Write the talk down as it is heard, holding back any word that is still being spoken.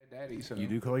daddy, so You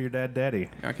do call your dad daddy.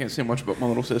 I can't say much about my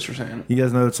little sister saying You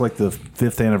guys know it's like the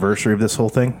 5th anniversary of this whole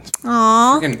thing?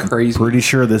 Aw. it. Getting crazy. Pretty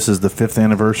sure this is the 5th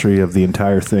anniversary of the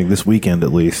entire thing, this weekend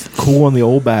at least. Cool on the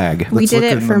old bag. We Let's did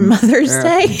look it in for the- Mother's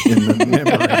Day. In the memories.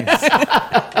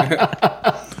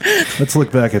 Let's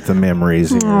look back at the memories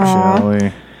here, shall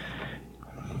we?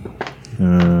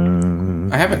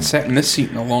 I haven't sat in this seat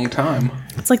in a long time.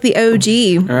 It's like the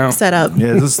OG setup.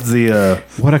 Yeah, this is the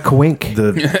What a quink.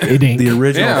 the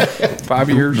original Yeah, 5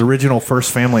 years. the original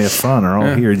first family of fun are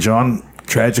all here. John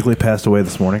tragically passed away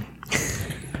this morning.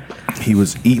 He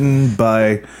was eaten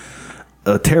by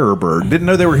a terror bird. Didn't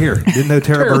know they were here. Didn't know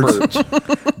terror birds.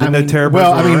 Didn't know terror birds.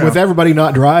 Well, were I mean, around. with everybody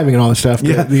not driving and all this stuff,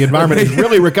 Yeah. the environment is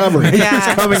really recovering.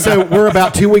 Yeah. So we're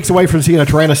about 2 weeks away from seeing a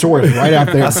Tyrannosaurus right out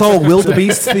there. I saw a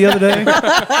wildebeest the other day,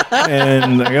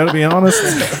 and I got to be honest,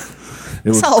 it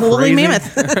was Saw a woolly crazy.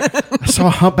 mammoth. I saw a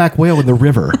humpback whale in the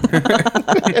river.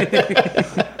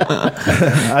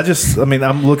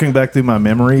 I'm looking back through my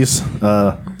memories,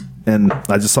 and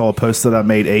I just saw a post that I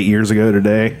made 8 years ago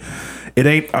today. It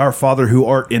ain't our Father who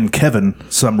art in Kevin,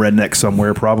 some redneck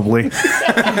somewhere probably. When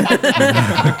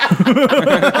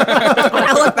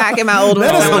I look back at my old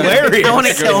ones, That is hilarious. I want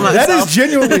to kill myself. That is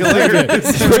genuinely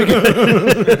hilarious.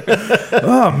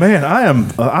 Oh man,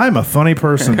 I'm a funny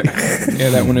person. Yeah,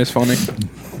 that one is funny.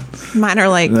 Mine are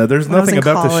like, No, there's when I was nothing in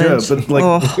about the show, college. but like,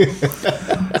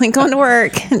 Like going to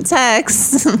work and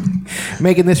text.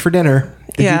 Making this for dinner.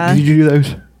 Yeah. Did you do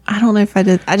those? I don't know if I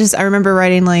did. I remember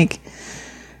writing like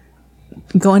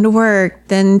going to work,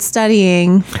 then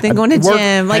studying, then going to Work-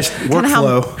 gym, like kind of how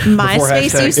workflow before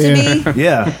MySpace hashtag. used to be.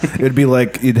 yeah, it'd be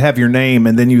like you'd have your name,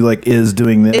 and then you like is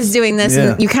doing this. Is doing this,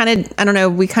 Yeah. and you kind of, I don't know,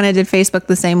 we kind of did Facebook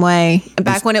the same way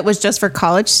back when it was just for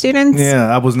college students.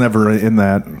 Yeah, I was never in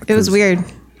that. It was weird.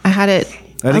 I had it.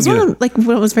 I was get one of, like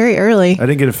when it was very early. I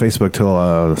didn't get a Facebook till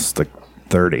I was like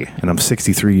 30, and I'm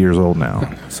 63 years old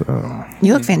now. So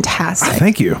You look fantastic.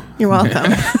 thank you. You're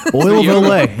welcome. Oil of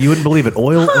Olay. You wouldn't believe it.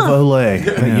 Oil of Olay.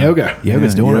 Yeah. Yoga.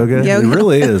 Yoga's doing yoga. it. Yoga. It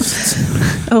really is.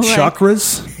 Olay.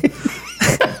 Chakras.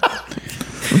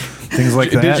 Things like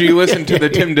that. Did you listen to the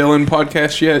Tim Dillon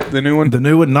podcast yet? The new one? The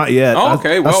new one? Not yet. Oh,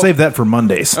 okay, I well- saved that for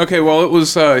Mondays. Okay, well, it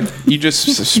was, you just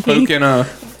spoke in a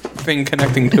thing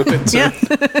connecting to it. So Yeah.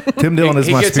 Tim Dillon is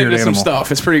he my gets spirit into animal. some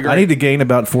stuff. It's pretty great. I need to gain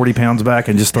about 40 pounds back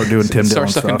and just start doing Tim Dillon Start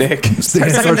sucking stuff. dick.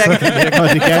 Start sucking sucking dick.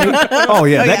 Oh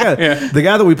yeah, that guy, Yeah. the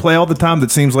guy that we play all the time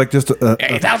that seems like just a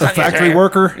that's not factory your-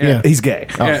 worker. Yeah. He's gay.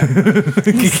 Yeah.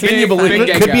 Can you believe Big it?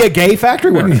 gay Could guy. be a gay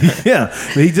factory worker. Yeah,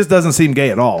 he just doesn't seem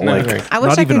gay at all. Like right. I wish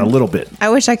not I even could- a little bit. I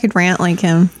wish I could rant like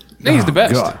him. He's the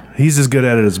best. God, he's as good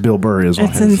at it as Bill Burr is.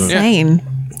 It's on his, insane.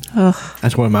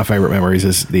 That's one of my favorite memories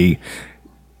is the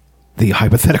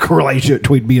hypothetical relationship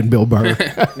between me and Bill Burr.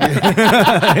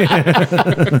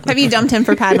 Have you dumped him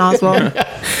for Patton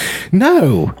Oswalt?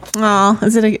 No. Oh,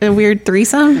 is it a weird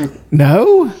threesome?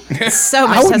 No. So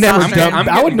much I would never testosterone. dump- I'm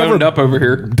I would getting boned never- up over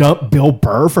here. Dump Bill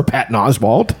Burr for Patton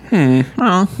Oswalt.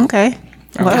 Oh, okay.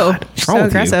 Whoa, God, what's wrong so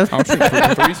with you? aggressive. I'll shoot for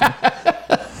the threesome.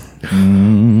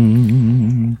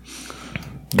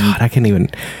 God, I can't even.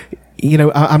 You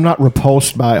know, I'm not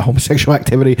repulsed by homosexual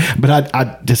activity, but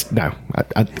I just no,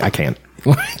 I can't.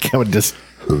 Like I would just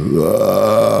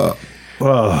Oh,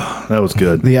 that was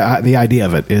good. the idea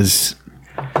of it is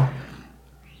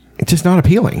it's just not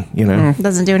appealing. You know.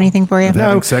 Doesn't do anything for you.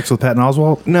 Having sex with Patton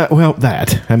Oswalt? No, well,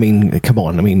 that. I mean, come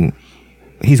on. I mean,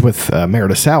 he's with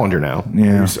Meredith Salinger now.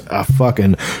 Yeah. It's a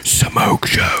fucking smoke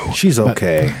show. She's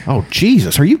okay. Oh,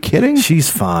 Jesus. Are you kidding?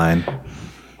 She's fine.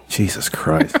 Jesus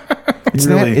Christ. It's,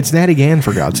 really- it's Natty Gann,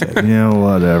 for God's sake. Yeah,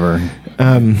 whatever.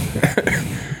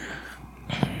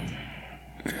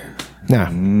 No.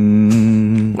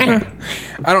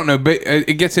 I don't know, but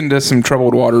it gets into some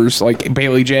troubled waters, like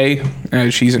Bailey J.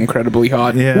 She's incredibly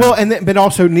hot. Yeah. Well, and then, but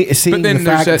also seeing, then the there's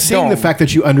fact, that seeing the dong. fact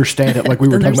that you understand it, like we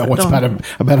were Then talking there's about that once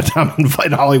about a time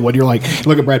in Hollywood. You're like,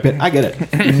 look at Brad Pitt. I get it.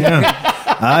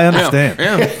 yeah. I understand.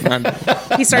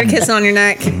 Yeah. He started kissing on your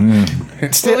neck.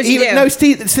 What would you do? No,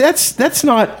 Steve, that's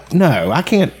not. No, I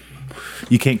can't.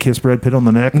 You can't kiss Brad Pitt on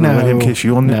the neck or No. let him kiss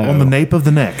you on the, No. on the nape of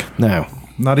the neck. No.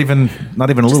 Not even a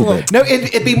little little- bit. No,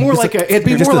 it'd be more like a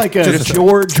just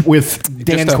George with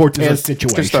Dan just a- Cortez just a-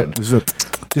 situation.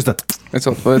 Just a That's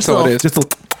all it is. just a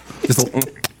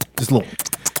little.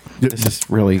 This is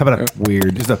really How about a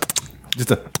weird. Just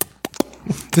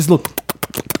look.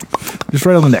 Just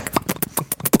right on the neck.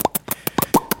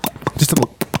 Just a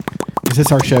little. Is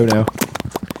this our show now?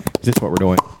 Is this what we're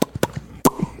doing?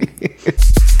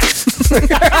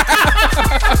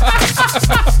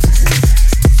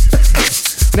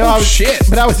 No, I was, shit.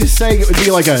 But I was just saying it would be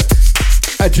like a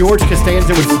George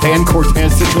Costanza with Dan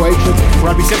Cortez situation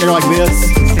where I'd be sitting there like this.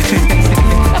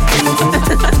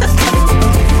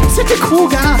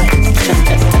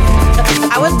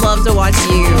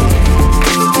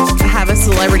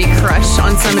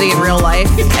 somebody in real life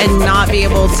and not be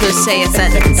able to say a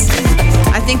sentence.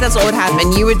 I think that's what would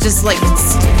happen. You would just like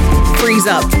freeze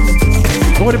up.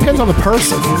 Well, it depends on the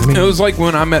person. I mean, It was like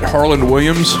when I met Harlan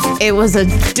Williams. It was I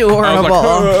was adorable.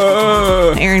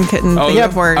 like, Aaron couldn't think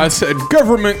of words. I said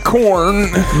government corn.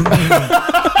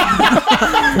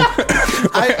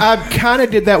 I kind of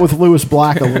did that with Lewis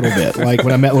Black a little bit. Like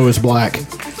when I met Lewis Black,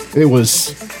 it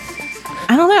was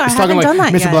I don't know. I it's talking haven't like done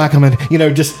that Mr. yet. Black.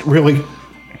 I'm just really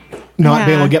not Yeah.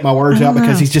 being able to get my words I out don't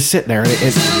because know. he's just sitting there.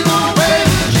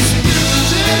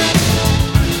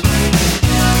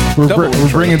 We're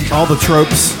bringing all the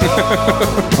tropes.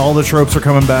 All the tropes are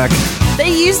coming back. They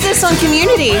used this on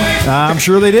Community, I'm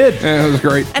sure they did. Yeah, it was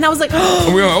great. and I was like,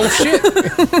 And we went, oh shit.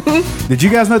 Did you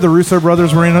guys know the Russo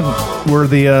brothers were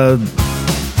the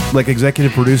like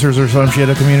executive producers or some shit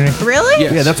at Community? really?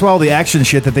 Yeah. Yeah, that's why all the action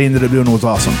shit that they ended up doing was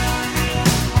awesome.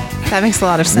 That makes a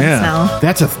lot of sense Yeah. now.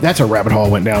 That's a rabbit hole I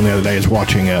went down the other day. Is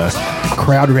watching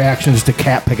crowd reactions to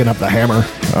Cat picking up the hammer.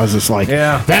 I was just like,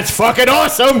 Yeah. that's fucking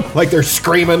awesome! Like they're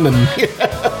screaming and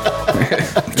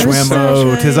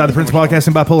Twambo, Tis I the Prince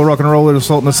Podcasting, Bipolar Rock and Roller, The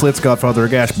Sultan of Slits, Godfather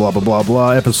of Gash, blah, blah, blah,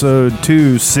 blah. Episode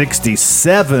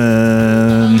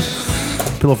 267.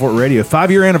 Pillow Fort Radio.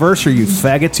 5-year anniversary, you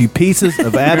faggots, you pieces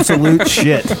of absolute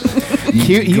shit.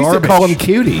 you used to call them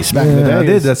cuties back in the day. I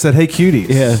did. I said, hey, cuties.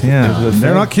 Yeah.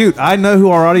 They're not cute. I know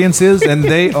who our audience is, and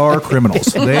they are criminals.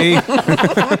 They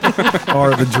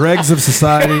are the dregs of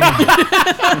society.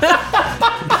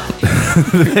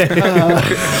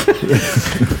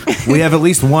 We have at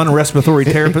least one respiratory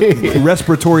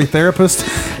therapist,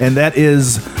 and that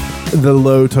is the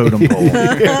low totem pole of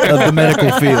the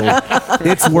medical field.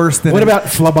 It's worse than What about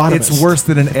phlebotomist? It's worse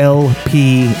than an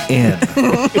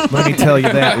LPN. Let me tell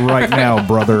you that right now,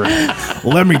 brother.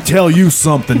 Let me tell you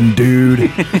something,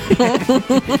 dude.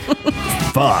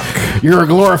 Fuck. You're a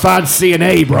glorified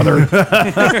CNA, brother.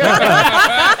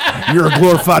 You're a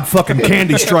glorified fucking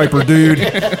candy striper, dude.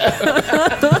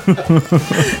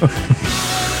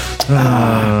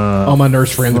 All my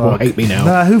nurse friends will hate me now.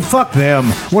 Nah, who fuck them?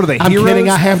 What are they, I'm heroes? kidding,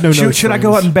 I have no Should, nurse should I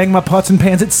go friends. out and bang my pots and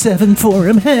pans at 7 for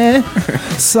him? Huh?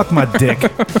 Suck my dick.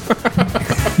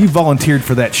 You volunteered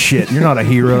for that shit. You're not a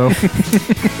hero.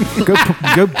 Go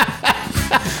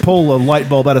pull a light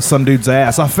bulb out of some dude's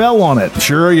ass. I fell on it.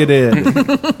 Sure you did.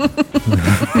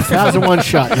 1001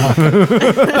 shot.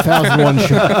 1001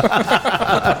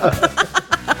 shot.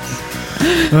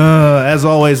 As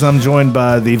always, I'm joined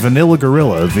by the Vanilla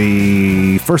Gorilla,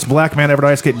 the first black man ever to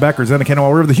ice skate backwards down the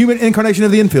Kanawha River, the human incarnation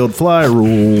of the infield fly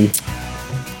rule.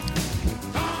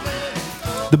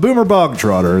 The Boomer Bog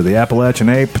Trotter, the Appalachian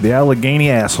Ape, the Allegheny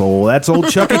Asshole. That's old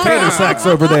Chucky Tater Sacks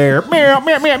over there. Meow,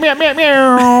 meow, meow, meow, meow,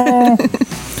 meow.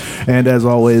 And as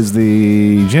always,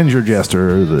 the Ginger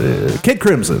Jester, the Kid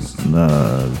Crimson,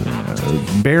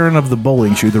 the Baron of the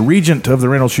Bowling Shoe, the Regent of the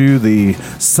Rental Shoe, the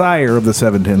Sire of the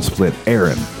 710 Split,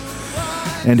 Aaron.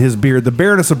 And his beard, the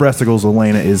Baroness of Breasticles,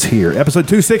 Elena, is here. Episode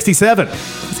 267,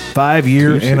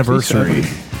 5-year anniversary.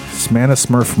 Smana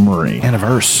Smurf Murray.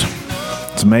 Anniverse.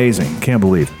 It's amazing. Can't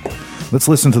believe it. Let's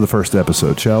listen to the first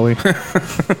episode, shall we?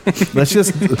 Let's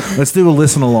do a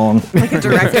listen along Like a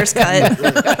director's cut.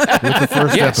 with the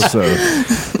first episode.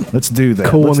 Let's do that.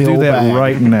 Cool Let's in the do old that bag.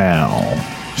 right now.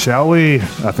 Shall we?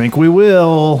 I think we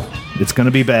will. It's going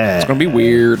to be bad. It's gonna be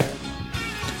weird.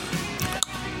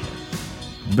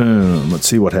 Boom. Let's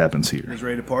see what happens here.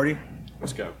 Ready to party?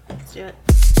 Let's go. Let's do it.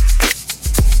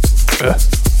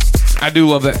 I do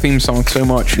love that theme song so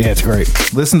much. Yeah, it's great.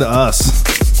 Listen to us.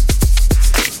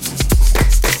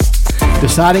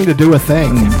 Deciding to do a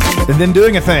thing. And then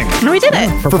doing a thing No, we did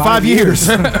it. for 5 years.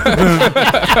 Say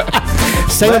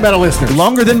that about a listener.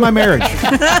 Longer than my marriage.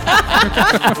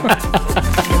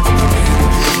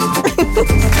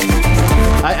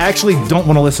 I actually don't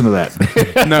want to listen to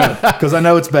that No. because I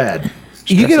know it's bad.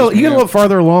 You get a little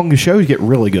farther along, the shows get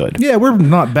really good. Yeah, we're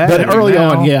not bad. But at it early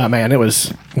now. on, yeah, man, it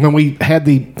was when we had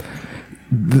the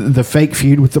fake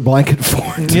feud with the blanket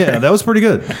fort. Yeah, that was pretty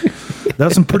good. That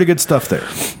was some pretty good stuff there.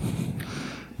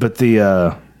 But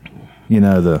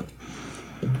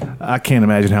I can't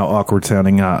imagine how awkward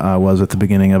sounding I was at the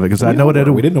beginning of it because I know what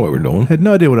we didn't know what we were doing. had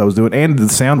no idea what I was doing, and the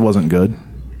sound wasn't good.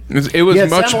 It was Yeah, it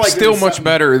much sounded like it still was much something-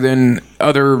 better than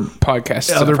other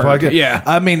podcasts. Other I've heard. podcast, Yeah.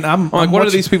 I mean, I'm Like, what are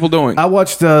these people doing? I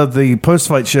watched the post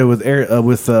fight show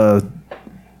with on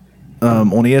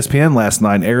ESPN last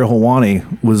night. Ariel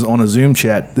Helwani was on a Zoom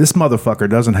chat. This motherfucker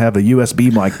doesn't have a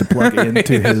USB mic to plug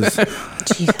into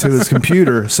his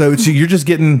computer, so you're just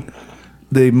getting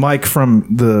the mic from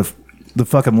the the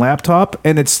fucking laptop,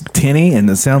 and it's tinny and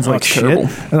it sounds like it's shit. terrible.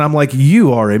 And I'm like,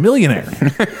 you are a millionaire.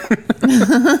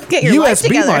 Get your life USB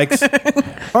together.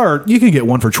 mics, or you can get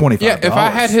one for $25. Yeah, if I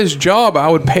had his job, I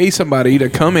would pay somebody to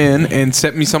come in and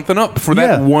set me something up for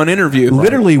that Yeah. one interview.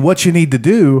 Literally, what you need to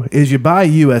do is you buy a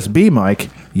USB mic,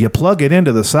 you plug it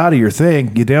into the side of your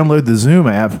thing, you download the Zoom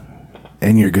app,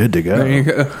 and you're good to go. There you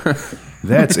go.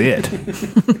 That's it.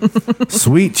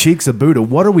 Sweet cheeks of Buddha.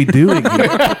 What are we doing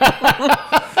here?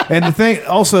 And the thing,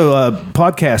 also,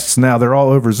 podcasts now, they're all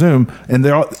over Zoom, and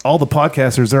they're all the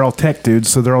podcasters, they're all tech dudes,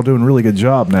 so they're all doing a really good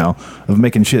job now of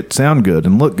making shit sound good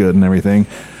and look good and everything.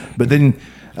 But then,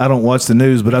 I don't watch the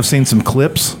news, but I've seen some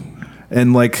clips,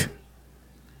 and like,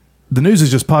 the news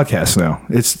is just podcasts now.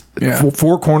 It's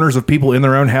four corners of people in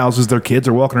their own houses. Their kids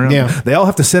are walking around. Yeah. They all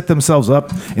have to set themselves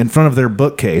up in front of their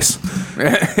bookcase.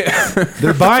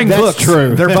 They're buying That's books.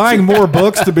 true. They're buying more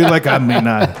books to be like, I mean,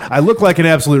 I look like an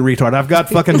absolute retard. I've got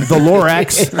fucking the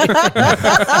Lorax.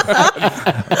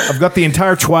 I've got the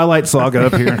entire Twilight Saga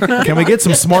up here. Can we get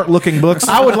some smart looking books?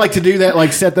 I would like to do that,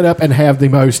 like set that up and have the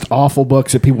most awful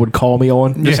books that people would call me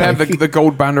on. Just have the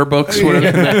gold binder books.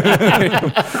 Whatever.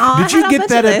 Did you get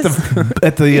that at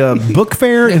the book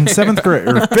fair in 7th grade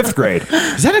or 5th grade?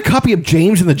 Is that a copy of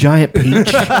James and the Giant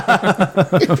Peach?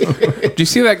 Do you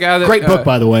see that guy? That, Great book,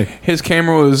 by the way. His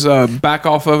camera was back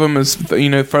off of him, as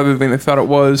further than they thought it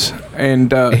was,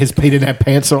 and He didn't have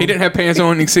pants on. he didn't have pants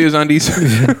on. You can see his undies.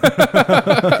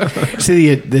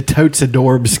 See the Totes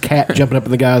Adorbs cat jumping up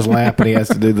in the guy's lap, and he has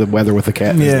to do the weather with the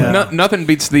cat. Yeah. Nothing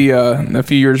beats the a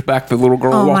few years back the little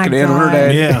girl Oh, my walking in on her God.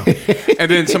 dad. Yeah. And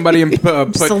then somebody put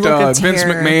the look of Vince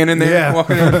terror. McMahon in there Yeah.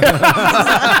 walking in.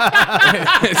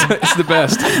 it's the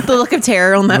best. The look of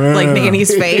terror on that like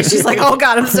Nanny's face. She's like, "Oh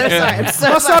God, I'm so sorry. I'm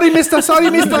so sorry." mister. Sorry,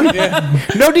 mister.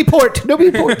 No deport. No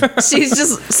deport. She's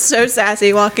just so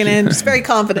sassy walking in, just very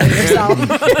confident in herself.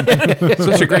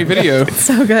 Such a great video.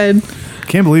 So good.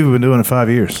 Can't believe we've been doing it 5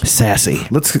 years. Sassy.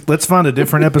 Let's find a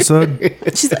different episode.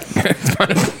 She's like,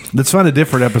 Let's find a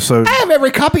different episode. I have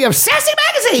every copy of Sassy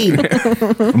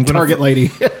Magazine. Target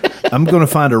lady. I'm going to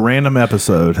find a random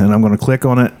episode, and I'm going to click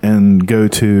on it and go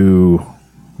to,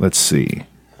 let's see,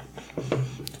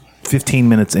 15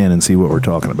 minutes in and see what we're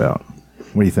talking about.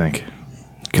 What do you think?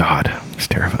 God, it's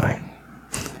terrifying.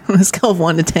 on a scale of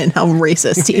 1 to 10, how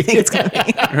racist do you think it's going to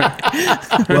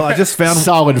be? Well, I just found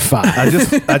Solid 5.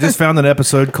 I just found an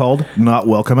episode called "Not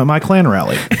Welcome at My Clan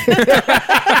Rally."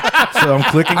 So I'm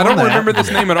clicking. I on don't that, remember this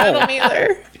name at I all. don't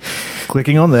either.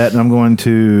 Clicking on that, and I'm going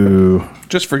to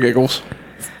Just for giggles.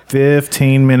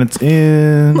 15 minutes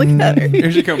in. Look at her.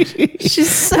 Here she comes. She's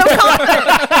so confident.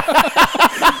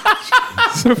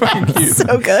 So fucking cute.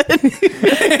 So good.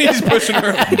 He's pushing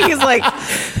her. He's like,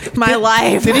 my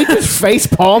life. Did he just face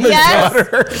palm his Yes.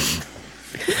 daughter?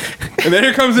 And then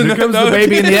here comes the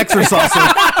baby in the exercise.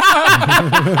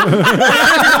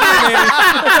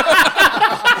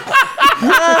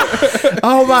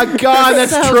 Oh my God,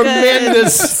 that's So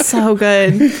tremendous. Good. So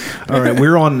good. All right,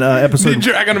 we're on episode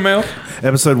Dragon him out.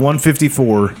 episode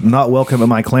 154. Not welcome at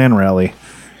my clan rally,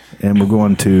 and we're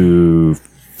going to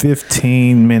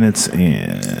 15 minutes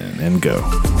in and go.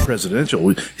 Presidential.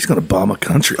 He's going to bomb a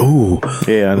country. Oh,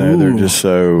 Yeah, I know. They're just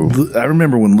so. I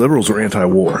remember when liberals were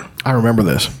anti-war I remember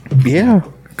this. Yeah.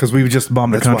 because we just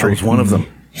bombed the That's why I country. was one of them.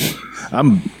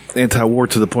 I'm anti-war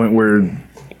to the point where,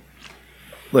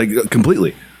 like,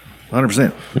 completely,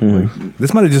 100%.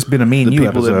 This might have just been a mean The you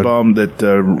people that episode. bombed that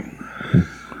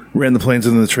ran the planes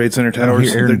into the Trade Center towers.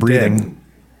 hear Aaron They're breathing.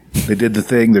 dead. They did the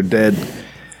thing. They're dead.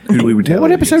 Who do we retaliate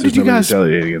What episode against? did you There's guys-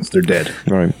 nobody to retaliate against? They're dead.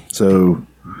 Right. So,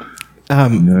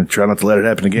 try not to let it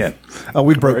happen again. Oh,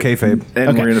 we broke kayfabe.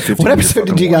 And we're in a 15 What episode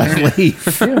did you guys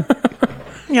leave?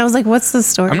 Yeah, I was like, what's the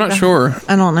story? I'm not sure.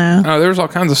 I don't know. Oh, there's all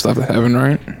kinds of stuff that happened,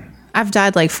 right? I've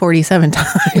died like 47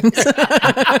 times.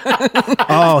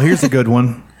 Oh, here's a good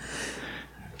one.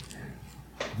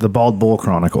 The Bald Bull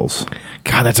Chronicles.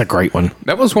 God, that's a great one.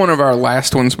 That was one of our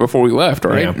last ones before we left,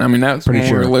 right? Yeah. I mean, that's Pretty when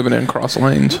we were sure. living in Cross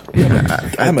Lanes.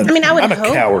 I'm a mean, I would I'm a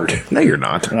hope- coward. No, you're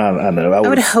not. I know. I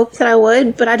would hope that I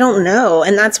would, but I don't know.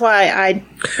 And that's why I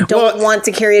don't Well- want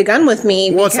to carry a gun with me.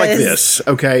 Well, it's like because this.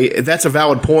 Okay, that's a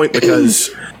valid point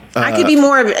because I could be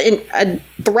more of a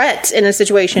threat in a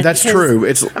situation. That's because true.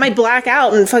 It's I might black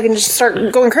out and fucking just start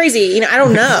going crazy. You know, I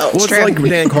don't know. well, it's like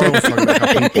Dan Carl was talking about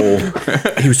how people.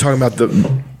 He was talking about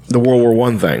the World War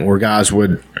I thing, where guys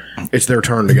would. It's their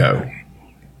turn to go.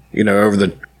 You know, over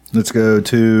the Let's go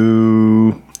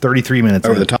to 33 minutes.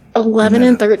 over the top. 11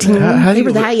 and 13. We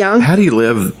were that young. How do you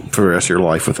live for the rest of your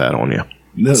life with that on you?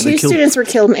 They Two killed, students were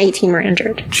killed and 18 were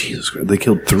injured. Jesus Christ. They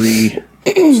killed 3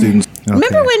 students.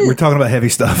 Remember when we're talking about heavy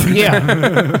stuff? Yeah.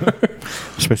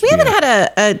 we haven't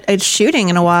had a shooting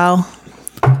in a while?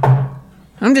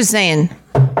 I'm just saying.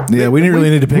 Yeah, we didn't really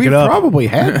need to pick we it up. probably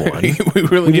had one. We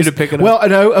really need to pick it up. Well,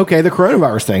 no, okay, the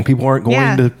coronavirus thing. People aren't going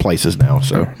Yeah. to places now,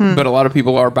 so But a lot of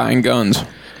people are buying guns.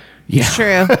 yeah,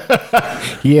 True.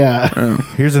 yeah.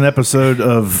 Here's an episode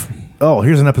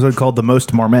called The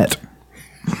Most Marmette.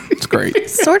 It's great.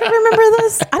 Sort of remember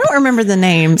this. I don't remember the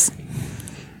names.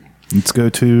 Let's go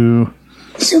to.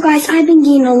 So guys, I've been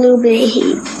getting a little bit of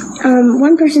hate.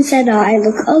 One person said I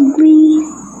look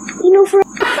ugly. For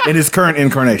In his current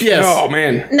incarnation. Yes. Oh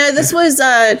man. No, this was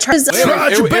Charles.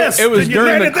 Tried your best. It was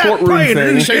during the courtroom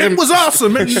thing. It was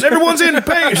awesome, and everyone's in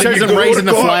pain. Shows him raising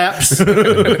the flaps. Wait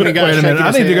Wait a minute.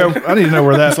 I need to know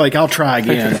where that's It's like, I'll try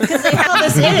again. How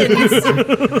this ends.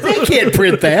 I can't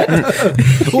print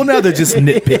that. Well, now they're just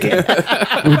nitpicking.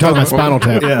 We're talking about Spinal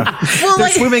Tap. Yeah. Well,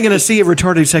 like, Swimming in a sea of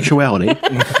retarded sexuality.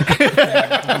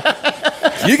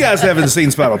 You guys haven't seen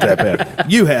Spinal Tap yet.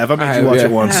 You have. I made you watch it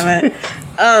once.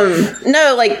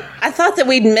 no, like I thought that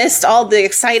we'd missed all the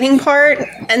exciting part,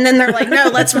 and then they're like, "No,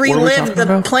 let's relive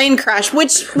the plane crash,"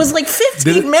 which was like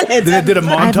 15 minutes. Did a I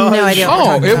montage? have no idea.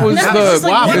 Oh, it was No, the it's just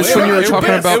like- it's when you were talking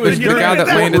about the guy that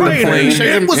landed the plane.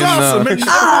 It was awesome, and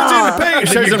everyone's in pain.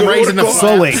 Shows him raising the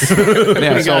Sully. Yeah, The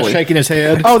guy Sully. shaking his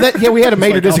head. Oh, that we had a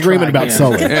major like, I'll disagreement try about again.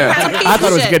 Sully. Yeah. I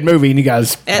thought it was a good movie, and you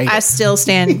guys. And I still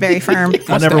stand very firm.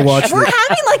 I never watched We're it.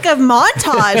 having like a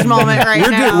montage moment right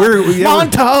now.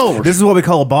 Montage. This is what we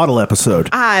call a bottle episode.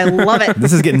 I love it.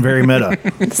 This is getting very meta.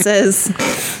 This is.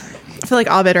 I feel like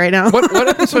Abed right now. What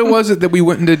episode was it that we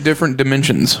went into different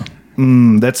dimensions?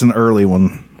 That's an early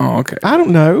one. Oh, okay. I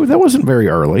don't know. That wasn't very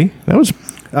early. That's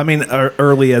I mean,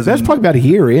 early as in probably about a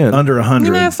year in. under 100.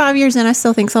 You know, 5 years in, I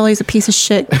still think Sully's a piece of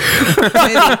shit.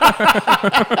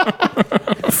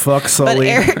 Fuck But Sully.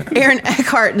 Aaron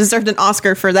Eckhart deserved an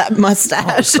Oscar for that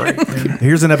mustache.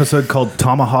 Here's an episode called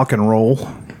Tomahawk and Roll.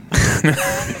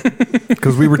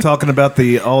 Because we were talking about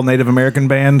the all Native American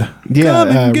band. Yeah, Come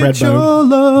and get Redbone. your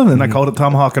love. And I called it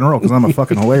Tomahawk and Roll because I'm a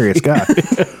fucking hilarious guy.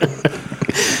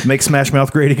 Make Smash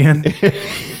Mouth great again.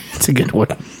 It's a good one.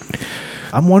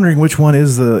 I'm wondering which one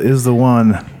is the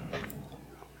one.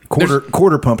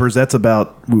 Quarter Pumpers. That's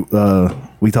about.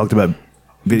 We talked about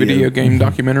Video game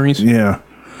documentaries. Yeah.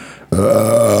 We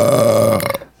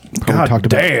talked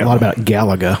about a lot about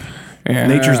Galaga. Yeah.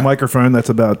 Nature's Microphone. That's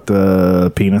about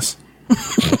penis.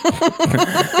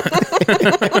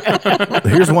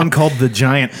 Here's one called The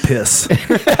Giant Piss.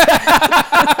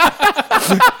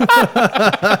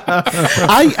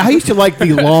 I used to like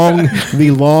the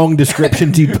long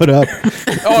descriptions you put up.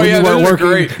 Oh when yeah, you were those are working.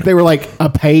 great. They were like a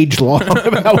page long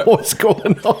about what's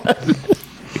going on.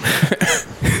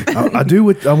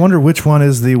 I wonder which one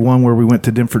is the one where we went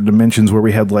to different dimensions where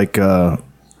we had like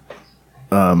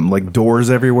doors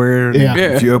everywhere. Yeah.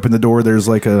 If you open the door, there's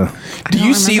like a. Do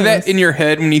you see remember that this. in your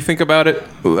head when you think about it?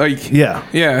 Like, Yeah.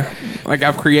 yeah. Like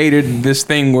I've created this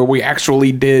thing where we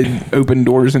actually did open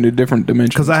doors into different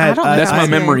dimensions. Because I had don't That's my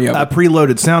memory of I it.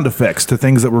 preloaded sound effects to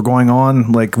things that were going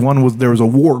on. Like there was a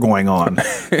war going on,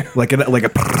 like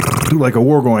a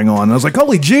war going on. And I was like,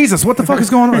 "Holy Jesus, what the fuck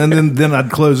is going on?" And then I'd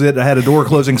close it. I had a door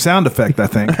closing sound effect. I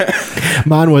think.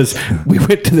 Mine was we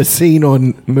went to the scene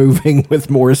on Moving with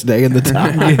Morris Day and the Time.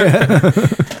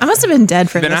 I must have been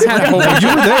dead for Then I this. had a whole bunch. You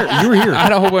were there. You were here. I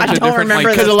had a whole bunch of don't different remember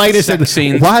like this. Because the lady said, sex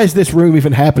scenes. "Why is this room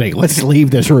even happening? Let's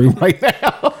leave this room right now."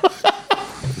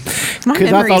 My Because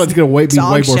I thought memory's it's going to be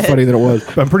dog way more shit. funny than it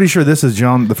was. I'm pretty sure this is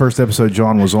the first episode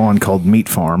John was on called Meat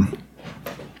Farm.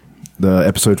 The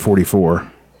episode 44.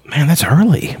 Man, that's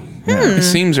early. It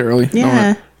seems early.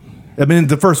 Yeah. I mean,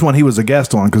 the first one he was a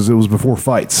guest on because it was before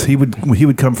fights. He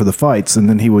would come for the fights and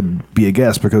then he would be a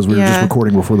guest because we were just Yeah.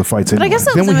 recording before the fights. But I guess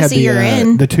that was Then we had almost a year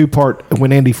in. the 2-part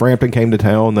when Andy Frampton came to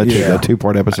town. That's Yeah. the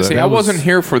 2-part episode. See, I wasn't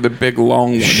here for the big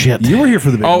long one. Shit. You were here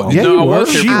for the big Oh, one. Yeah, no, you I were.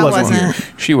 was here. She I wasn't wasn't. here.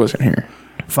 She wasn't here.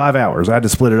 5 hours. I had to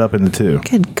split it up into two.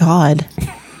 Good God.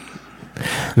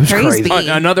 It was Crazy. crazy.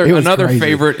 Another It was crazy.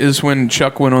 favorite is when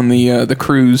Chuck went on the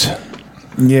cruise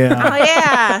Yeah. Oh,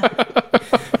 yeah.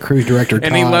 Cruise director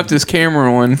and he Todd. left his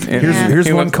camera on. And Here's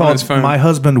he one left it on his called phone. "My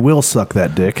Husband Will Suck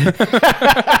That Dick."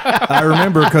 I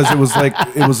remember because it was a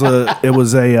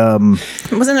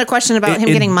Wasn't it a question about him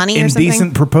getting money or something?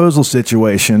 indecent proposal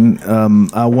situation.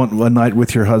 I want a night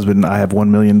with your husband. I have $1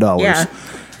 million. Yeah.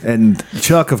 And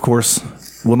Chuck, of course,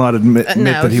 will not admit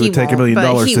no, that he would he take $1 won't, million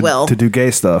but he will. to do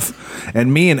gay stuff.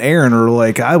 And me and Aaron are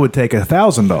like, I would take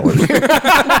 $1,000.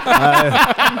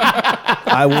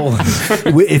 I will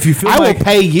if you feel I will like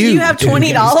pay you. Do you have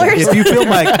 $20? if you fill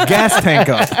my gas tank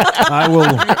up,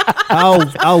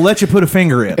 I'll let you put a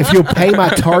finger in. If you'll pay my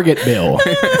Target bill.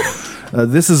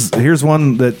 Here's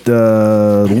one that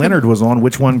Leonard was on.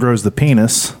 Which one grows the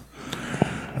penis?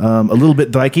 A little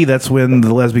bit dykey. That's when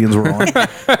the lesbians were on.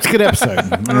 It's a good episode.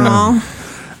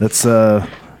 That's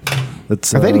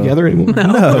Are they together anymore?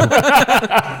 No.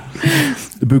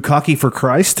 Bukkake for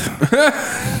Christ.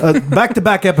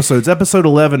 Back-to-back episodes. Episode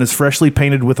 11 is Freshly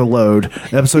Painted with a Load.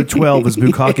 Episode 12 is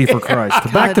Bukkake for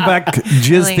Christ. Back-to-back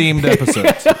jizz-themed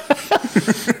episodes.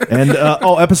 And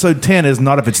episode 10 is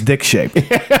Not If It's Dick Shaped.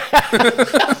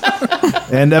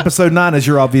 And episode 9 is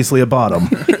You're Obviously a Bottom.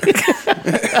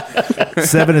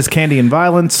 7 is Candy and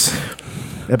Violence.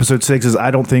 Episode 6 is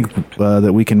I Don't Think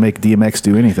That We Can Make DMX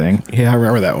Do Anything. Yeah, I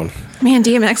remember that one. Man,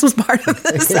 DMX was part of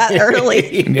this that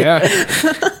early. Yeah.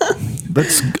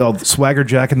 That's Swagger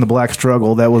Jack and the Black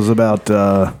Struggle. That was about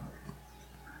the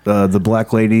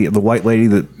black lady, the white lady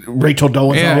that Rachel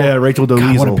Dolezal. Yeah, Rachel God,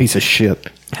 Dolezal. what a piece of shit.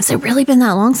 Has it really been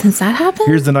that long since that happened?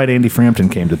 Here's the night Andy Frampton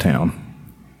came to town.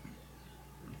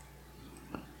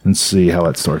 Let's see how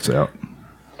it starts out.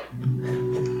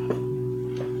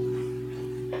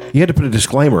 You had to put a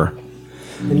disclaimer.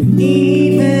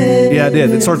 Yeah, I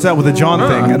did. It starts out with a John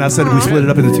thing, and I said we split it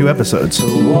up into 2 episodes.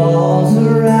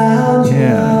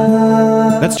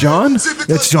 Yeah. That's John?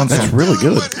 That's John. That's really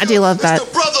good. I do love that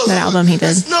album he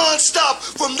did. It's non-stop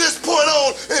from this point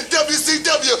on in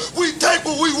WCW. We take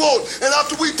what we want, and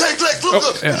after we take Lex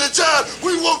Luger and the Giant,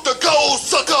 we want the gold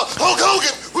sucker. Hulk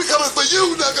Hogan, we coming for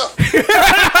you, nigga.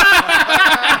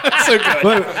 So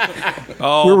good.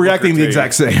 We're reacting the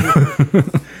exact same.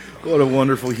 What a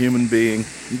wonderful human being.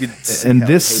 You could see And how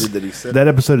hated that he said that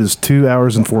episode is 2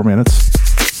 hours and 4 minutes.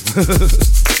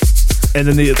 And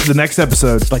then the next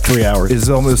episode Like 3 hours. is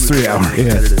almost 3 hours.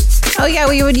 Yeah. Oh yeah,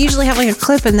 we would usually have like a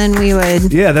clip, and then we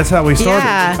would. Yeah, that's how we started.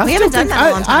 Yeah, we haven't done that in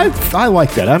a long time. I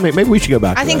like that. I mean, maybe we should go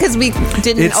back. I to think that. because we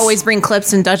didn't It's- always bring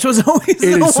clips, and Dutch was always. It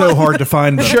the is so one. hard to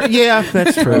find them. Sure, yeah,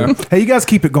 that's true. Hey, you guys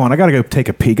keep it going. I gotta go take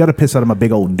a pee. Gotta piss out of my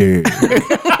big old dick.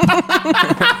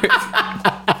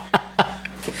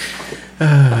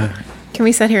 Can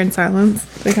we sit here in silence?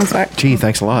 When he comes back. Gee,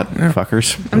 thanks a lot,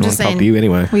 fuckers. I'm just Talk saying. to you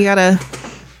anyway. We gotta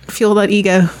fuel that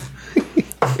ego.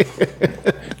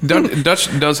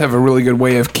 Dutch does have a really good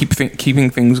way of keeping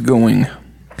things going.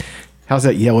 How's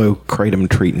that yellow kratom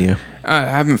treating you? I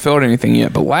haven't felt anything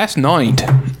yet, but last night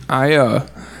I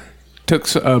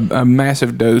took a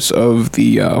massive dose of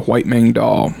the White Mang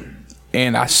Doll,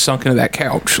 and I sunk into that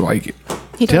couch like.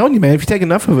 I'm telling you, man, if you take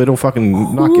enough of it, it'll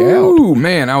fucking knock you out. Ooh,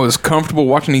 man, I was comfortable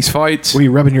watching these fights. Were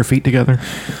you rubbing your feet together?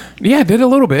 Yeah, I did a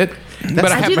little bit, but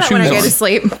I I had do my that when I shoes go on. to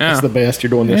sleep. That's the best.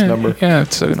 You're doing this number. Yeah,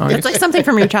 it's so nice. It's like something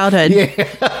from your childhood.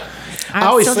 I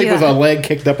always still sleep do with that. a leg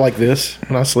kicked up like this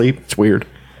when I sleep. It's weird.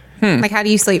 Like, how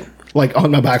do you sleep? Like on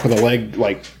my back with a leg,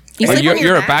 like You Like, sleep on your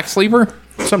you're a back sleeper?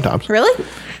 sometimes. Really?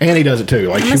 Annie does it too.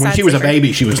 Like I'm she, a when side she was a sleeper.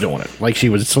 baby, she was doing it. Like she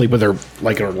would sleep with her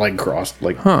leg crossed,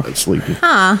 like sleeping.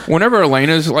 Whenever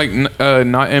Elena's like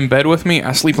not in bed with me,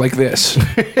 I sleep like this.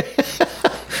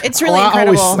 It's really I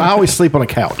incredible. always sleep on a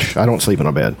couch. I don't sleep in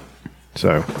a bed.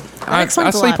 So I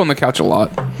explains a sleep lot. on the couch a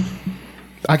lot.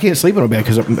 I can't sleep in a bed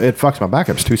because it fucks my back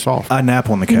up. It's too soft. I nap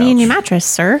on the you need a new couch. mattress,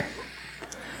 sir.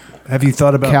 Have you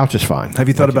thought about Couch is fine. Have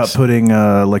you thought about putting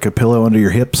like a pillow under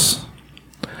your hips?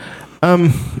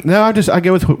 No, I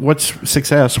go with what's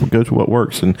success. Go with what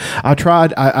works. And I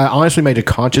tried. I honestly made a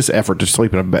conscious effort to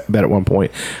sleep in a bed at one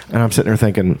point, and I'm sitting there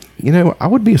thinking, I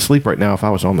would be asleep right now if I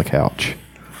was on the couch.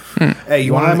 Hey,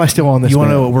 Why am I still on this You want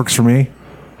to bed? know what works for me?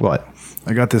 What?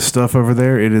 I got this stuff over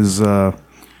there. It is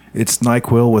it's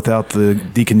NyQuil without the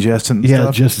decongestant. And Yeah,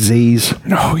 stuff. just Z's.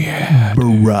 Oh yeah.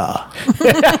 Bruh.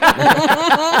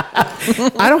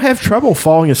 I don't have trouble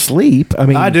falling asleep. I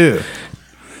mean, I do.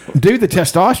 Dude, the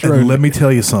testosterone And let me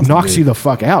tell you something. knocks dude. you the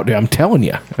fuck out, dude. I'm telling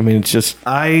you. I mean, it's just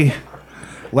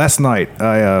Last night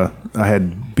I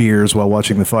had beers while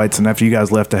watching the fights, and after you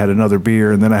guys left, I had another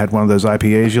beer, and then I had one of those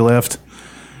IPAs you left,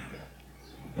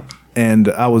 and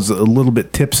I was a little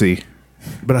bit tipsy,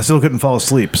 but I still couldn't fall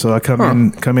asleep. So I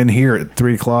come in here at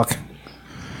 3:00,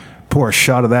 pour a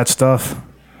shot of that stuff.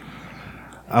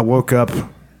 I woke up.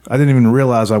 I didn't even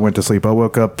realize I went to sleep. I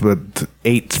woke up at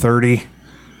 8:30,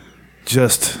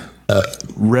 just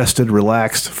rested,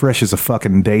 relaxed, fresh as a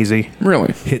fucking daisy.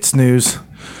 Really? Hit snooze.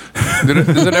 Does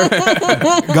it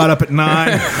ever, Got up at 9.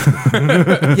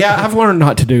 yeah. I've learned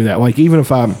not to do that. Like even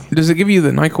if I'm does it give you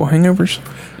the NyQuil hangovers?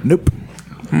 Nope.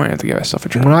 I might have to give that stuff a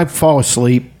try. when I fall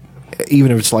asleep,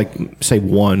 even if it's like say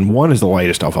 1 is the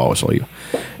latest I'll fall asleep,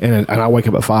 and I wake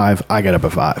up at 5. I get up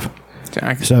at 5.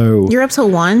 So You're up till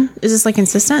 1? Is this like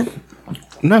consistent?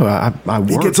 no, I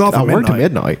work. gets off I at work to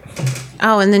midnight. midnight.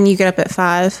 Oh, and then you get up at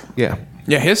 5. Yeah.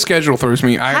 Yeah, his schedule throws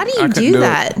me. How do you do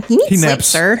that? You need He sleep, naps.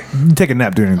 sir. You take a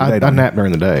nap during the day. I don't you? nap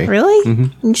during the day.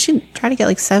 Really? You should try to get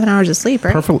like 7 hours of sleep,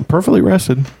 right? Perfectly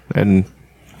rested, and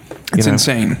It's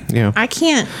insane. Yeah, I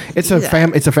can't. it's do a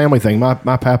that. It's a family thing. My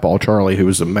papaw Charlie, who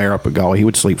was the mayor up at Golly, he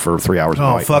would sleep for 3 hours a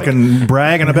Oh, night. fucking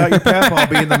bragging about your papaw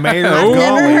being the mayor. I've of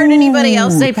never Golly. heard anybody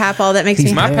else say Papaw. That makes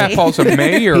me My happy. papaw's a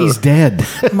mayor. He's dead.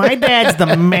 My dad's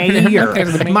the mayor.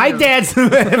 My dad's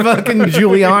fucking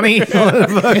Giuliani.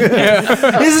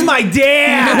 This is my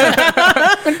dad.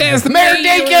 That's the Mayor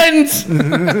Dinkins.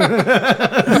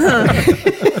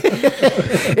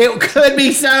 It could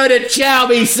be so, and it shall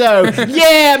be so.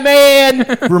 Yeah,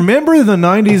 man. Remember the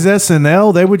 90s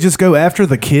SNL? They would just go after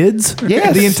the kids?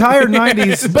 Yes. The entire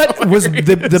 90s but was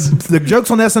the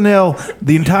jokes on SNL,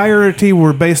 the entirety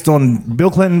were based on Bill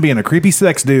Clinton being a creepy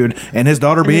sex dude and his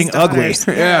daughter being His ugly. daughters.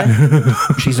 Yeah.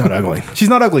 She's not ugly. She's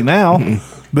not ugly now,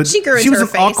 but She grew she into was her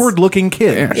an face. awkward looking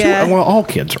kid. Yeah. Well, all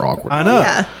kids are awkward. I know.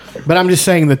 Yeah. But I'm just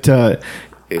saying that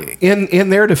in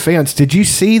their defense, did you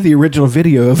see the original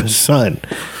video of his son?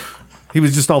 He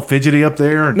was just all fidgety up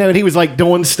there. No, and he was like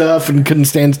doing stuff and couldn't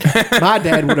stand. My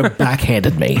dad would have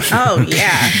backhanded me. Oh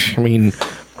yeah. I mean,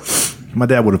 My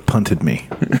dad would have punted me.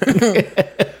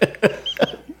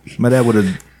 My dad would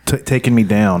have taken me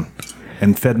down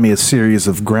and fed me a series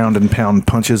of ground and pound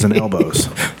punches and elbows.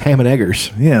 ham and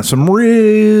eggers. Yeah, some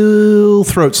real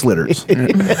throat slitters.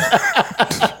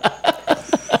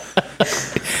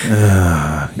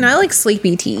 No, I like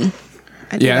sleepy tea.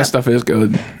 I do Yeah, that stuff is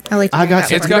good. I like. I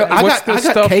got. It's that got- part. what's the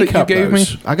stuff that you K-cup gave me?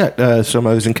 those. I got some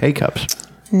of those in K cups.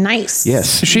 nice.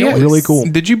 Yes, She Nice. really cool.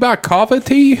 Did you buy kava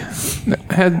tea? That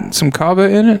had some kava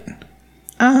in it.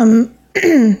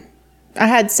 I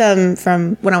had some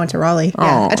from when I went to Raleigh. Yeah,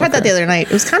 Oh, I tried that okay. the other night.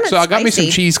 It was kind of. So I got me some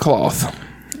cheesecloth.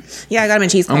 Yeah, I got him in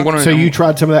cheesecloth. I'm gonna. So you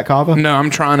tried some of that kava? No, I'm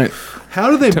trying it. How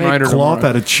do they Tonight make or cloth tomorrow.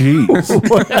 out of cheese?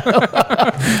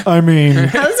 I mean,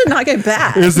 How does it not go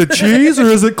bad? is it cheese or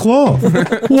is it cloth?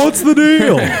 What's the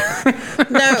deal?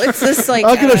 No, it's this like.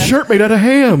 I'll get a shirt made out of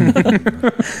ham.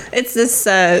 It's this.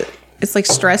 It's like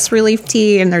stress relief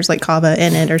tea, and there's like kava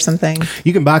in it or something.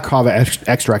 You can buy kava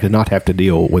extract and not have to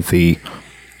deal with the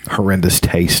horrendous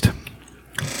taste.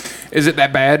 Is it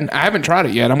that bad? I haven't tried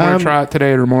it yet. I'm gonna try it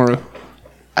today or tomorrow.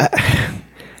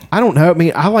 I don't know. I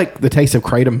mean, I like the taste of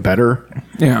kratom better,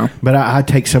 Yeah. but I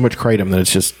take so much kratom that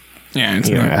it's just, Yeah. It's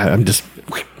you know, not- I'm just,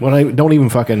 when I don't even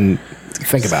fucking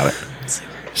think about it.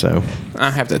 So I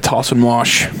have to toss and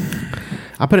wash.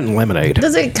 I put it in lemonade.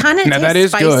 Does it kind of? Now that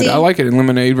is spicy? good. I like it in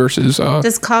lemonade versus.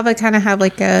 Does kava kind of have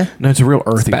like a? No, it's a real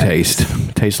earthy bad. taste.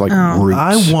 It tastes like Oh. roots.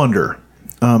 I wonder.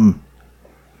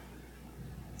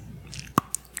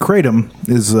 Kratom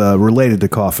is related to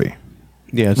coffee.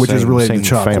 yeah, it's which is same- related to same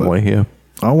chocolate. family. Yeah.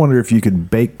 I wonder if you could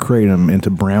bake kratom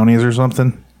into brownies or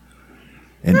something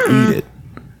and eat it.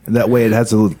 That way, it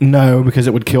has a. No, because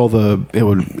it would kill the. It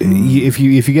would if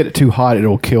you get it too hot,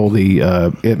 it'll kill the.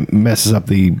 It messes up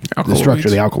the structure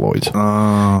of the alkaloids.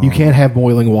 You can't have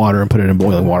boiling water and put it in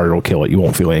boiling water; it'll kill it. You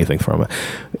won't feel anything from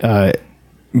it.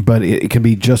 But it can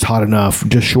be just hot enough,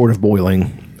 just short of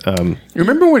boiling. You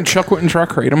remember when Chuck wouldn't try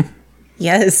kratom?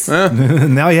 Yes.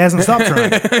 Now he hasn't stopped trying.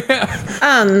 Do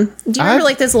you remember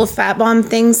like those little fat bomb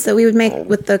things that we would make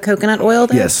with the coconut oil?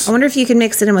 Though? Yes. I wonder if you could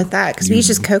mix it in with that because we use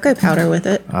just cocoa powder with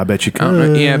it. I bet you I don't know.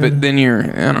 could. Yeah, but then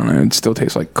I don't know. It still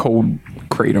tastes like cold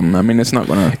kratom. I mean, it's not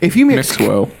gonna. If you mix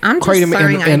well, I'm just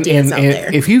throwing ideas out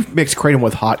there. if you mix kratom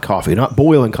with hot coffee, not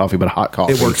boiling coffee, but hot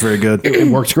coffee, It works very good. It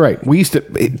works great. We used to.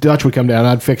 Dutch would come down.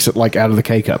 I'd fix it like out of the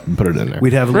K cup and put it in there.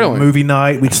 We'd have a little Really? movie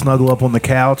night. We'd snuggle up on the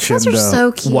couch Those and are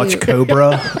so cute. watch Cobra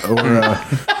or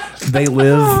They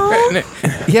Live.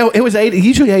 Yeah, it was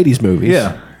usually 80s movies.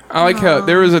 Yeah. I like how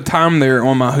there was a time there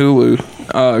on my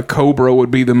Hulu. Cobra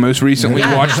would be the most recently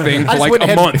watched thing for I just like went a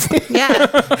ahead- month. Yeah.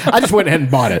 I just went ahead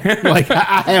and bought it. Like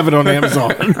I have it on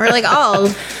Amazon. Or like,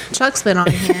 oh, Chuck's been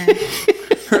on here.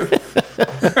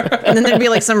 And then there'd be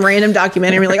like some random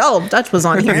documentary like, oh, Dutch was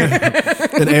on here.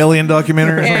 An alien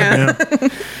documentary or something.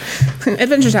 Yeah.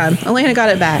 Adventure Time. Elena got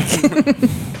it back.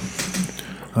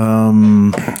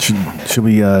 Should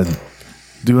we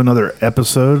do another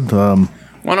episode?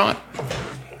 Why not?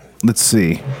 Let's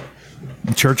see.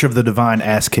 Church of the Divine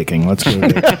Ass Kicking. Let's go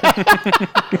there.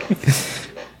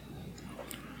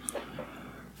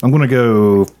 I'm going to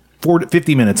go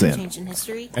 50 minutes in. Change in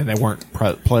history. And they weren't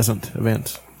pleasant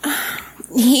events.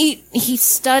 He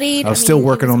studied. I was still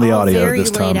working it was on the all audio very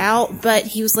this time. laid out, but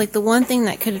he was like the one thing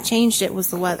that could have changed it was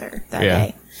the weather that Yeah.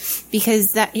 day,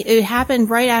 because that it happened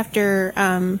right after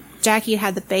Jackie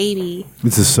had the baby.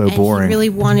 This is so And boring. he really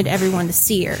wanted everyone to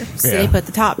see her, so Yeah. they put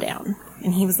the top down.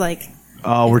 And he was like,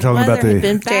 Oh, we're talking "Weather about had the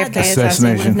been bad, JFK the assassination would have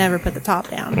assassination. never put the top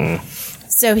down."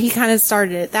 So he kind of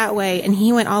started it that way, and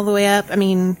he went all the way up. I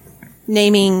mean,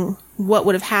 naming what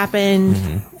would have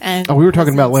happened. And Oh, we were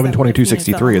talking about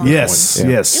 11/22/63 at this Yes, point.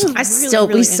 Yeah. yes.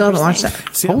 we still haven't watched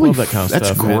that. See, Holy I love that kind of that's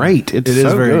stuff, man. great. It is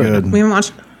so very good. We haven't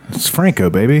watched. It's Franco,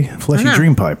 baby. Fleshy I know.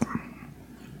 Dream Pipe.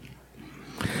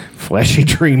 Fleshy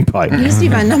dream pipe. He used to be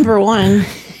my number one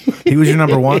He was your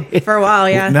number one. for a while.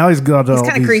 Yeah, Now he's got. he's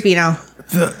kind of creepy now.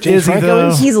 Is he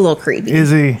though? He's a little creepy. Is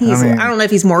he? I don't know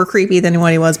if he's more creepy than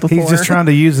what he was before. He's just trying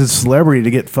to use his celebrity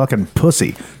to get fucking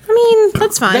pussy. I mean,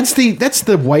 that's fine. That's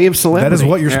the way of celebrity. That is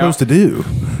what you're supposed to do.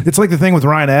 It's like the thing with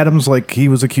Ryan Adams. Like he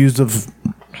was accused of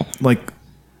like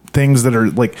things that are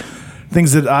like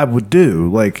things that I would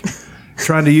do. Like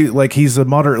trying to use, like he's a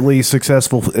moderately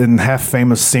successful and half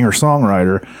famous singer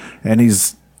songwriter, and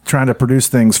he's trying to produce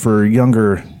things for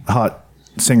younger hot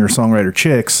singer songwriter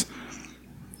chicks.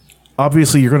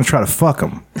 Obviously, you're going to try to fuck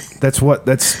them. That's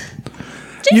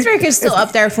James Franco's still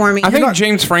up there for me. I think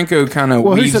James Franco kind of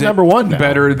who's the number one now?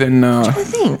 better than. I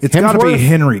think. It's got to be Hemsworth?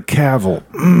 Henry Cavill.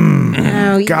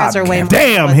 No, you guys are way more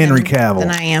damn solid Henry than- Cavill. than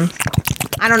I am.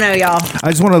 I don't know, y'all. I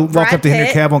just want to walk Brad up to Henry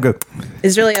Pitt? Cavill and go,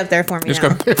 Is really up there for me Just now.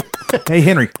 go. "Hey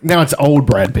Henry, Now it's old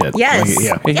Brad Pitt. Yes. Like,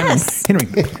 yeah. Yes. Henry,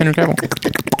 Henry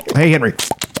Cavill. hey Henry,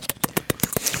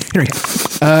 Henry."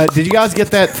 Did you guys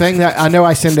get that thing that I know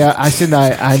I send out?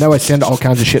 I know I send all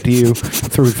kinds of shit to you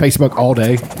through Facebook all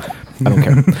day. I don't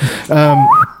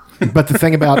care. But the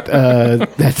thing about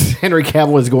that Henry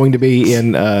Cavill is going to be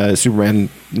in Superman,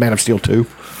 Man of Steel 2.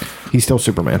 He's still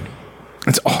Superman.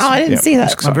 That's awesome. Oh, I didn't see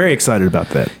that. I'm very excited about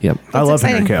that. Yep. I love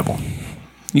exciting. Henry Cavill.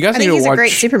 You guys I need think to he's a watch.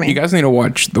 great Superman. You guys need to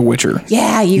watch The Witcher.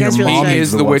 Yeah, you guys really mom should. It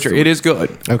is to The watch Witcher. The It is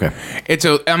good. Okay. It's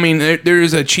a. I mean,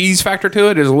 there's a cheese factor to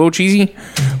it. It's a little cheesy,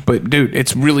 but dude,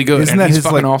 it's really good. Isn't and that he's his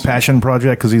fucking like awesome. passion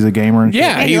project because he's a gamer? And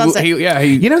Yeah, Yeah, he loves it.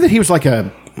 he You know that he was like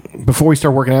a before he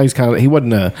started working out. He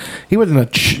wasn't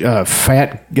a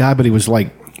fat guy, but he was like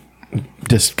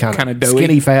just kind Kinda of doughy.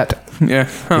 skinny fat. yeah.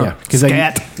 Huh.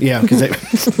 Yeah, because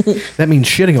Scat. that means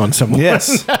shitting on someone.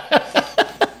 Yes.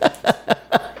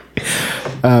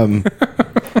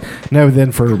 No,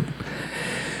 then for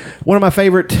one of my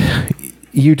favorite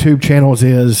YouTube channels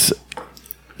is,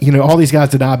 all these guys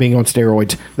deny being on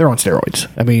steroids. They're on steroids.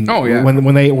 I mean, Oh, yeah.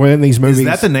 when they were in these movies, Is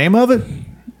that the name of it?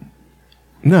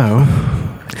 no.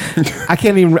 I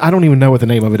don't even know what the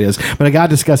name of it is. But a guy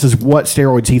discusses what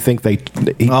steroids he think they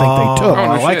took.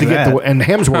 I like to get that. and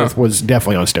Hemsworth was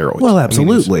definitely on steroids. Well, I mean, he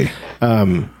was- absolutely.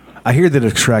 I hear that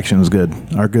Extraction is good.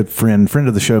 Our good friend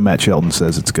of the show, Matt Sheldon,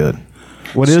 says it's good.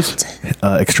 what is?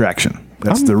 Extraction.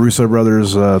 That's the Russo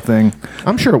brothers thing.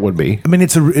 I'm sure it would be. I mean,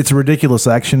 it's a ridiculous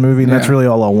action movie, and that's Yeah. really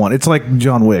all I want. It's like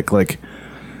John Wick. Like,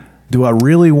 do I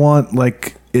really want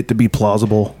like it to be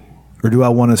plausible, or do I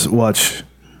want to watch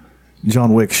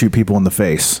John Wick shoot people in the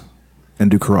face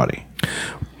and do karate?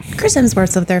 Chris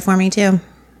Hemsworth's up there for me too.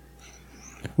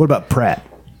 What about Pratt?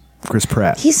 Chris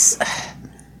Pratt.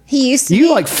 He used to You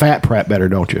be, like Fat Pratt better,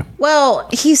 don't you? well,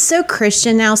 he's so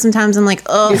Christian now. Sometimes I'm like,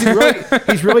 oh,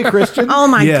 He's really Christian. oh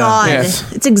my Yeah. god,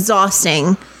 Yes. it's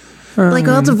exhausting. Like,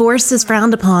 divorce is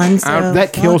frowned upon. So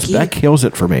that kills fuck you.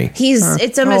 it for me.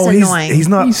 It's almost he's, annoying. he's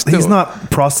not. He's He's, still-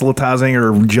 not proselytizing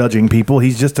or judging people.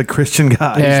 He's just a Christian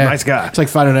guy. He's a nice guy. It's like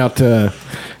finding out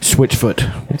Switchfoot.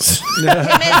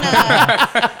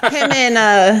 him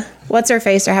and what's her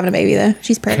face are having a baby though.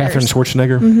 She's pregnant. Catherine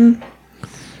Schwarzenegger. Mm-hmm.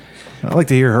 I like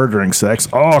to hear her during sex.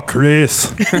 Oh,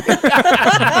 Chris,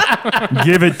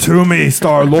 give it to me,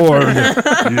 Star Lord. He's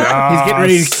getting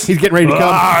ready. He's getting ready to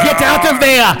come. Get out of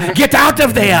there! Get out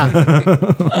of there!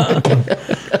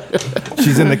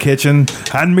 She's in the kitchen.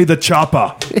 Hand me the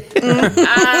chopper.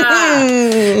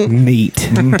 Neat.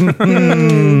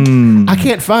 I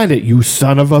can't find it. You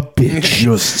son of a bitch.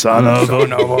 You son of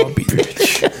a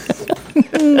bitch.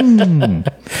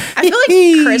 I feel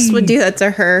like Chris would do that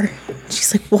to her.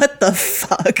 She's like, "What the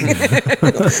fuck?"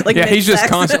 Like, Yeah, he's just mid-sex.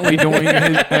 constantly doing her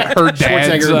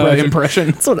dad's Schwarzenegger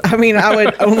impression. That's what- I mean, I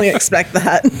would only expect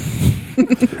that.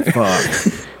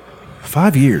 Fuck.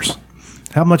 5 years.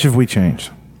 How much have we changed?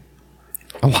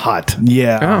 A lot.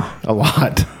 Yeah. A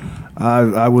lot.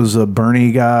 I was a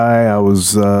Bernie guy. I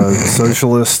was a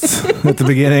socialist at the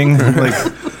beginning. Like,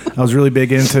 I was really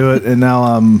big into it, and now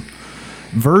I'm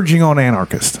verging on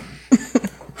anarchist.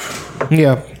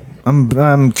 Yeah.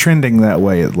 I'm trending that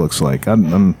way. It looks like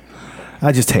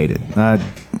I just hate it.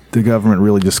 The government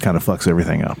really just kind of fucks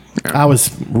everything up. I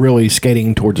was really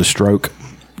skating towards a stroke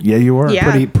Yeah, you were.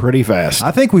 Yeah. pretty fast.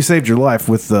 I think we saved your life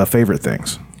with favorite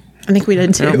things. I think we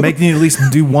did too. Making you at least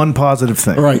do one positive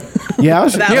thing. Right. Yeah.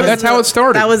 That's how it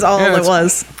started. That was all it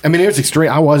was. I mean, it was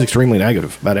extreme. I was extremely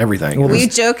negative about everything. We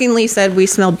jokingly said we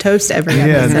smelled toast every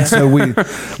Yeah, episode. and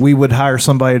so we would hire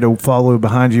somebody to follow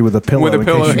behind you with a pillow in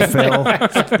case you fell.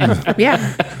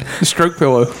 Yeah. The stroke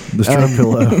pillow. The stroke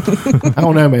pillow. I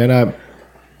don't know, man.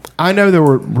 I know there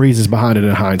were reasons behind it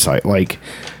in hindsight. Like,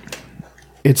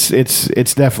 it's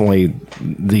definitely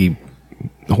the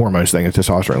hormones thing. The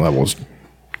testosterone level is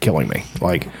killing me.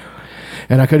 Like,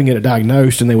 and I couldn't get it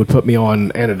diagnosed, and they would put me on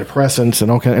antidepressants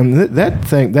and all kind. And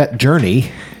that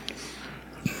journey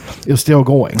is still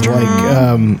going. Like,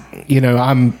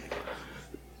 I'm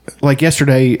like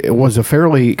yesterday. It was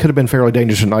could have been fairly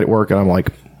dangerous night at work, and I'm like,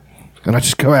 and I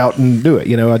just go out and do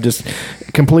it. I just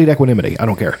complete equanimity. I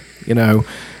don't care.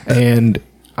 And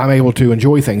I'm able to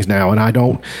enjoy things now, and I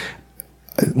don't.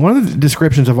 One of the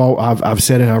descriptions of all I've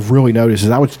said and I've really noticed is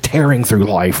I was tearing through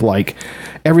life. Like,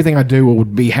 everything I do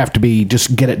would have to be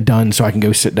just get it done so I can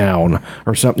go sit down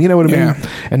or something. You know what I mean? Yeah.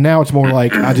 And now it's more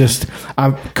like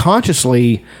I'm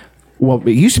consciously. Well,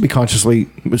 it used to be consciously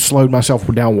slowed myself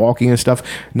down walking and stuff.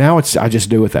 Now I just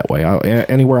do it that way.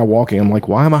 Anywhere I'm walking, I'm like,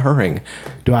 why am I hurrying?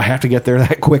 Do I have to get there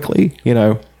that quickly?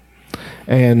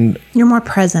 And You're more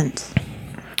present.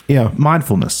 yeah,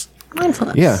 Mindfulness.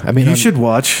 Mindfulness. yeah. I mean, You should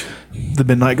watch the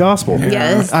Midnight Gospel.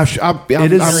 Yes.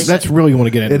 That's really want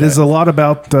to get into. It is a lot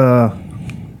about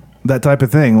that type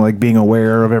of thing, like being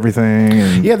aware of everything.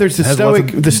 And Yeah, there's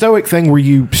the stoic thing where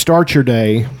you start your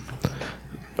day.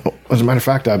 As a matter of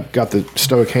fact, I've got the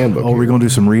Stoic handbook. Oh, we're going to do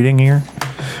some reading here.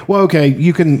 Well, okay,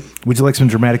 you can. Would you like some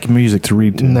dramatic music to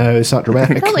read to? No, it's not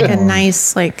dramatic. Got like a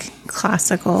nice,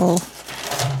 classical.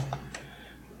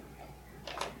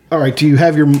 All right, do you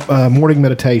have your morning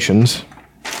meditations?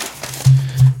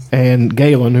 And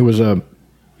Galen, who was a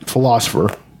philosopher,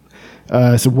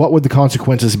 said, what would the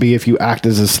consequences be if you act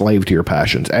as a slave to your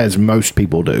passions, as most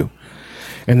people do?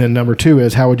 And then number 2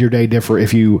 is, how would your day differ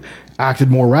if you acted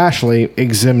more rationally,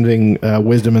 exhibiting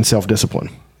wisdom and self-discipline?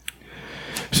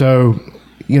 So,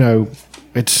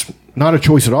 it's not a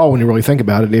choice at all when you really think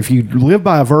about it. If you live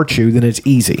by a virtue, then it's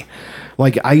easy.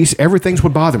 Like, everything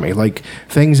would bother me. Like,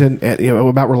 things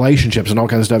about relationships and all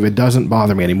kinds of stuff, it doesn't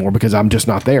bother me anymore because I'm just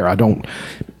not there.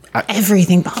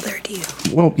 Everything bothered you.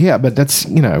 Well, yeah, but that's,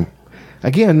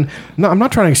 again, no, I'm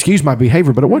not trying to excuse my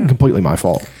behavior, but it wasn't completely my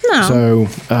fault. No. So,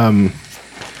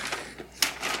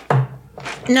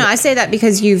 No, I say that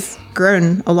because you've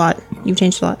grown a lot. You've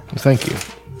changed a lot. thank you.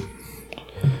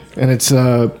 And it's,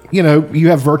 you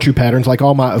have virtue patterns. Like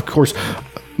of course,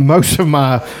 most of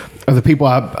the people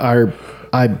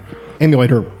I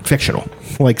emulate are fictional.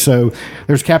 Like, so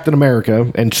there's Captain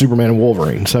America and Superman and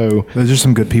Wolverine. So Those are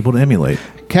some good people to emulate.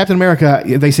 Captain America,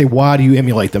 they say, why do you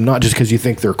emulate them? Not just because you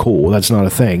think they're cool. That's not a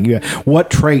thing.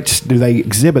 What traits do they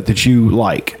exhibit that you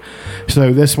like?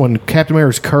 So this one, Captain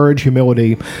America's courage,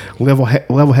 humility,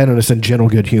 level-headedness, and gentle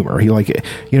good humor.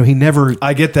 He never...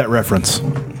 I get that reference.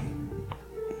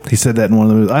 He said that in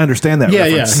one of those. I understand that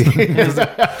reference.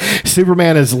 Yeah.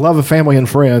 Superman is love of family and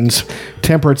friends,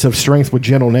 temperance of strength with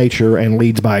gentle nature, and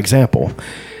leads by example.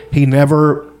 He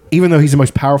never... Even though he's the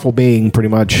most powerful being pretty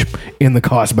much in the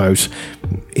cosmos,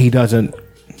 he doesn't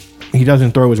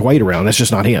throw his weight around. That's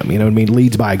just not him. You know what I mean?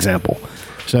 Leads by example.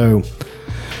 So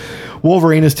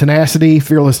Wolverine is tenacity,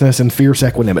 fearlessness, and fierce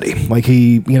equanimity. Like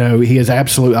he is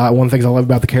absolute. One of the things I love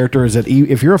about the character is that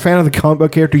if you're a fan of the comic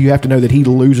book character, you have to know that he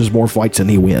loses more fights than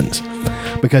he wins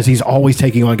because he's always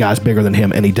taking on guys bigger than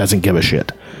him and he doesn't give a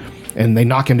shit. And they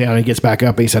knock him down and he gets back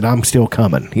up and he said, I'm still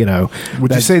coming.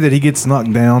 Would you say that he gets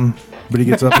knocked down, but he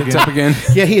gets up again?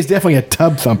 Yeah, he is definitely a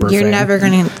tub thumper. You're fan. never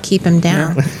going to keep him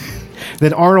down.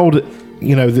 Then Arnold,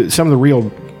 some of the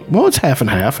real, well, it's half and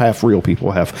half real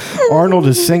people have. Arnold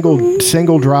is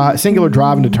singular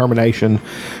drive and determination,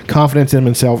 confidence in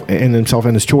himself and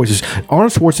his choices.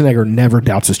 Arnold Schwarzenegger never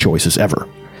doubts his choices ever.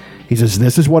 He says,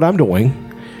 "This is what I'm doing,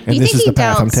 and this is the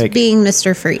path I'm taking." Being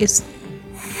Mr. Freeze.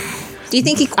 Do you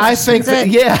think he questions it?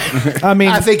 Yeah. I mean,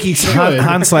 I think he should.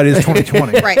 Hindsight is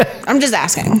 2020. Right. I'm just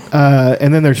asking.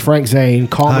 And then there's Frank Zane.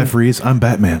 Hi, Freeze. I'm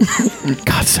Batman.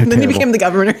 God, so Then terrible. he became the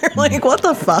governor. Like, what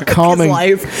the fuck? Calming.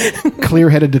 His life.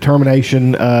 Clear-headed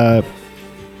determination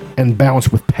and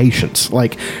balanced with patience.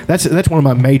 Like that's one of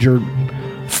my major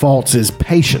faults is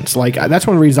patience. Like that's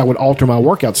one of the reasons I would alter my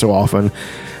workout so often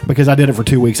because I did it for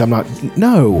 2 weeks.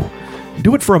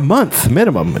 Do it for a month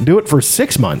minimum. Do it for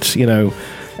 6 months.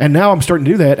 And now I'm starting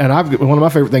to do that. And one of my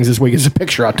favorite things this week is a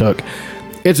picture I took.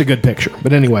 It's a good picture.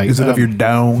 But anyway. Is it of your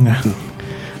dong?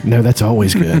 No, that's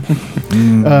always good.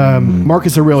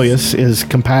 Marcus Aurelius is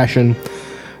compassion,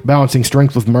 balancing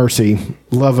strength with mercy,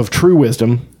 love of true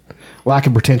wisdom, lack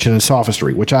of pretension and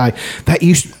sophistry, which that's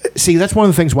one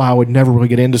of the things why I would never really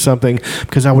get into something,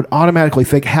 because I would automatically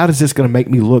think, how is this going to make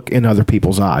me look in other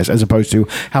people's eyes, as opposed to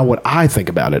how would I think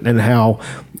about it and how,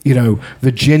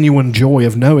 the genuine joy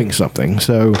of knowing something.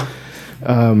 So,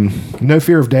 no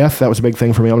fear of death. That was a big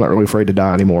thing for me. I'm not really afraid to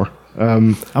die anymore.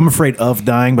 I'm afraid of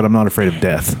dying, but I'm not afraid of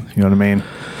death. You know what I mean?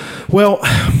 Well,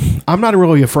 I'm not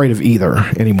really afraid of either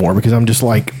anymore, because I'm just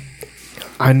like,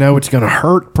 I know it's going to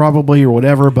hurt probably or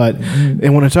whatever,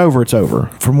 and when it's over, it's over.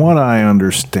 From what I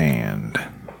understand,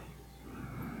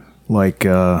 like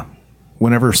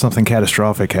whenever something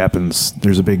catastrophic happens,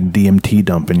 there's a big DMT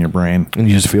dump in your brain. And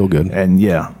you just feel good. And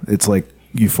yeah, it's like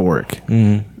euphoric.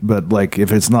 Mm-hmm. But like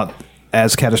if it's not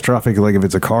as catastrophic, like if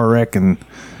it's a car wreck and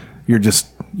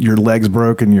your legs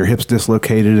broke and your hips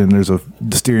dislocated and there's the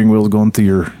steering wheel's going through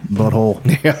your butthole.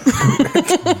 Yeah.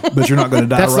 But you're not going to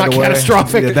die that's right away. That's not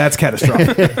catastrophic. Yeah, that's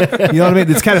catastrophic. You know what I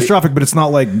mean? It's catastrophic, but it's not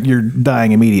like you're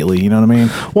dying immediately. You know what I mean?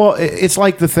 Well, it's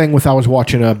like the thing with I was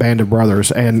watching a Band of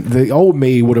Brothers, and the old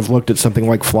me would have looked at something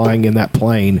like flying in that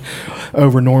plane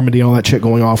over Normandy, all that shit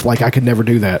going off, like I could never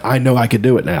do that. I know I could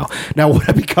do it now. Now, would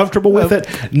I be comfortable with it?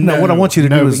 No, what I want you to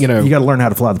do is you got to learn how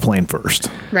to fly the plane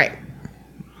first. Right.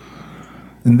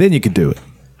 And then you could do it.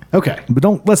 Okay. But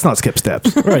let's not skip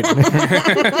steps. Right.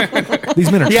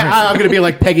 These men are Yeah, I'm going to be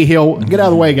like Peggy Hill. Get out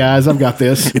of the way, guys. I've got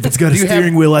this. If it's got a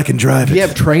steering wheel, I can drive it. Do you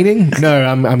have training? No,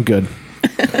 I'm good.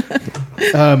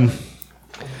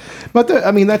 But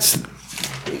that's,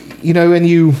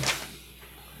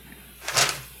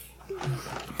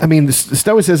 the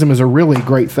Stoicism is a really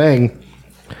great thing.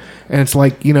 And it's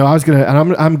like,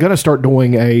 I'm gonna start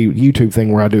doing a YouTube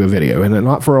thing where I do a video, and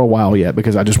not for a while yet,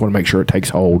 because I just want to make sure it takes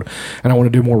hold, and I want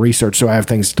to do more research so I have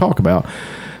things to talk about.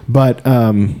 But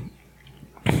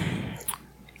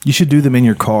you should do them in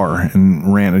your car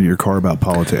and rant at your car about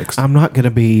politics. I'm not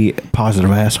gonna be a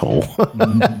positive asshole.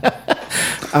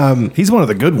 He's one of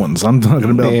the good ones. I'm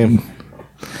talking about.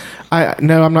 I'm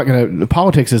not going to.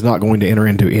 Politics is not going to enter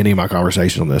into any of my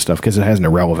conversation on this stuff because it has no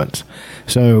relevance.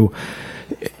 So.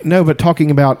 No, but talking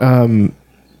about, that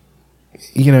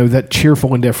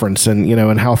cheerful indifference and,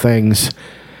 and how things,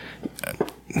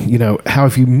 how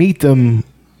if you meet them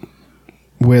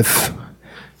with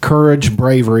courage,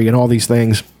 bravery, and all these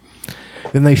things,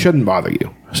 then they shouldn't bother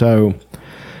you. So,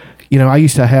 I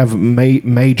used to have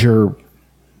major,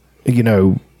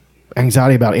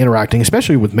 anxiety about interacting,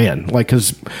 especially with men, like,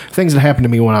 because things that happened to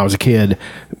me when I was a kid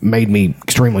made me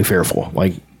extremely fearful.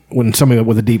 Like, when somebody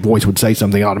with a deep voice would say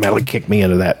something, automatically kick me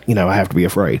into that. I have to be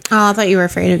afraid. Oh, I thought you were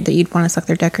afraid that you'd want to suck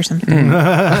their dick or something.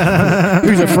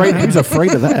 Who's afraid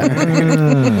of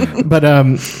that? But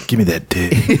give me that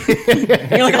dick.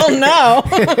 You're like, oh no.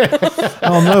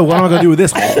 Oh no, what am I going to do with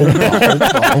this?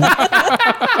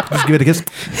 Just give it a kiss.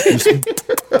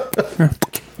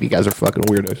 You guys are fucking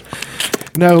weirdos.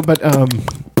 No, but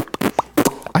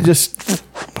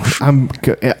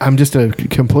I'm just a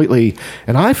completely,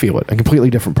 and I feel it, a completely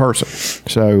different person.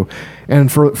 So,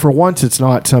 and for once, it's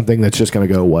not something that's just going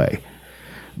to go away,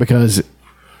 because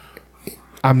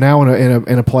I'm now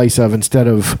in a place of, instead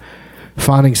of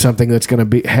finding something that's going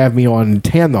to have me on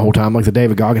 10 the whole time, like the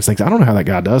David Goggins things. I don't know how that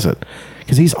guy does it,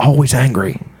 because he's always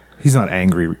angry. He's not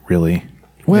angry, really.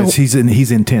 Well, he's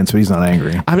intense, but he's not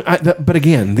angry. But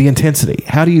again, the intensity.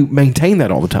 How do you maintain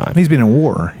that all the time? He's been in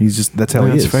war. That's how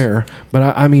he is. That's fair.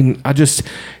 But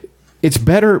it's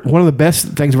better. One of the best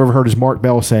things I've ever heard is Mark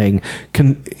Bell saying,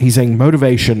 he's saying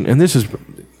motivation, and this is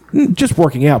just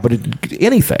working out, but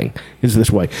anything is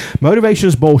this way. Motivation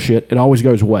is bullshit. It always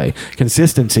goes away.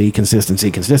 Consistency.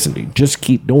 Just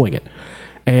keep doing it.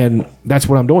 And that's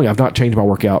what I'm doing. I've not changed my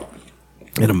workout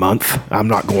in a month. I'm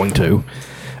not going to.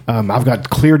 I've got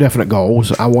clear, definite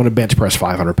goals. I want to bench press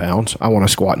 500 pounds. I want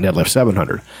to squat and deadlift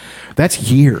 700.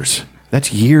 That's years.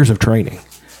 That's years of training.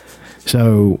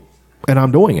 So, and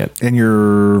I'm doing it. And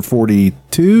you're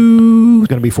 42? It's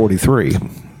going to be 43.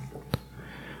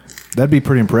 That'd be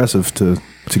pretty impressive to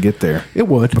get there. It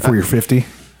would. Before you're 50.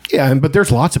 Yeah, but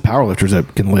there's lots of powerlifters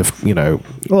that can lift,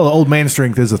 Well, old man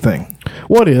strength is a thing.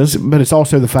 Well, it is, but it's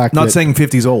also the fact Not saying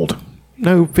 50's old.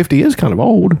 No, 50 is kind of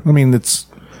old. I mean, it's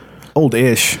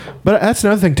old-ish. But that's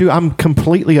another thing, too. I'm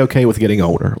completely okay with getting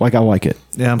older. Like, I like it.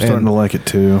 Yeah, I'm starting to like it,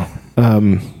 too. I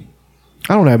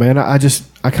don't know, man. I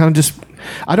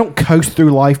don't coast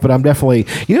through life, but I'm definitely,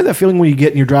 that feeling when you get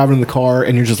and you're driving in the car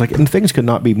and you're just like, and things could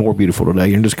not be more beautiful today.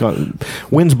 You're just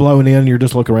wind's blowing in, you're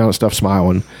just looking around at stuff,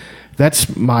 smiling.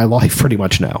 That's my life pretty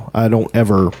much now. I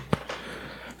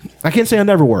can't say I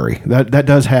never worry. That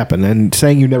does happen. And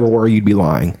saying you never worry, you'd be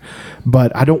lying.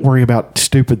 But I don't worry about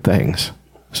stupid things.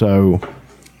 So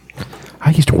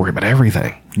I used to worry about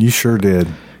everything. You sure did.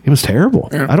 It was terrible.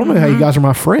 I don't know how you guys are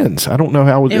my friends. I don't know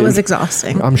how It was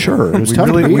exhausting. I'm sure it was We tough.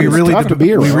 really, to be, we it was really, tough to be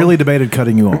we around. really debated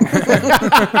cutting you off.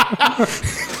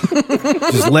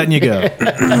 Just letting you go.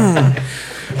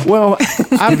 Well,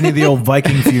 Giving you the old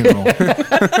Viking funeral.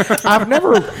 I've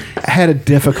never had a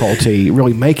difficulty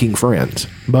really making friends,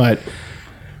 but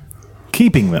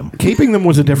Keeping them. keeping them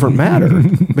was a different matter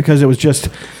because it was just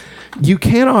you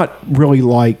cannot really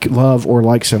love or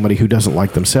like somebody who doesn't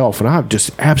like themselves, and I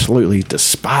just absolutely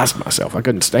despised myself. I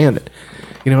couldn't stand it,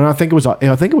 and I think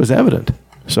it was evident.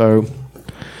 So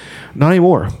not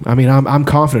anymore. I mean, I'm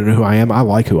confident in who I am. I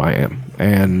like who I am,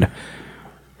 and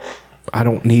I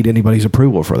don't need anybody's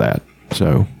approval for that.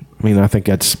 So I mean, I think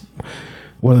that's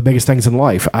one of the biggest things in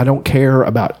life. I don't care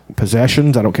about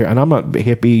possessions. I don't care. And I'm not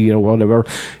hippie, whatever.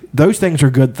 Those things are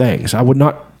good things. I would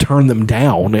not turn them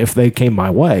down if they came my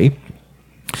way.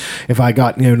 If I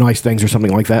got, nice things or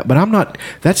something like that. But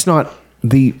that's not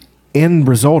the end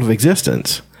result of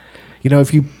existence.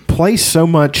 If you place so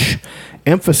much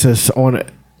emphasis on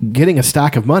getting a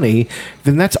stack of money,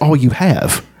 then that's all you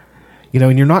have.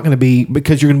 And you're not going to be,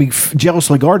 because you're going to be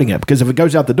jealously guarding it. Because if it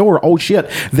goes out the door, oh shit,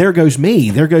 there goes me.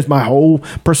 There goes my whole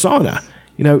persona.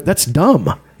 That's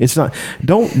dumb. It's not,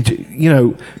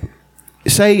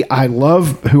 say I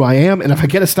love who I am. And if I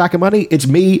get a stack of money, it's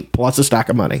me plus a stack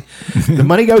of money. The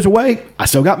money goes away. I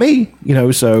still got me,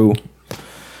 so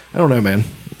I don't know, man.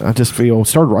 I just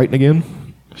started writing again.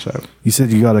 So You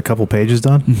said you got a couple pages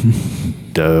done?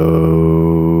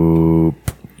 Dope.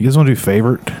 You guys want to do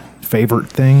favorite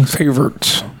things?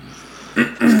 Favorites.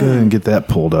 Let's go ahead and get that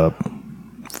pulled up.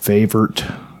 Favorite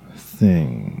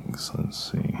things.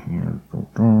 Let's see here.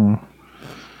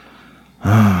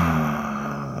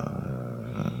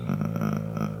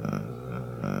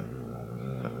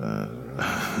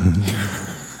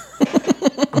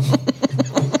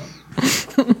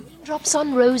 Drops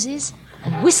on roses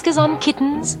and whiskers on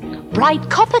kittens, bright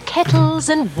copper kettles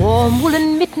and warm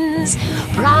woolen mittens,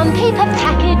 brown paper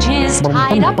packages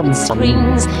tied up in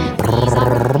strings. These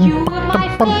are a few of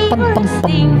my favorite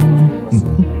things.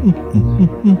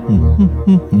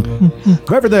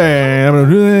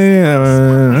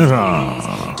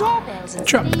 Doorbells and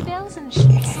sleigh bells and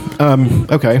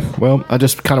shoes. okay, well, I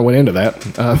just kind of went into that.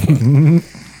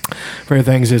 Favorite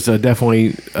things is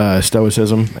definitely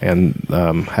stoicism and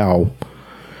how,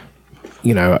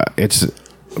 it's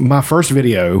my first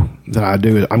video that I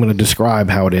do. I'm going to describe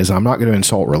how it is. I'm not going to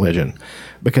insult religion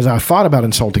because I thought about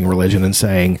insulting religion and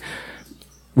saying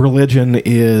religion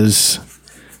is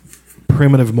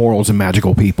primitive morals and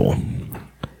magical people.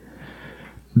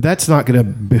 That's not going to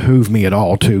behoove me at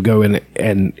all to go in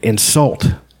and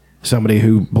insult somebody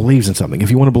who believes in something. If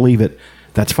you want to believe it,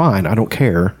 that's fine. I don't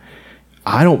care.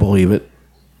 I don't believe it,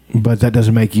 but that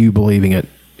doesn't make you believing it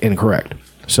incorrect.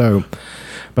 So,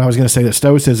 but I was going to say that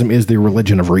Stoicism is the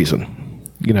religion of reason.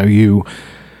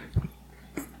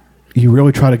 You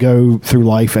really try to go through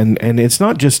life, and it's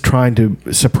not just trying to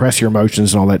suppress your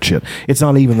emotions and all that shit. It's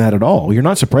not even that at all. You're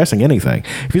not suppressing anything.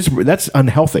 That's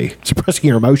unhealthy. Suppressing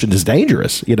your emotions is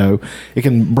dangerous. It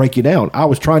can break you down. I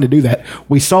was trying to do that.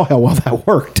 We saw how well that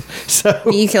worked. So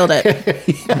You killed it.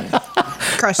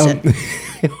 Crushed it.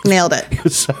 Nailed it.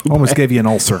 so Almost gave you an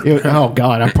ulcer. oh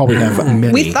God, I probably have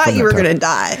many. We thought from you were that going to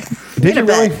time. die. Did you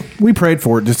really? We prayed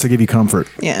for it just to give you comfort.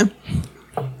 Yeah.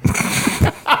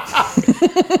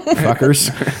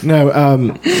 Fuckers.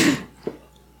 No,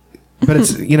 but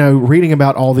it's, reading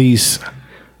about all these,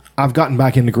 I've gotten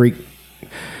back into Greek.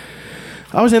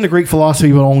 I was into Greek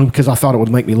philosophy, but only because I thought it would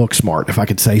make me look smart if I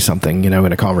could say something, in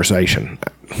a conversation.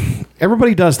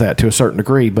 Everybody does that to a certain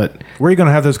degree, but Where are you going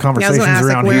to have those Yeah, I was conversations going to ask,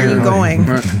 around where here? are you going?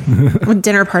 What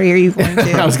dinner party are you going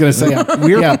to? I was going to say,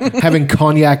 having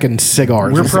cognac and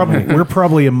cigars. We're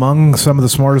probably among some of the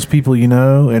smartest people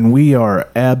and we are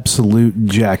absolute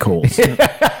jackholes.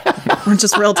 We're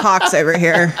just real talks over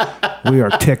here. We are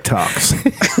TikToks.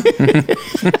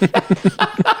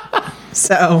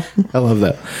 So I love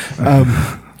that.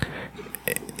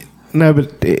 No,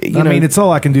 but it's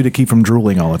all I can do to keep from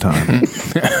drooling all the time.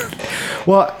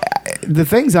 well, the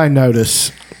things I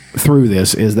notice through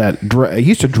this is that I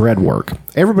used to dread work.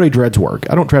 Everybody dreads work.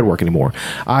 I don't dread work anymore.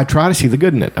 I try to see the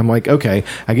good in it. I'm like, okay,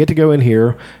 I get to go in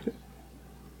here,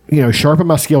 sharpen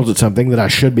my skills at something that I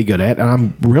should be good at, and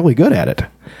I'm really good at it. I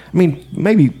mean,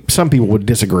 maybe some people would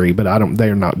disagree, but they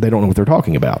don't know what they're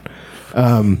talking about.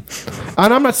 And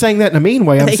I'm not saying that in a mean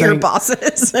way. I'm saying your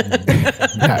bosses.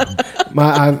 no,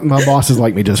 my bosses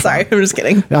like me just Sorry, fine. I'm just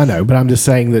kidding. I know, but I'm just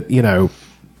saying that,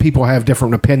 people have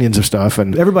different opinions of stuff,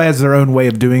 and Everybody has their own way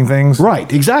of doing things.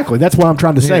 right, exactly. That's what I'm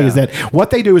trying to say Yeah. is that what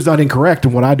they do is not incorrect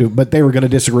and what I do, but they were going to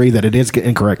disagree that it is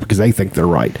incorrect because they think they're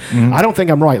right. I don't think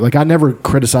I'm right. Like I never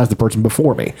criticized the person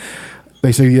before me.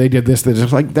 They say they did this.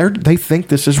 It's like they think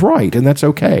this is right, and that's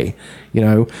okay. You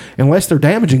know, unless they're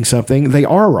damaging something, they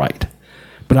are right.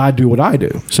 But I do what I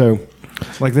do. So.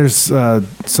 Like there's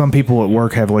some people at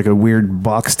work have like a weird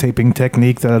box taping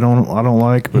technique that I don't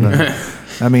like, but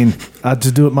I mean I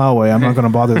just do it my way. I'm not going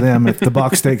to bother them. If the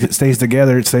box stays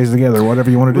together, it stays together.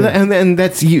 Whatever you want to do. And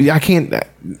that's you. I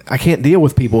can't deal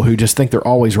with people who just think they're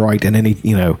always right, and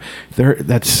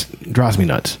that's drives me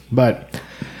nuts. But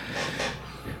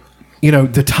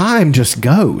the time just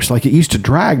goes. Like it used to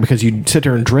drag because you'd sit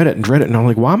there and dread it. And I'm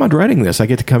like, why am I dreading this? I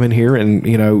get to come in here and,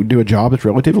 do a job that's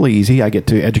relatively easy. I get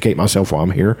to educate myself while I'm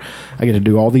here. I get to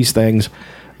do all these things.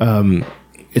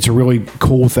 It's a really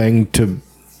cool thing to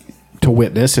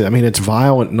witness. I mean, it's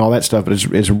violent and all that stuff, but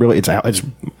it's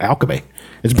alchemy.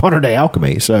 It's modern day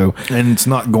alchemy. So, and it's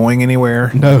not going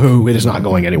anywhere. No, it is not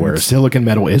going anywhere. Silicon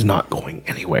metal is not going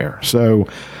anywhere. So,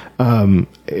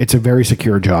 it's a very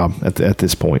secure job at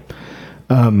this point.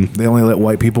 They only let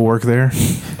white people work there.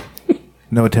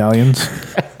 No Italians.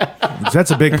 That's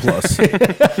a big plus.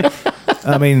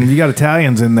 I mean, you got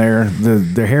Italians in there.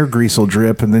 Their hair grease will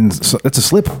drip, and then it's a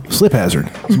slip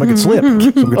hazard. Somebody could slip.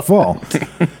 Somebody could fall.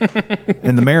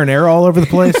 And the marinara all over the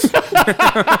place.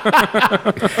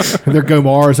 Their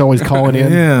Gomar is always calling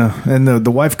in. Yeah, and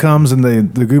the wife comes, and the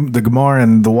Gomar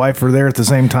and the wife are there at the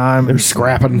same time. They're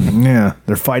scrapping. Yeah,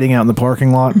 they're fighting out in the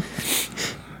parking lot.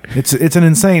 It's an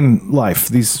insane life.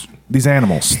 These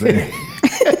animals.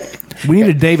 We need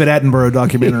a David Attenborough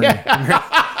documentary.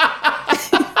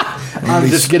 I'm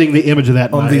just getting the image of that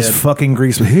in on my these head. fucking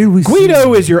grease. Here we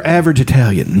Guido is your average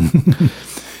Italian.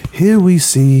 Here we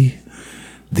see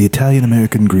the Italian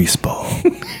American greaseball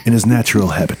in his natural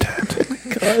habitat.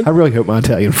 I really hope my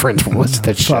Italian friends will listen to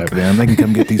that show. Fuck them. They can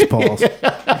come get these paws.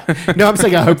 No, I'm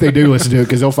saying I hope they do listen to it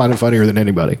because they'll find it funnier than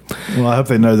anybody. Well, I hope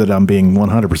they know that I'm being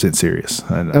 100% serious.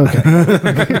 Okay.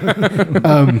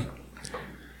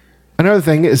 Another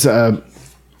thing is,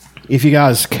 if you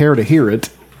guys care to hear it,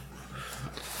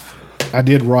 I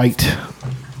did write.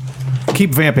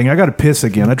 Keep vamping. I got to piss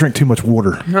again. I drink too much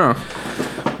water. No.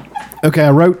 Okay,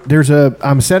 I wrote.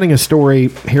 I'm setting a story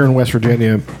here in West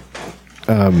Virginia.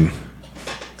 I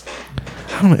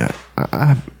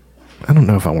don't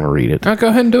know if I want to read it. No, go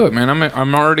ahead and do it, man.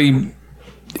 I'm already.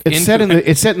 It's set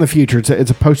in the future.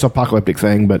 It's a post-apocalyptic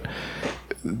thing, but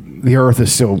the Earth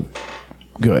is still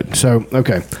good. So,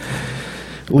 okay.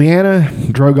 Leanna,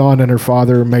 Drogon, and her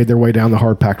father made their way down the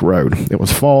hard-packed road. It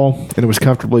was fall, and it was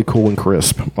comfortably cool and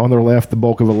crisp. On their left, the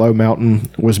bulk of a low mountain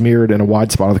was mirrored in a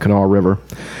wide spot of the Kanawha River,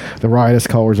 the riotous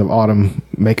colors of autumn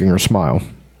making her smile.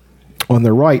 On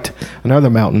their right, another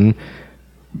mountain,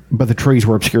 but the trees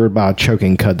were obscured by a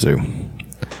choking kudzu.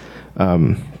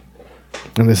 And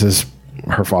this is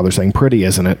her father saying, "Pretty,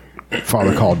 isn't it?"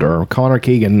 Father called to her. Connor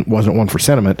Keegan wasn't one for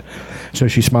sentiment, so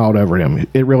she smiled over at him.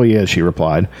 "It really is," she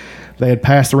replied. They had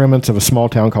passed the remnants of a small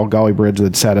town called Golly Bridge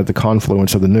that sat at the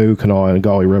confluence of the new Kanawha and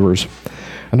Golly rivers.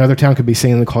 Another town could be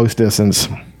seen in the close distance,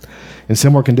 in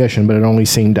similar condition, but it only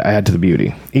seemed to add to the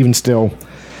beauty. Even still,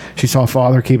 she saw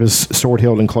Father keep his sword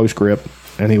held in close grip,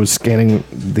 and he was scanning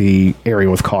the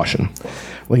area with caution.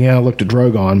 Leanna looked at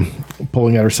Drogon,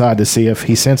 pulling at her side to see if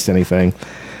he sensed anything,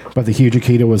 but the huge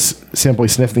Akita was simply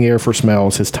sniffing the air for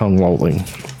smells, his tongue lolling.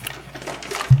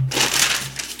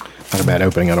 Not a bad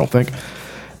opening, I don't think.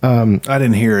 I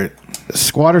didn't hear it.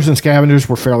 Squatters and scavengers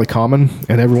were fairly common,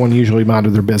 and everyone usually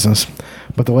minded their business,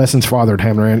 but the lessons Father had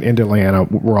hammered into Leanna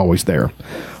were always there.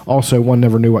 Also, one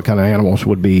never knew what kind of animals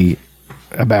would be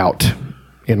about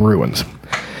in ruins.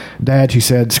 "Dad," she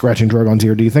said, scratching Drogon's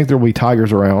ear, "do you think there will be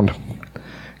tigers around?"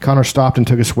 Connor stopped and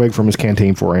took a swig from his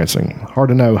canteen before answering. "Hard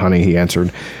to know, honey," he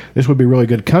answered. "This would be really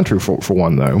good country for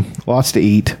one, though. Lots to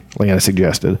eat," Leanna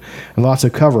suggested. "And lots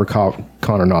of cover,"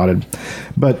 Connor nodded.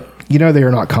 "But they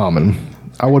are not common.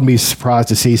 I wouldn't be surprised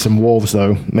to see some wolves,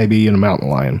 though, maybe in a mountain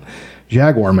lion.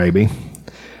 Jaguar, maybe.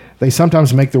 They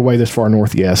sometimes make their way this far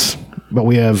north, yes, but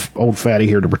we have old Fatty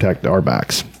here to protect our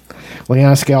backs."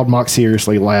 Leanna scowled mock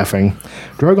seriously, laughing.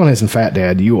 "Drogon isn't fat,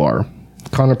 Dad. You are."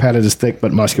 Connor patted his thick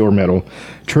but muscular middle.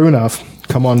 "True enough.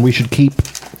 Come on, we should keep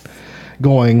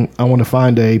going. I want to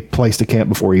find a place to camp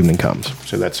before evening comes."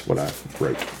 So that's what I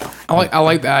wrote. I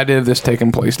like the idea of this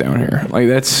taking place down here. Like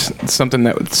that's something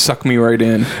that would suck me right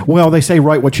in. Well, they say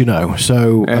write what you know,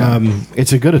 so Yeah.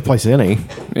 It's as good a place as any.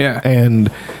 Yeah. And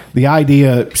the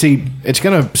idea, see, it's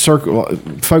going to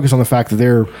focus on the fact that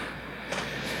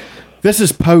This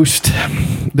is post.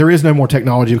 There is no more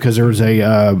technology because there was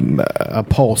a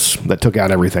pulse that took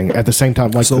out everything at the same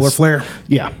time. Like Solar flare.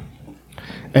 Yeah,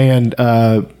 and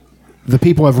the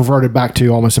people have reverted back to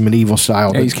almost a medieval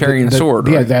style. Yeah, he's carrying a sword.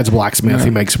 Yeah, Right? Dad's a blacksmith. Yeah. He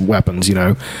makes weapons,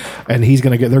 and he's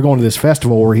gonna get. They're going to this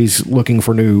festival where he's looking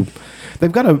for new.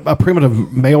 They've got a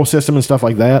primitive mail system and stuff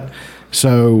like that.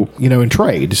 So in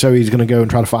trade. So he's gonna go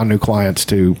and try to find new clients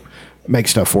to make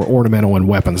stuff for ornamental and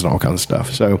weapons and all kinds of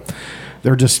stuff. So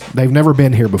they've never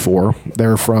been here before.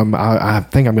 They're from, I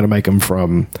think I'm going to make them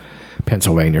from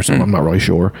Pennsylvania or something. I'm not really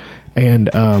sure.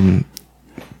 And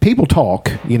people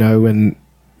talk, and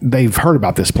they've heard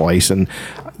about this place, and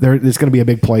there's going to be a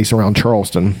big place around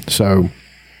Charleston. So,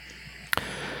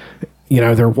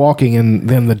 they're walking, and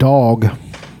then the dog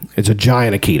is a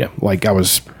giant Akita. Like I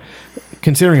was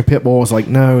considering a pit bull, I was like,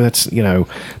 no, that's,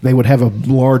 they would have a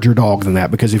larger dog than that,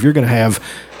 because if you're going to have,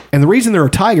 and the reason there are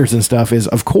tigers and stuff is,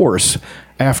 of course,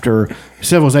 after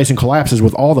civilization collapses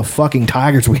with all the fucking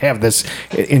tigers we have this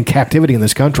in captivity in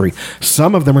this country,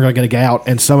 some of them are going to get out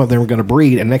and some of them are going to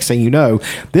breed. And next thing you know,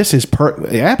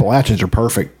 the Appalachians are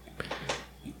perfect,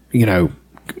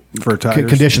 For tigers.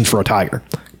 conditions for a tiger.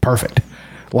 Perfect.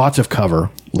 Lots of cover,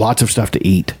 lots of stuff to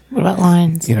eat. What about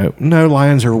lions? No,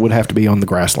 lions would have to be on the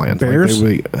grassland. Bears?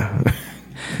 Like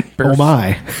oh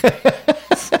my.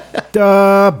 Bears.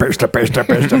 But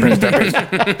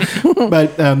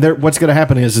what's going to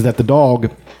happen is that the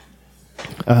dog,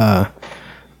 a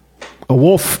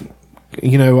wolf,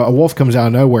 a wolf comes out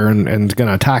of nowhere and is going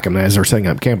to attack him as they're setting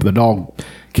up camp. The dog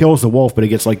kills the wolf, but he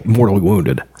gets like mortally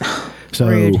wounded. So,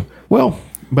 Rude.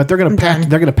 but they're going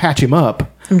to patch him up.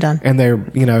 I'm done. And they're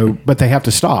but they have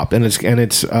to stop, and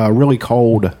it's really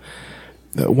cold.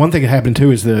 One thing that happened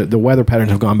too is the weather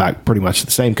patterns have gone back pretty much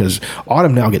the same, because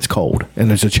autumn now gets cold and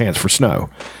there's a chance for snow.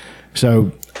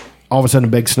 So all of a sudden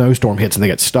a big snowstorm hits and they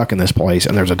get stuck in this place,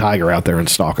 and there's a tiger out there and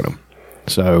stalking them.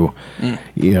 So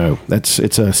it's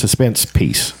a suspense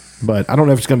piece. But I don't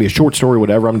know if it's going to be a short story or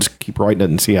whatever. I'm just keep writing it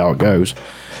and see how it goes.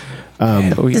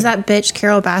 Does that bitch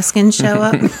Carol Baskin show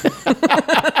up?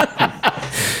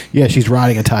 Yeah, she's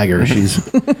riding a tiger.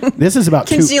 This is about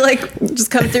Can she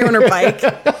just come through on her bike?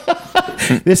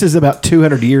 This is about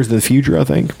 200 years in the future, I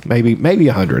think. Maybe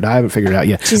 100. I haven't figured it out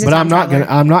yet. She's a But time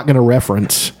I'm not gonna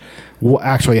reference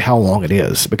actually how long it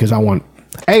is, because I don't want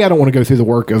to go through the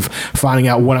work of finding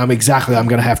out what I'm going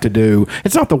to have to do.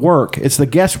 It's not the work; it's the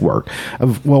guesswork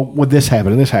of, well, would this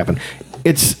happen and this happen.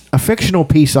 It's a fictional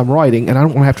piece I'm writing, and I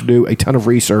don't want to have to do a ton of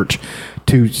research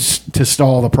to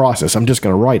stall the process. I'm just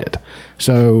going to write it,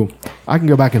 so I can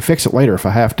go back and fix it later if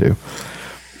I have to.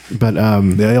 But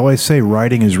They always say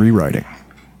writing is rewriting.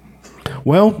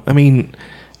 well, I mean,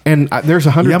 and there's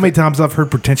 100. You know how many times I've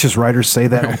heard pretentious writers say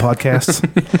that on podcasts?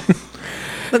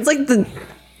 That's like the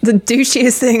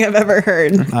douchiest thing I've ever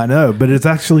heard. I know, but it's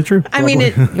actually true. I mean,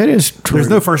 it. It is true. There's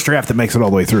no first draft that makes it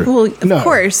all the way through. Well, of No.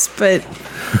 course, but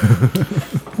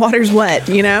water's wet,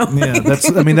 Yeah,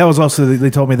 that was also, they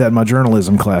told me that in my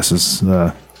journalism classes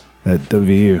at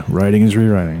WVU. Writing is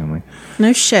rewriting. I'm like,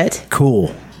 No shit.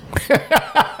 cool.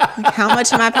 Like, how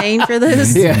much am I paying for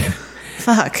this? Yeah.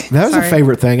 Fuck. That was Sorry. a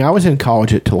favorite thing. I was in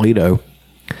college at Toledo,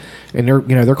 and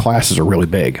their classes are really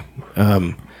big,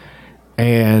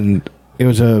 and it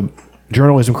was a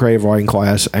journalism creative writing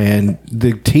class, and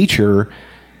the teacher,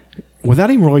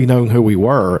 without even really knowing who we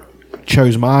were,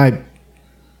 chose my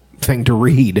thing to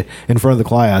read in front of the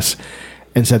class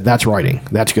and said, "That's writing.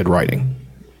 That's good writing."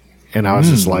 And I was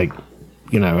just like,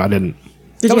 I didn't.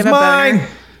 Did you have a boner?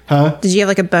 Huh? Did you have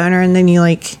like a boner and then you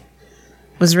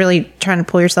was really trying to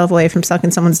pull yourself away from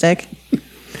sucking someone's dick?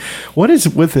 What is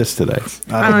with this today?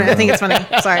 I don't know. I think it's funny.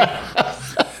 Sorry.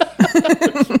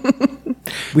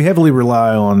 We heavily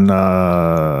rely on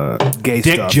gay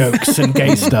Dick stuff. jokes and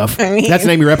gay stuff. I mean, That's the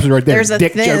name of your episode right there. there's a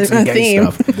Dick thing- jokes and a gay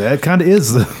theme. stuff. That kind of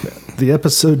is the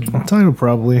episode title,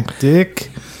 probably. Dick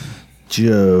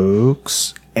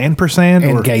jokes ampersand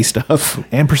And or gay stuff.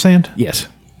 ampersand. Yes.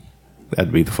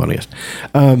 That'd be the funniest.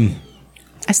 I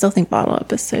still think bottle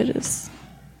episode is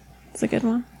a good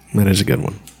one. That is a good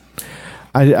one.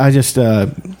 I just,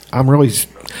 I'm really,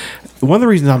 one of the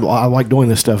reasons I like doing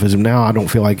this stuff is now I don't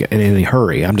feel like in any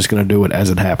hurry. I'm just going to do it as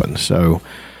it happens. So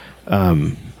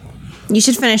You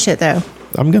should finish it though.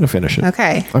 I'm going to finish it.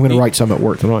 Okay. I'm going to write some at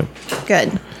work tonight. Good.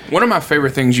 One of my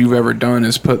favorite things you've ever done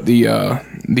is put the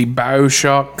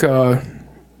BioShock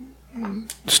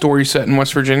story set in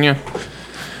West Virginia.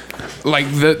 Like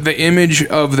the image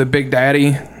of the Big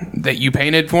Daddy that you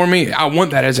painted for me, I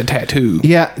want that as a tattoo.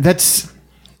 Yeah, that's,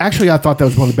 actually I thought that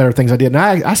was one of the better things I did. And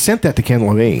I sent that to Ken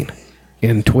Levine.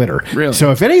 in Twitter. Really?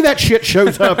 So if any of that shit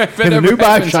shows up in the new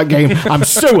Bioshock game, I'm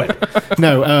suing.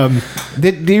 No,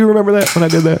 do you remember that when I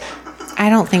did that? I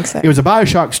don't think so. It was a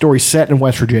Bioshock story set in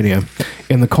West Virginia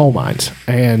in the coal mines.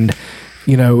 And,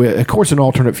 of course, an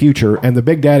alternate future. And the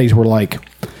Big Daddies were like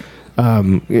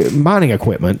mining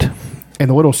equipment. And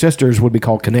the little sisters would be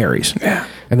called canaries. Yeah.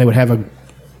 And they would have a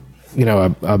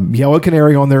yellow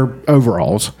canary on their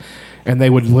overalls. And they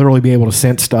would literally be able to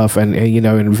sense stuff. And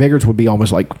vigors would be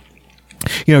almost like,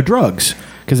 drugs.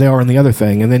 Because they are in the other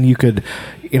thing. And then you could...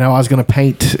 I was going to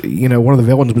paint. One of the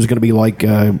villains was going to be like,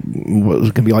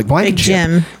 Blanket Big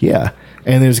Jim. Yeah,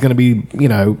 and there's going to be,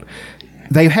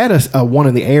 they had a one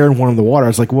in the air and one in the water. I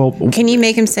was like, well, can you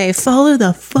make him say, "Follow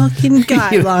the fucking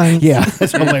guidelines"? Yeah,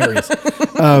 that's hilarious.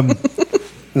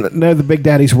 No, the Big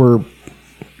Daddies were,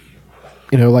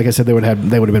 like I said, they would have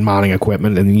been mining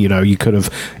equipment, and you could have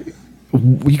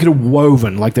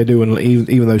woven like they do in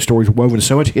even those stories, woven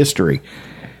so much history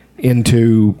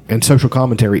into and social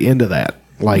commentary into that.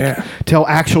 Tell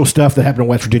actual stuff that happened in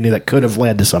West Virginia that could have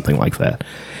led to something like that.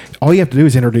 All you have to do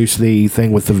is introduce the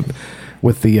thing with the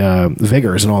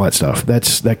vigors and all that stuff.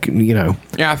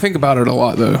 Yeah, I think about it a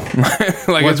lot though.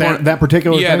 That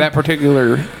particular thing? that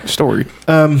particular story.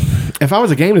 If I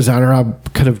was a game designer, I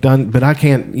could have done, but I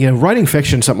can't. Writing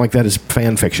fiction, something like that, is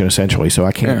fan fiction essentially. So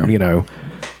I can't.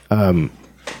 I'm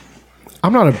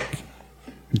not a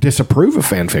disapprove of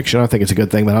fan fiction. I think it's a good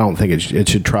thing, but I don't think it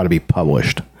should try to be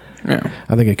published. Yeah,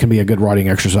 I think it can be a good writing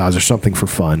exercise or something for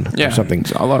fun. Yeah, or something.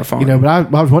 It's a lot of fun. But I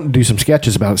was wanting to do some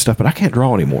sketches about it and stuff, but I can't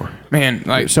draw anymore. Man,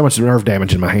 There's so much nerve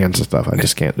damage in my hands and stuff. I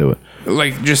just can't do it.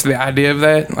 Just the idea of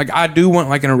that. I do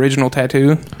want an original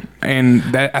tattoo, and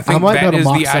that I think that is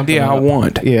the idea I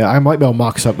want. Yeah, I might be able to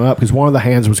mock something up because one of the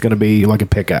hands was going to be like a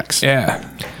pickaxe. Yeah,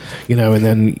 and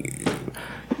then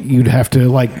you'd have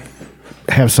to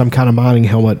have some kind of mining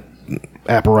helmet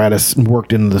apparatus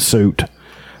worked into the suit.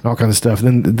 All kinds of stuff.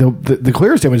 And then the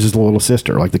clearest image is the little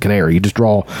sister, like the canary. You just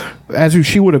draw as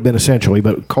she would have been essentially,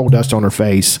 but coal dust on her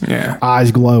face,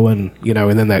 eyes glowing,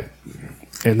 and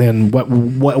then what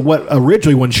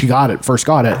originally when she first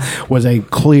got it was a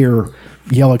clear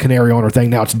yellow canary on her thing.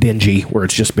 Now it's dingy, where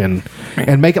it's just been,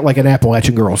 and make it like an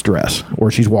Appalachian girl's dress, where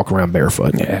she's walking around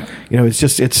barefoot. Yeah, it's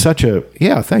such a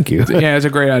thank you. Yeah, it's a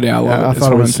great idea. I love it. I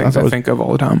thought it was things I think of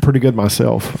all the time. Pretty good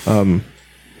myself.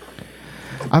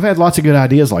 I've had lots of good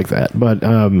ideas like that, but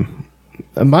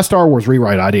my Star Wars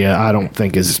rewrite idea, I don't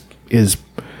think is.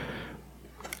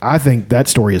 I think that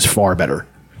story is far better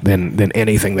than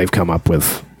anything they've come up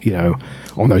with,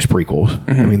 on those prequels.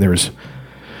 Mm-hmm. I mean,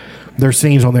 there's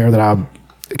scenes on there that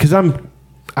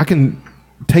I can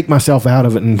take myself out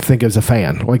of it and think as a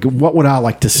fan, like what would I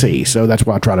like to see? So that's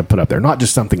why I try to put up there, not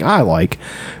just something I like,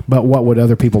 but what would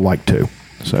other people like too.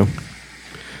 So.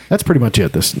 That's pretty much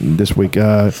it this week.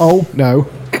 Oh no,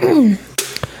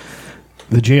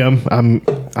 the gym.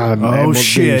 I'm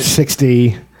shit.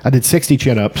 60. I did 60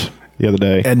 chin-ups the other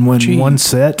day. And one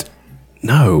set?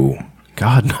 No,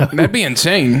 God no. That'd be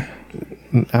insane.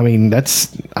 I mean,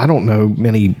 I don't know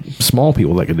many small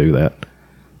people that could do that.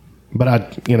 But I,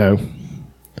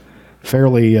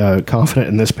 fairly confident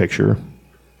in this picture.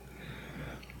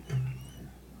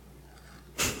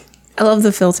 I love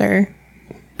the filter.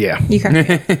 Yeah. You crack me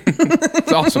up.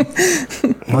 It's awesome.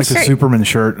 I like the Superman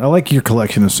shirt. I like your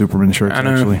collection of Superman shirts, I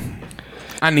know. actually.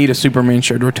 I need a Superman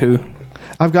shirt or two.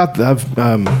 I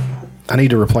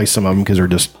need to replace some of them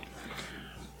because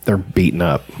they're beaten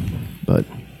up. But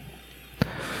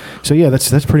so yeah,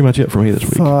 that's pretty much it for me this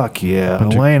week. Fuck yeah.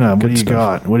 Elena, what do you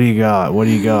got? What do you got? What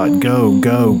do you got?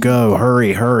 Go.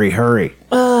 Hurry.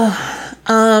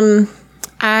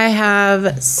 I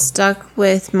have stuck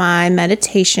with my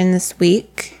meditation this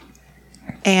week,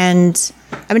 and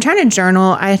I've been trying to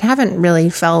journal. I haven't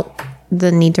really felt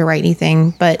the need to write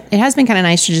anything, but it has been kind of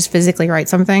nice to just physically write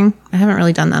something. I haven't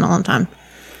really done that in a long time.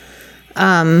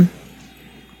 So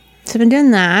I've been doing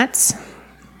that,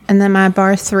 and then my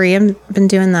bar 3, I've been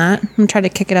doing that. I'm gonna try to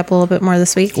kick it up a little bit more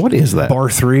this week. What is that? Bar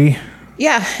 3?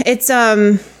 Yeah, it's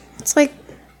like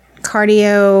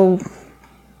cardio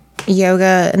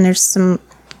yoga, and there's some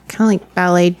kind of like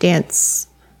ballet dance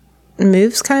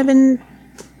moves kind of been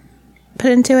put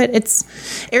into it.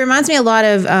 It reminds me a lot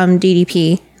of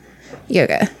DDP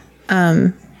yoga.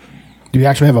 Do you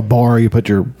actually have a bar you put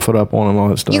your foot up on and all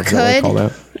that stuff? You could. Call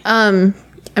that? I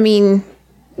mean,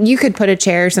 you could put a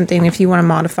chair or something if you want to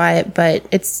modify it, but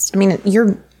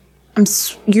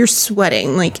you're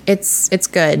sweating. Like it's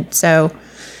good. So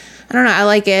I don't know. I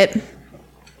like it, and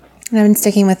I've been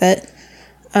sticking with it.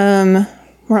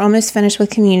 We're almost finished with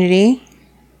Community,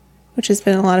 which has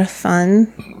been a lot of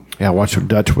fun. Yeah,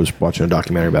 Dutch was watching a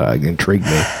documentary about it. It intrigued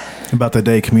me. about the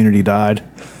day Community died,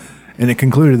 and it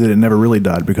concluded that it never really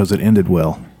died because it ended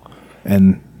well,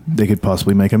 and they could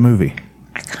possibly make a movie.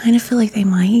 I kind of feel like they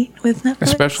might with Netflix.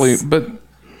 Especially, but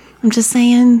I'm just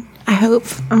saying. I hope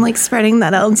I'm like spreading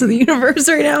that out into the universe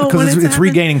right now Because it's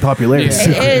regaining popularity. yeah, It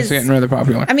is. it's getting rather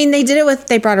popular. I mean,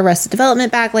 they brought Arrested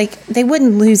Development back. Like, they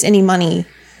wouldn't lose any money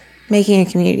making a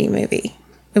Community movie.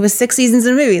 It was 6 seasons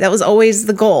in a movie. That was always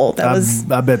the goal.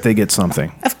 I bet they get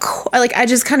something. Of course. Like, I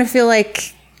just kind of feel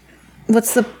like,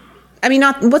 what's the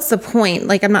point?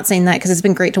 Like, I'm not saying that because it's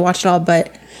been great to watch it all,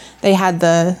 but they had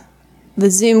the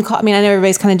Zoom call. I mean, I know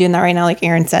everybody's kind of doing that right now, like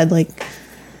Aaron said, like,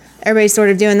 everybody's sort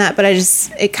of doing that, but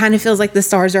it kind of feels like the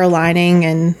stars are aligning,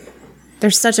 and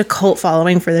there's such a cult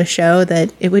following for this show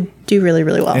that it would do really,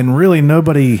 really well. And really,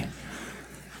 nobody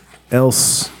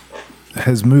else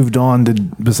has moved on to,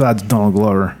 besides Donald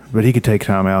Glover, but he could take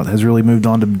time out, has really moved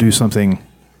on to do something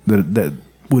that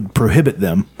would prohibit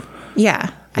them.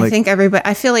 Yeah. I Like- think everybody,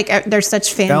 I feel like they're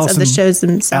such fans of the shows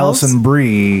themselves. Alison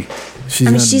Brie.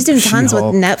 She's doing tons with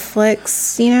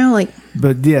Netflix, you know, like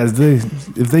But yeah,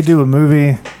 if they do a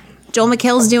movie, Joel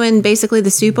McHale's doing basically The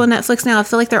Soup on Netflix now. I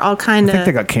feel like they're all kind I think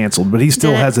they of, got canceled, but he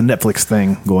still Did it? has a Netflix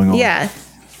thing going on. yeah.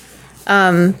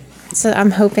 So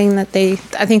I'm hoping that I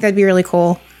think that'd be really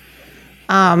cool.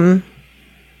 And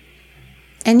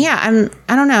yeah,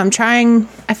 I don't know. I'm trying.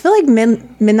 I feel like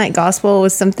Midnight Gospel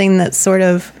was something that sort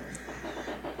of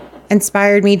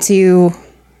inspired me to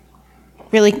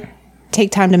really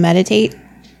take time to meditate.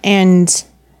 And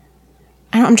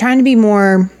I'm trying to be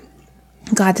more.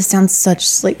 God, this sounds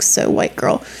so white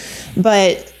girl,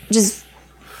 but just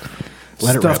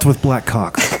Stuffed with black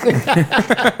cock.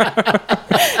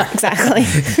 exactly.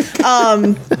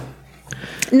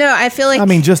 No, I feel like I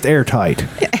mean, just airtight.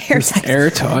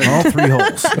 Airtight. All 3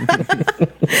 holes.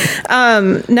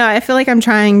 No, I feel like I'm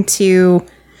trying to.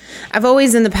 I've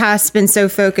always in the past been so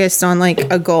focused on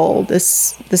like a goal,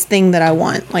 this thing that I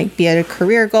want, like be it a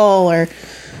career goal or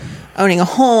owning a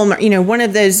home, or one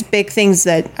of those big things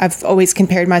that I've always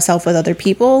compared myself with other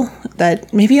people.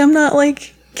 That maybe I'm not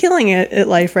like killing it at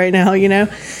life right now,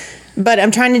 but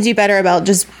I'm trying to do better about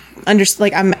just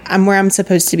I'm where I'm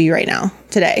supposed to be right now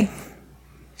today.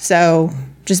 So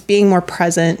just being more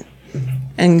present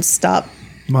and stop.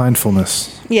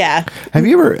 Mindfulness. Yeah. Have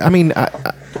you ever? I mean,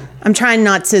 I'm trying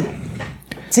not to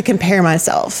compare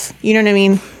myself. You know what I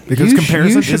mean? Because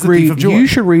comparison is the thief of joy. You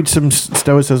should read some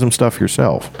Stoicism stuff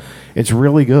yourself. It's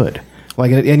really good.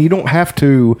 And you don't have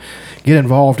to get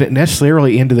involved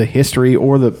necessarily into the history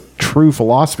or the true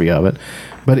philosophy of it,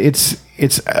 but it's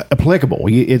applicable.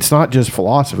 It's not just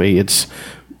philosophy; it's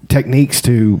techniques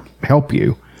to help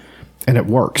you, and it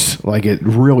works. It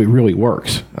really, really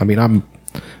works. I mean,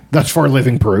 that's for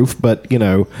living proof, but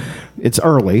it's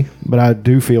early. But I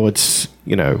do feel it's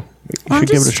you I'm should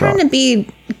give it a just trying shot. to be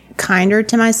kinder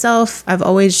to myself. I've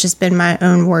always just been my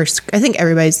own worst. I think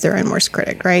everybody's their own worst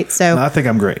critic, right? So I think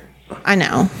I'm great. I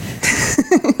know.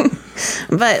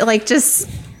 But just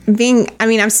being,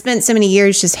 I've spent so many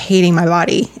years just hating my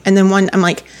body. And then one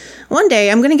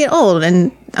day I'm going to get old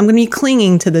and I'm going to be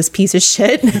clinging to this piece of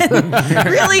shit.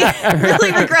 really,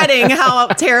 really regretting how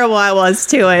terrible I was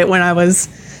to it when I was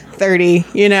 30,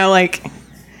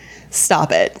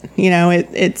 stop it.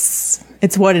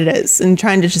 It's what it is, and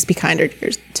trying to just be kinder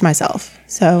to myself.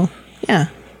 So yeah,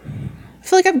 I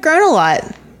feel like I've grown a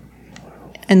lot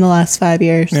in the last 5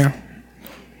 years. Yeah.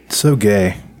 So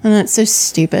gay. And that's so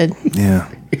stupid. Yeah.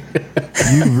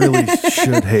 You really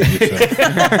should hate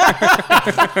yourself.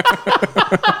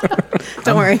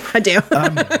 Don't worry, I do.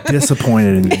 I'm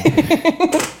disappointed in you.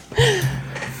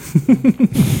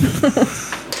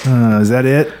 Is that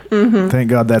it? Mm-hmm. Thank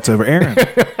God that's over. Aaron.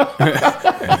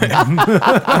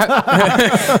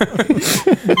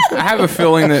 I have a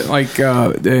feeling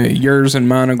that yours and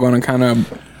mine are going to kind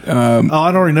of. I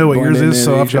already know what Blend yours is, into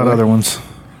so I've each got other. other ones.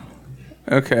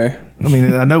 Okay. I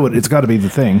mean, I know it's got to be the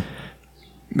thing.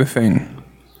 The thing.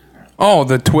 Oh,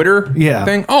 the Twitter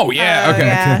thing? Oh, yeah. Okay.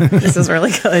 Yeah, this is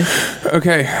really good.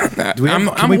 Okay. I'm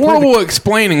can we play horrible at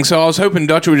explaining, so I was hoping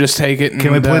Dutch would just take it and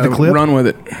Can we play the clip? run with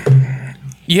it.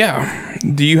 Yeah.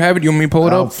 Do you have it? You want me to pull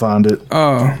it I'll up? find it.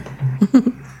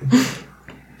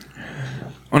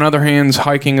 On other hands,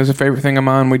 hiking is a favorite thing of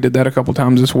mine. We did that a couple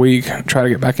times this week. Try to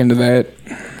get back into that.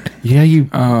 Yeah, you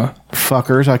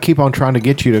fuckers. I keep on trying to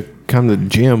get you to come to the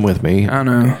gym with me. I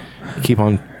know. You keep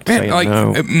on saying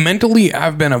no. Mentally,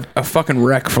 I've been a fucking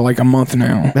wreck for a month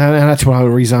now. And that's one of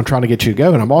the reasons I'm trying to get you to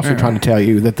go. And I'm also trying to tell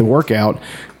you that the workout,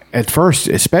 at first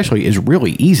especially, is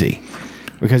really easy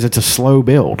because it's a slow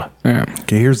build. Yeah.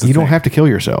 Okay, here's the You thing. don't have to kill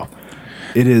yourself.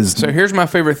 It is. So here's my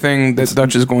favorite thing that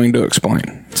Dutch is going to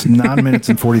explain. It's 9 minutes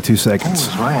and 42 seconds.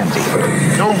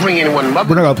 Don't bring anyone. We're not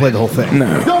going to play the whole thing.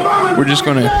 No. We're just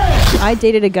going to... I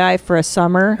dated a guy for a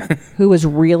summer who was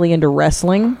really into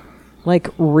wrestling. Like,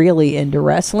 really into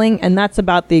wrestling. And that's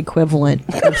about the equivalent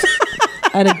of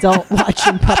an adult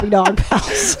watching Puppy Dog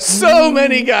Pals. So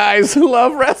many guys who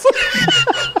love wrestling.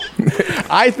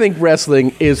 I think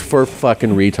wrestling is for fucking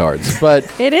retards, but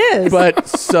it is. But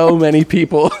so many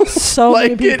people, so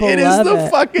like many people it is love the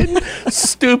fucking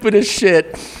stupidest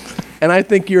shit, and I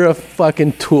think you're a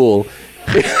fucking tool.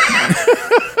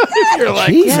 You're like,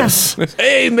 Jesus.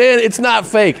 Hey man, it's not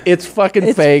fake. It's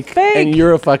fucking fake, and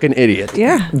you're a fucking idiot.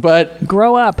 Yeah, but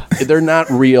grow up. They're not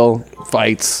real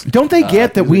fights. Don't they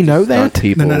get that we know that?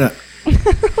 People. No.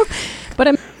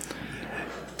 But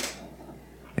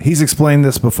he's explained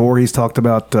this before. He's talked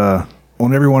about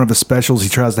on every one of his specials, he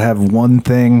tries to have one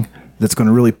thing that's going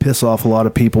to really piss off a lot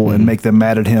of people and make them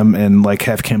mad at him, and like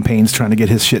have campaigns trying to get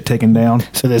his shit taken down.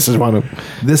 So this is one of them.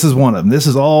 This is one of them. This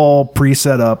is all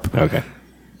pre-set up. Okay.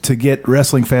 To get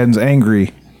wrestling fans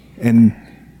angry and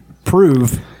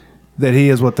prove that he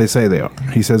is what they say they are.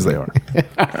 He says they are.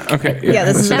 Okay. Yeah,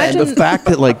 this is the fact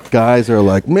that like guys are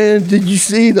like, man, did you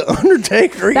see the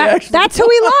Undertaker reaction? That's who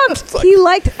he loved. He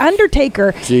liked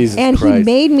Undertaker. Jesus and Christ. he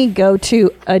made me go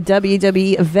to a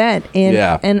WWE event in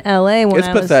LA when It's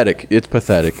I was pathetic. It's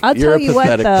pathetic. I'll You're tell you a what,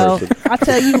 pathetic though. person. I'll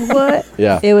tell you what.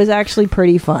 Yeah. It was actually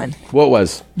pretty fun. What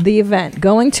was? The event.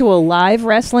 Going to a live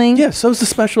wrestling. Yeah, so's the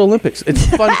Special Olympics.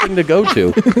 It's a fun thing to go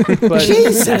to. But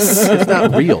Jesus. It's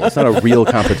not real. It's not a real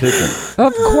competition.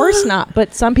 Of course not.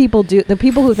 But some people do. The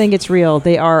people who think it's real,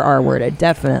 they are R-worded.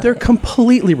 Definitely. They're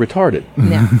completely retarded.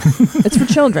 Yeah. It's for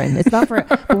children. It's not for.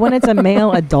 But when it's a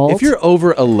male adult. If you're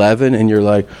over 11 and you're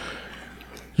like,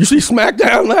 you see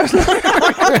SmackDown last night?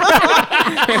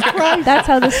 That's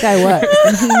how this guy was.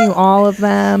 And he knew all of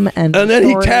them. And then he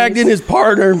stories. tagged in his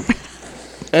partner,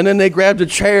 and then they grabbed a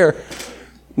chair.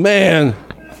 Man,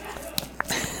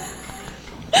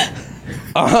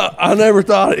 I never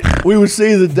thought we would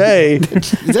see the day.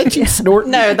 Is that you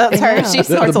snorting? No, that's her. She that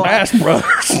snorts the a lot. Bass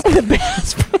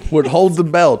Brothers would hold the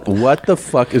belt. What the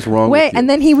fuck is wrong Wait, with you? and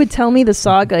then he would tell me the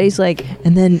saga. He's like,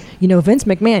 and then Vince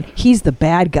McMahon, he's the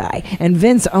bad guy, and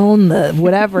Vince owned the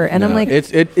whatever. And I'm like,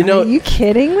 are you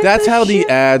kidding me? That's how the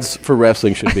ads for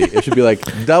wrestling should be. It should be like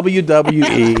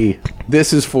WWE.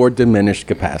 This is for diminished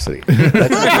capacity. I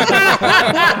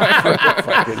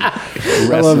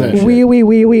love that.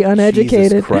 We uneducated.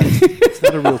 Jesus Christ. It's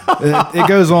not a real. It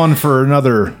goes on for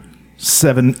another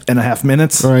 7.5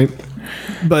 minutes. Right.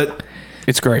 But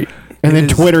it's great. And then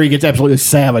Twitter, he gets absolutely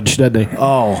savage, doesn't he?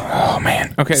 Oh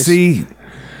man. Okay. See,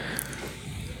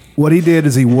 what he did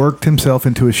is he worked himself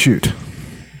into a shoot.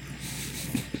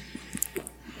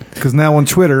 Because now on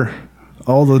Twitter,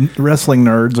 all the wrestling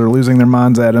nerds are losing their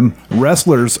minds at him.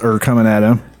 Wrestlers are coming at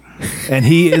him. And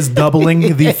he is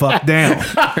doubling the fuck down.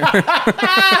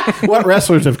 What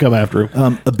wrestlers have come after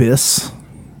him? Abyss.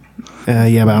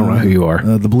 Yeah, but I don't know who you are.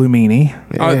 The Blue Meanie.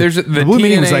 There's the Blue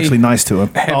Meanie was TNA actually nice to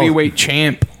him. Heavyweight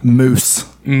champ Moose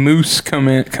come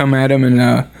at him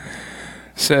and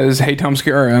says, "Hey Tom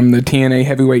Segura, I'm the TNA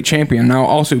heavyweight champion. And I'll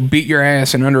also beat your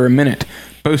ass in under a minute.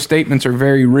 Both statements are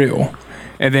very real."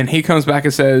 And then he comes back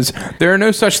and says, "There are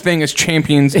no such thing as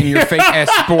champions in your fake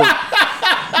ass sport.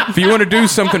 If you want to do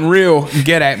something real,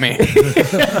 get at me."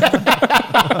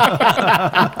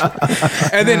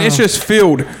 And then it's just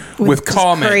filled with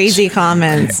comments. Crazy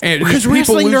comments. And Because just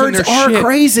people wrestling losing nerds their are shit.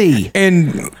 crazy.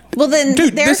 And Well, then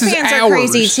dude, their this is fans are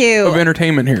hours crazy too of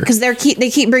entertainment here. because they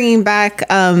keep bringing back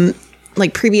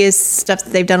like previous stuff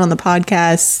that they've done on the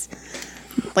podcast,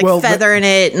 like feathering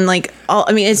it and like all.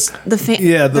 I mean, it's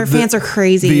the their fans are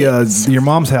crazy. Your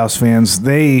Mom's House fans,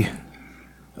 they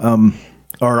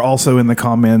are also in the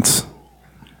comments.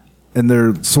 And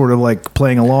they're sort of like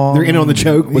playing along. They're in on the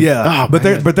joke. Yeah, but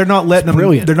they're not letting him.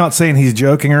 brilliant. They're not saying he's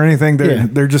joking or anything. Yeah.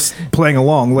 They're just playing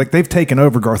along. Like they've taken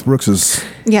over Garth Brooks's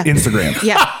Instagram.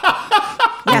 Yeah.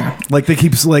 Yeah. Like they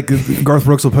keep like Garth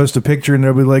Brooks will post a picture and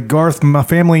they'll be like, "Garth, my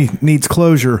family needs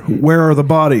closure. Where are the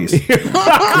bodies?" Because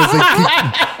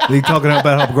they talking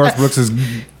about how Garth Brooks is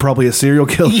probably a serial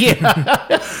killer.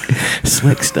 Yeah.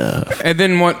 Slick stuff. And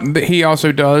then what he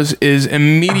also does is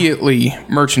immediately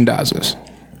merchandises.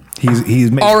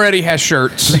 He's made Already has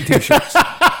shirts. t-shirts.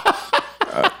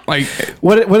 Like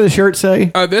What did the shirt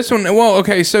say? this one. Well,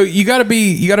 okay, so you got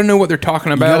to know what they're talking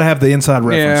You about. got to have the inside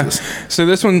references. Yeah. So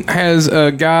this one has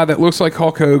a guy that looks like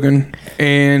Hulk Hogan,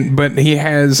 but he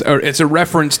has it's a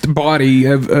referenced body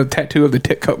of a tattoo of the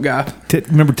Tit Cup guy.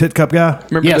 Remember Tit Cup guy?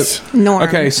 Remember Yes. Norm.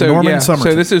 Okay, so Norman yeah,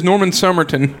 Somerton. so this is Norman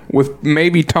Somerton with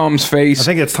maybe Tom's face. I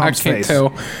think it's Tom's I can't face.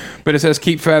 tell, But it says,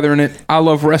 keep feathering it. I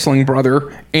love wrestling,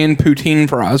 brother, and poutine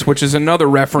fries, which is another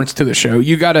reference to the show.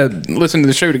 You got to listen to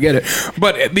the show to get it.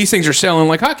 But these things are selling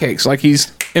like hotcakes. Like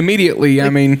he's immediately,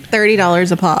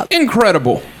 $30 a pop.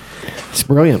 Incredible. It's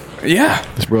brilliant. Yeah.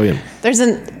 It's brilliant.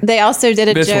 They also did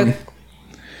a This joke. one.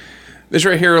 This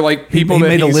right here, like people he that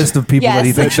made a he's- list of people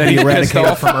Yes. that he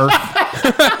eradicated from Earth.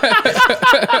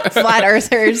 Flat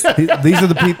earthers. These are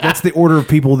the people. That's the order of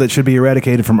people that should be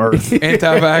eradicated from Earth.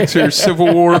 Anti-vaxxers,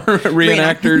 Civil War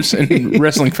reenactors, and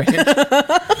wrestling fans.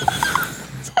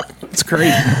 It's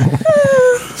great.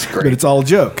 But it's all a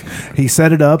joke. He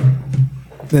set it up.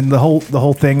 Then the whole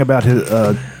thing about his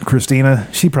Christina,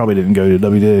 she probably didn't go to a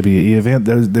WWE event.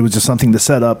 There was just something to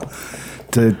set up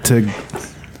to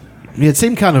It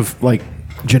seemed kind of like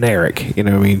generic, you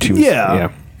know what I mean? She was, yeah.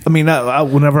 I mean,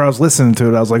 whenever I was listening to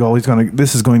it, I was like, "Oh,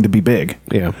 this is going to be big."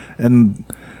 Yeah. And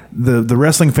the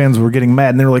wrestling fans were getting mad,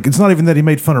 and they were like, "It's not even that he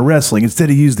made fun of wrestling. It's that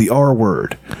he used the R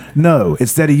word." No,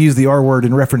 it's that he used the R word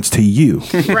in reference to you.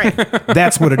 Right.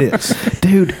 That's what it is,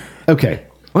 dude. Okay,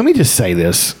 let me just say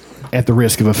this at the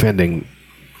risk of offending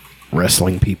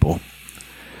wrestling people.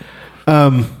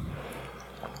 When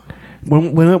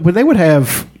they would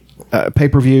have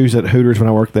pay-per-views at Hooters when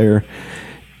I worked there,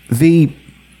 the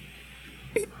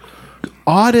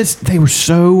oddest, the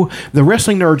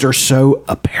wrestling nerds are so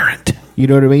apparent. You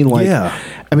know what I mean? Like, Yeah.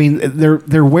 I mean,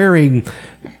 they're wearing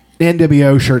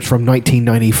NWO shirts from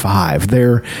 1995.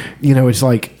 It's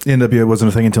like NWO wasn't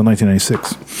a thing until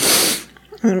 1996.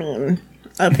 I mean,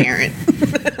 apparent.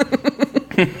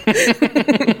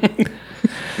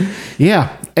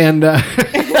 Yeah, and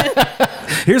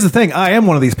here's the thing: I am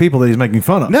one of these people that he's making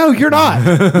fun of. No, you're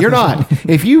not. You're not.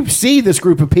 If you see this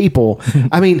group of people,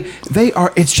 I mean, they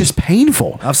are. It's just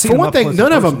painful. I've seen For them one up thing, close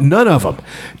none in of them,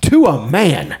 to a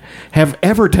man, have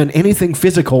ever done anything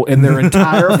physical in their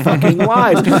entire fucking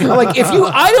lives. Like, if you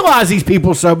idolize these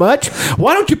people so much,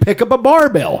 why don't you pick up a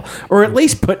barbell or at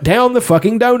least put down the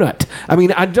fucking donut? I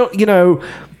mean, I don't.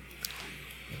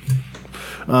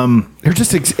 They're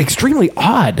just extremely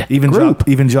odd. Even group.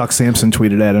 even Jock Sampson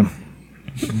tweeted at him.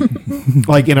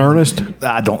 Like in earnest?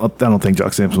 I don't think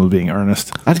Jock Sampson was being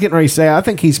earnest. I was getting ready to say, I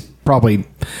think he's probably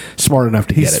smart enough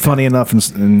to get it. He's funny enough,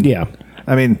 and yeah.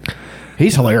 I mean,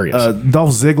 he's hilarious.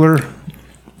 Dolph Ziggler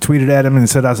tweeted at him and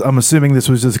said, "I'm assuming this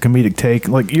was just a comedic take.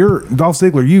 Like, you're Dolph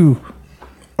Ziggler. You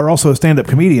are also a stand-up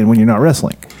comedian when you're not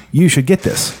wrestling. You should get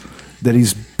this. That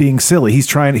he's being silly. He's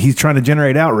trying to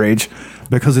generate outrage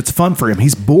because it's fun for him.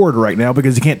 He's bored right now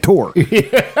because he can't tour.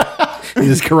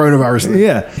 This coronavirus thing.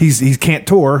 Yeah, he can't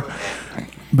tour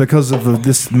because of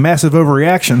this massive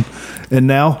overreaction, and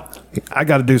now I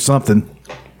got to do something.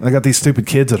 I got these stupid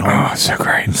kids at home. Oh, so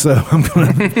great. So I'm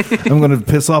gonna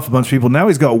piss off a bunch of people. Now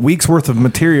he's got weeks worth of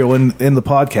material in the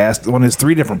podcast on his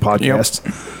 3 different podcasts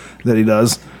that he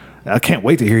does. I can't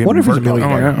wait to hear him. Wonder if he's a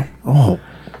millionaire. Oh,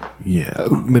 yeah,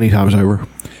 many times over.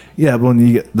 Yeah, but when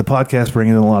you get the podcast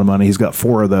bringing in a lot of money, he's got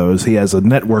 4 of those. He has a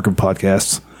network of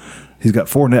podcasts. He's got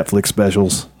 4 Netflix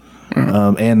specials,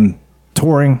 and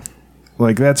touring.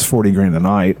 Like, that's $40,000 a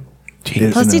night.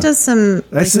 Plus, he does some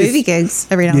movie gigs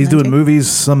every now and then. He's doing too. movies,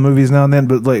 some movies now and then.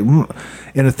 But like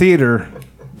in a theater,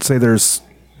 say there's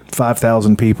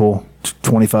 5,000 people,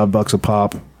 $25 a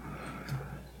pop.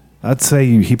 I'd say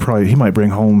he might bring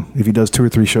home, if he does 2 or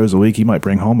 3 shows a week, he might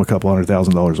bring home a couple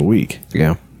 $100,000 a week.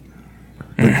 Yeah.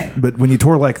 But when you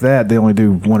tour like that, they only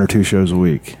do 1 or 2 shows a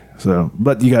week. So,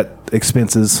 but you got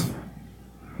expenses.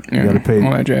 You got to pay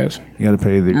all that jazz. You got to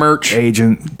pay the merch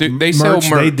agent. Dude, they sell merch.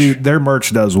 They do. Their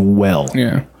merch does well.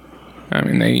 Yeah. I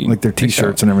mean, they like their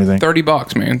T-shirts and everything.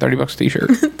 $30, man. $30 a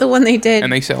T-shirt. The one they did.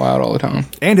 And they sell out all the time.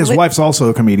 And his wife's also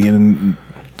a comedian,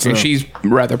 and she's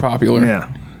rather popular.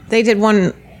 Yeah. They did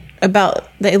one about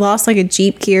they lost like a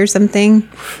Jeep key or something.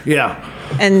 Yeah.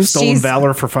 And Stolen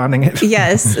valor for finding it.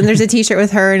 Yes, and there's a T-shirt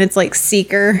with her, and it's like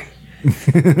Seeker.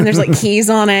 And there's like keys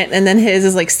on it, and then his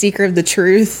is like Seeker of the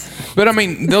Truth. But I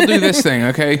mean, they'll do this thing,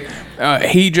 okay?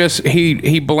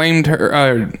 He blamed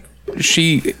her.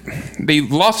 They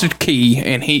lost a key,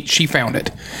 and she found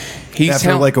it.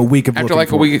 After like a week of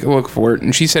looking for it,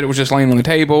 and she said it was just laying on the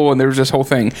table, and there was this whole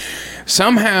thing.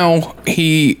 Somehow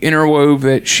he interwove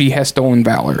that she has stolen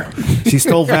valor. She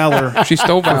stole valor. She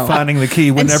stole valor for finding the key.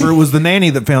 Whenever it was the nanny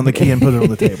that found the key and put it on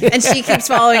the table. And she keeps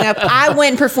following up. I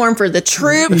went and performed for the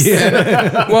troops.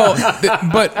 Yeah. Well,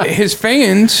 but his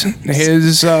fans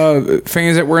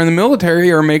that were in the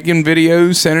military are making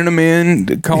videos, sending them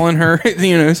in, calling her,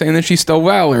 saying that she stole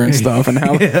valor and stuff, and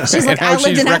how She's like, how I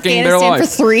lived in wrecking their Afghanistan for life.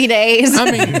 3 days.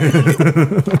 I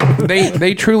mean,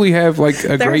 they truly have like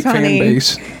a They're great funny. fan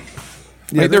base.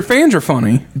 Yeah, Like, their fans are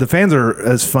funny. The fans are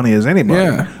as funny as anybody.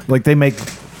 Yeah. Like they make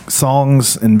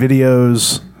songs and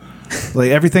videos.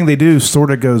 Like everything they do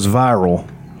sort of goes viral,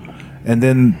 and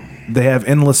then they have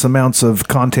endless amounts of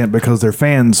content because their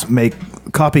fans make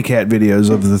copycat videos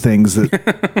of the things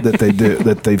that they do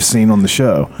that they've seen on the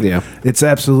show. Yeah, it's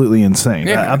absolutely insane.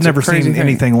 Yeah, I've it's a never crazy seen thing.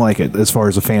 anything like it as far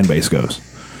as the fan base goes.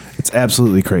 It's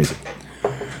absolutely crazy.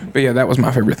 But yeah, that was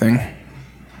my favorite thing.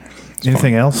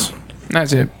 Anything else?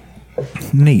 That's it.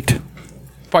 Neat.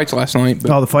 Fights last night.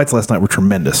 But Oh, the fights last night were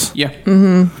tremendous. yeah.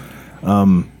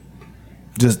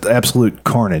 Just absolute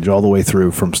carnage all the way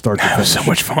through from start to finish. So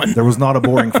much fun. There was not a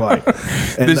boring fight.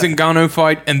 And The Zingano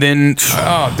fight, and then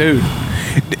oh, dude,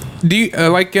 do you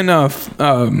like in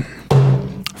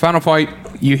Final Fight?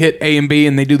 You hit A and B,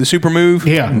 and they do the super move.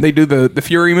 Yeah. they do the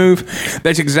Fury move.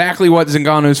 That's exactly what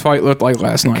Zingano's fight looked like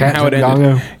last night. Cat how it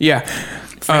Zingano? ended. Yeah,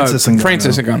 Francis Ngannou.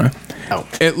 Francis Ngannou. Oh.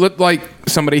 It looked like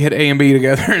somebody hit A and B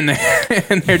together, and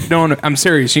they're doing. I'm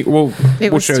serious. We'll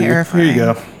was show terrifying. Here you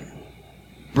go.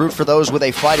 Brute for those with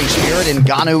a fighting spirit.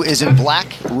 Ngannou is in black.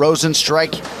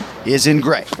 Rosenstrike is in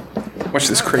gray. you. Watch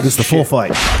this crazy. This is the full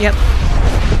fight. Yep.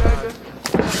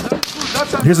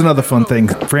 Here's another fun thing.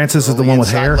 Francis is the one with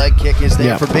Inside hair. leg kick is there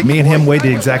Yeah. for Big Me and him Boy. weighed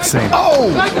the exact same. Oh!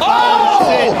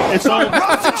 It's all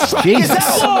Rosenstrike Jesus.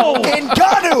 is out.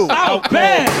 Ngannou.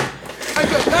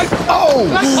 Oh!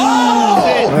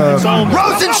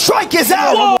 Rosenstrike is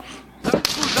out.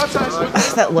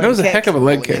 That That was a heck of a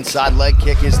leg kick. Inside leg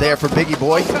kick is there for Biggie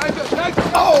Boy.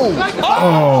 Oh!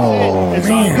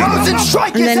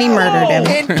 Rosenstrike And is then he out. murdered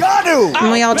him. Ngannou.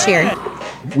 And we all cheered.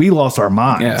 We lost our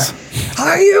minds. Yeah,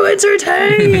 Are you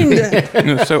entertained?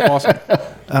 it was so awesome.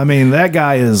 I mean, that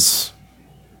guy is.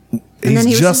 then He's he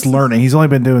was just just- learning. He's only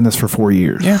been doing this for 4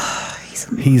 years. Yeah,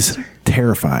 He's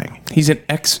terrifying. he's an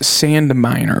ex-sand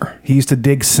miner. He used to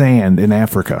dig sand in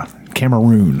Africa,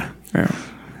 Cameroon. Yeah.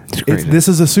 This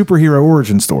is a superhero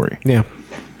origin story. Yeah.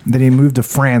 Then he moved to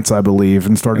France, I believe,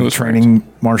 and It started was training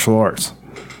martial arts.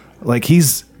 Like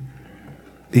he's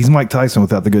Mike Tyson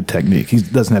without the good technique. He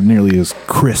doesn't have nearly as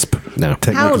crisp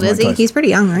technique. How old as is Mike he? He's pretty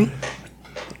young, right?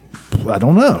 Tyson. I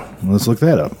don't know. Let's look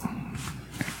that up.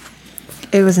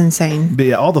 It was insane. But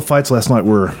yeah, all the fights last night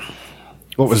were.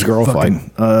 What was the girl fighting?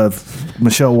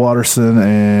 Michelle Watterson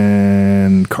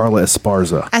and Carla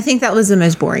Esparza. I think that was the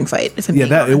most boring fight. If I'm Yeah, being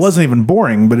that it honest. wasn't even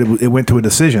boring, but it went to a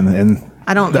decision, and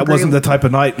I don't That agree wasn't the type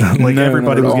of night like No,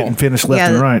 everybody not was at getting all. finished left yeah,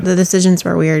 and right. the decisions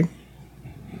were weird.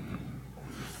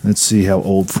 Let's see how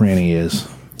old Franny is.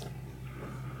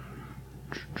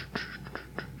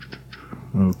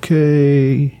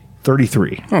 Okay,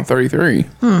 33. Oh, 33.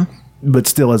 But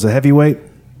still, as a heavyweight,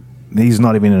 he's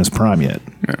not even in his prime yet.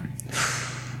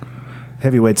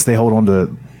 Heavyweights, they hold on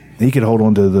to. He could hold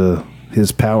on to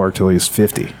his power till he's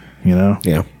 50. You know.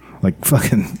 Yeah. Like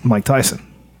fucking Mike Tyson.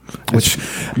 Which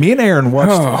me and Aaron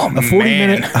watched a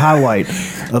 40-minute highlight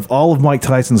of all of Mike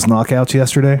Tyson's knockouts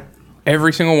yesterday.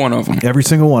 Every single one of them. Every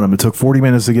single one of them. It took 40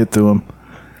 minutes to get through them.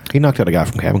 He knocked out a guy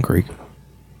from Cabin Creek.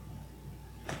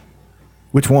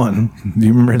 Which one? Do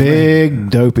you remember his name? Big,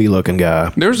 dopey looking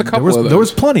guy. There was a couple There was, of those. there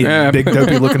was plenty of Yeah. big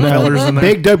dopey looking fellers in there.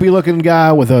 Big, dopey looking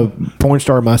guy with a porn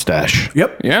star mustache.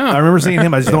 Yep. Yeah. I remember seeing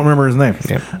him. I just don't remember his name.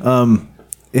 Yeah.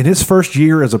 In his first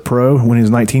year as a pro, when he was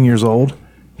 19 years old,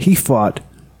 he fought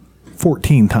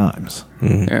 14 times.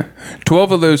 Yeah.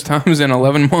 12 of those times in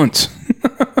 11 months.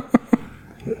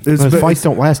 It's Those be- fights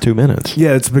don't last 2 minutes.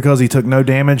 Yeah, it's because he took no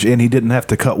damage and he didn't have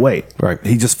to cut weight. Right.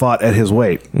 He just fought at his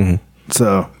weight.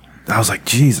 So I was like,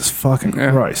 Jesus fucking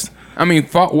Christ. I mean,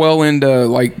 fought well into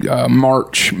like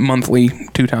March monthly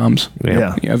 2 times.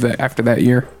 Yeah. After that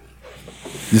year.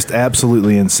 Just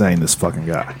absolutely insane, this fucking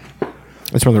guy.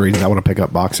 That's one of the reasons I want to pick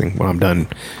up boxing. When I'm done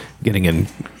getting in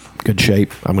good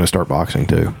shape, I'm going to start boxing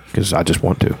too because I just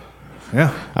want to.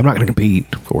 Yeah. I'm not going to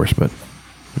compete, of course, but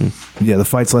Yeah, the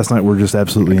fights last night were just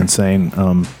absolutely insane.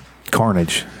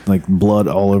 Carnage, like blood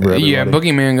all over everybody. Yeah,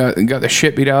 Boogeyman got the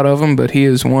shit beat out of him, but he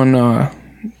is one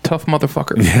tough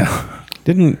motherfucker. Yeah.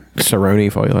 didn't Cerrone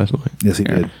fight last night? Yes, he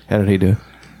did. How did he do?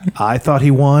 I thought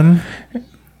he won.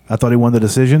 I thought he won the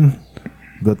decision,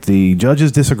 but the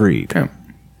judges disagreed. Yeah.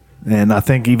 And I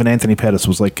think even Anthony Pettis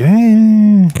was like,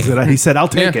 he said, I'll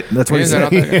take Yeah. it. That's what he He said.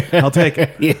 said, I'll take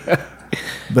it. Yeah.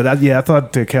 But I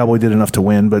thought the Cowboy did enough to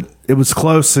win, but it was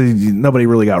close. Nobody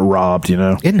really got robbed, you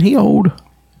know. Isn't he old?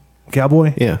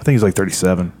 Cowboy? Yeah. I think he's like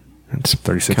 37. It's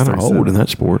 36, kind of 37. old in that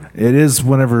sport. It is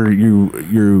whenever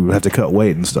you have to cut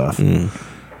weight and stuff.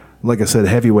 Like I said,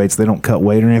 heavyweights, they don't cut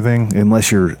weight or anything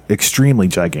unless you're extremely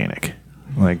gigantic.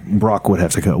 Like Brock would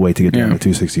have to cut weight to get down to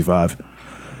 265.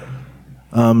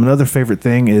 Another favorite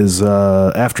thing is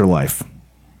Afterlife.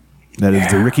 That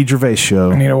is the Ricky Gervais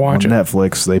show. I need to watch on it.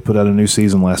 Netflix. They put out a new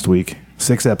season last week.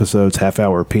 6 episodes, half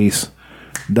hour apiece.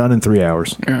 Done in 3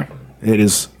 hours. Yeah. It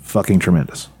is fucking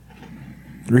tremendous.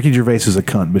 Ricky Gervais is a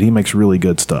cunt, but he makes really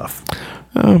good stuff.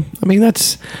 I mean,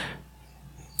 is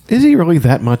he really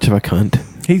that much of a cunt?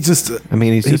 He's just. I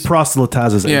mean, he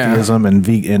proselytizes Yeah. atheism and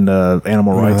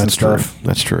animal rights and stuff. True.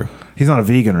 That's true. He's not a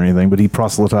vegan or anything, but he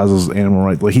proselytizes animal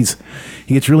rights. Like he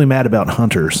gets really mad about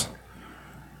hunters.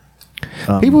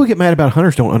 People who get mad about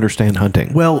hunters don't understand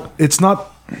hunting. Well, it's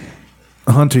not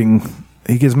hunting.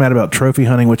 He gets mad about trophy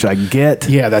hunting, which I get.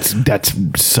 Yeah,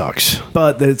 that sucks.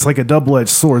 But it's like a double-edged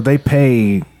sword. They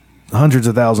pay hundreds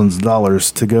of thousands of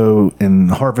dollars to go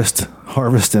and harvest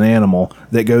an animal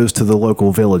that goes to the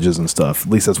local villages and stuff.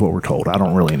 At least that's what we're told. I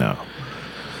don't really know.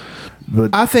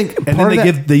 But I think, and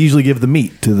then they usually give the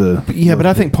meat to the. Yeah, but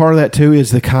I think part of that too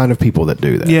is the kind of people that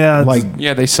do that.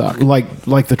 Yeah, they suck.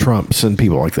 Like the Trumps and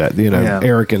people like that. Yeah.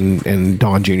 Eric and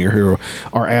Don Jr. who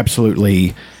are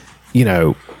absolutely,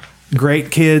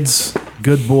 great kids,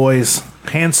 good boys,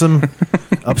 handsome,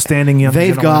 upstanding young.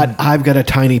 They've gentlemen. I've got a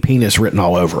tiny penis written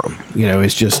all over them.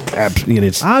 It's just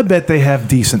it's. I bet they have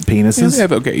decent penises. Yeah,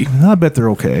 they have okay. I bet they're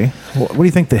okay. What do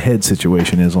you think the head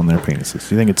situation is on their penises?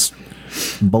 Do you think it's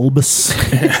bulbous?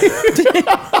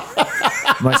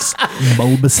 Nice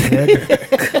bulbous head.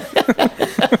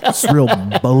 It's real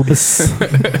bulbous.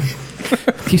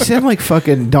 You sound like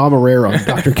fucking Dom Herrera on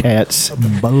Dr. Katz.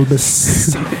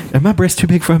 Bulbous. And my breast's too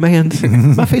big for a man's.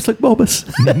 My face look bulbous.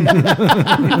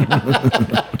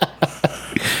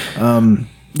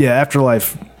 Yeah,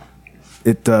 Afterlife,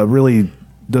 it really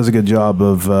does a good job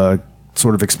of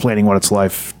sort of explaining what it's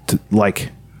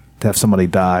like to have somebody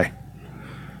die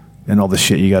and all the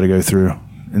shit you got to go through.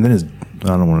 And then I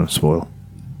don't want to spoil.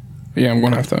 Yeah, I'm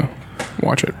going to have to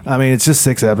watch it. I mean, it's just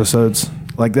 6 episodes.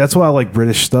 Like, that's why I like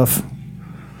British stuff.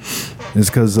 Is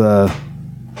because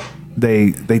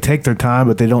they take their time,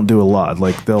 but they don't do a lot.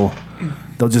 Like, they'll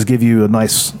just give you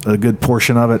a good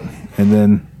portion of it, and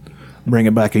then bring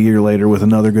it back a year later with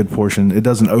another good portion. It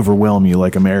doesn't overwhelm you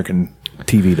like American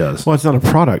TV does. Well, it's not a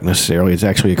product necessarily. It's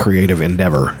actually a creative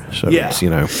endeavor. So Yeah.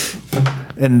 it's,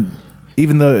 And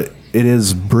even though it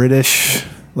is British,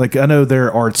 like, I know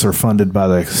their arts are funded by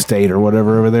the state or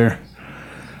whatever over there.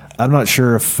 I'm not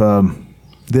sure if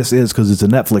this is because it's a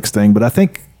Netflix thing, but I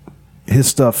think his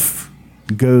stuff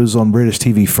goes on British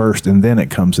TV first and then it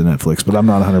comes to Netflix, but I'm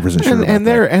not 100% sure. and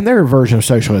their version of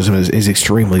socialism is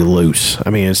extremely loose. I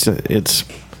mean, it's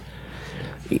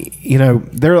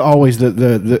they're always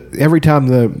the every time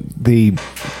the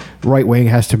right wing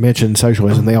has to mention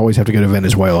socialism, they always have to go to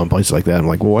Venezuela and places like that. I'm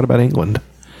like, well, what about England?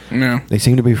 No, they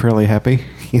seem to be fairly happy,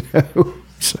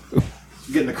 So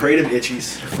Getting the creative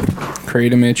itchies.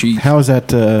 Kratom itchy. how is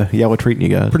that yellow treating you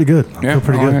guys? Pretty good. I Yeah, feel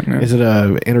pretty all good. right, yeah. Is it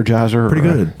a Energizer? Pretty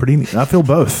or good. Pretty. I feel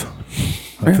both.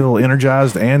 I feel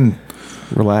energized and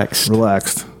relaxed. I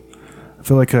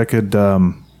feel like I could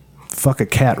fuck a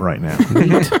cat right now.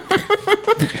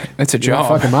 That's a job.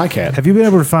 Fucking my cat. Have you been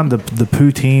able to find the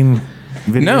poutine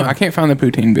video? No, I can't find the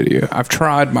poutine video. I've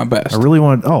tried my best. I really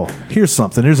want. Oh, here's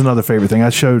something. Here's another favorite thing. I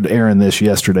showed Aaron this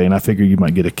yesterday, and I figured you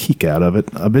might get a kick out of it.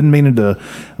 I've been meaning to.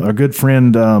 Our good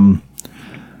friend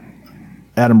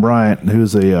Adam Bryant,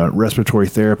 who's a respiratory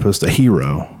therapist, a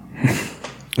hero.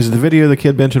 Is it the video of the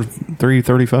kid benching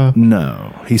 335?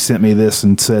 No, he sent me this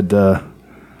and said that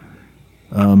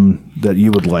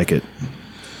you would like it.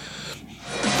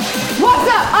 What's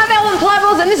up? I'm Ellen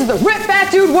Plevels, and this is the Rip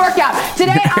Fat Dude workout.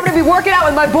 Today, I'm going to be working out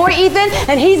with my boy Ethan,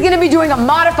 and he's going to be doing a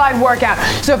modified workout.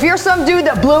 So if you're some dude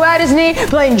that blew out his knee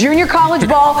playing junior college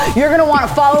ball, you're going to want to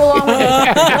follow along with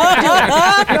him.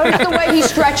 Notice the way he's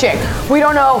stretching. We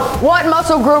don't know what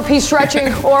muscle group he's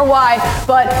stretching or why,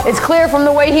 but it's clear from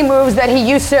the way he moves that he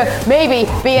used to maybe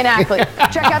be an athlete.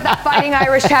 Check out that Fighting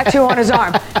Irish tattoo on his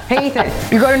arm. Hey, Ethan,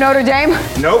 you go to Notre Dame?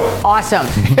 Nope. Awesome.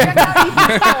 Check out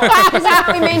Ethan's goal. This is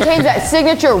how he maintains that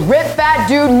signature Rip Fat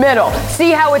Dude middle.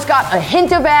 See how it's got a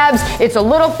hint of abs, it's a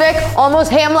little thick, almost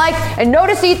ham-like, and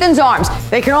notice Ethan's arms.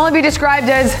 They can only be described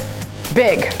as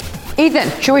big. Ethan,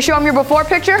 should we show him your before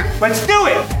picture? Let's do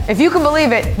it. If you can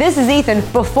believe it, this is Ethan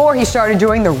before he started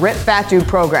doing the Rip Fat Dude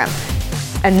program.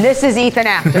 And this is Ethan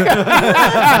after.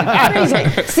 Amazing.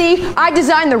 See, I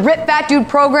designed the Rip Fat Dude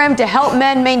program to help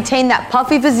men maintain that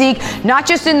puffy physique, not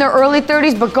just in their early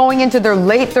 30s, but going into their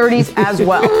late 30s as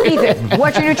well. Ethan,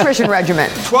 what's your nutrition regimen?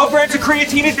 12 grams of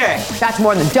creatine a day. That's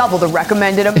more than double the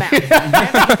recommended amount.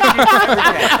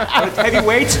 Heavy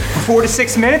weights for 4 to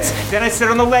 6 minutes, then I sit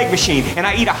on the leg machine and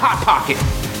I eat a Hot Pocket.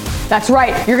 That's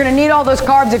right. You're going to need all those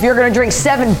carbs if you're going to drink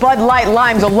 7 Bud Light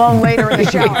Limes alone later in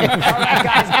the shower. All right,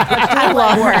 guys. Let's do a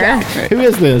leg workout. Who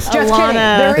is this? Just kidding.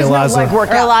 There is no leg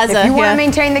workout. If you want to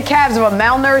maintain the calves of a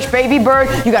malnourished baby bird,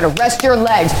 you got to rest your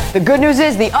legs. The good news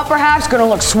is the upper half's going to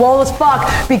look swole as fuck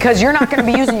because you're not going to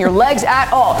be using your legs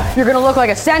at all. You're going to look like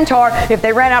a centaur if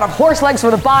they ran out of horse legs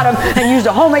for the bottom and used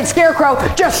a homemade scarecrow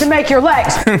just to make your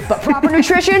legs. But proper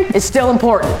nutrition is still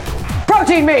important.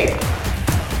 Protein meat.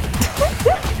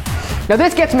 Now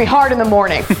this gets me hard in the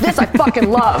morning. This I fucking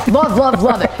love.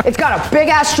 Love it. It's got a big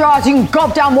ass straw so you can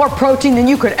gulp down more protein than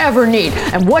you could ever need.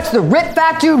 And what's the Rip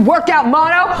Fat Dude workout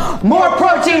motto? More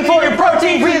protein for your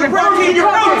protein, for your protein, your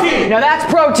protein. Now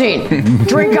that's protein.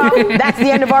 Drink up, that's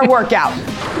the end of our workout.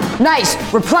 Nice,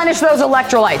 replenish those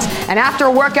electrolytes. And after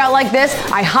a workout like this,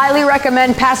 I highly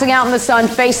recommend passing out in the sun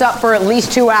face up for at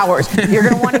least 2 hours. You're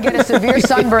gonna wanna get a severe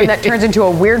sunburn that turns into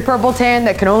a weird purple tan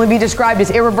that can only be described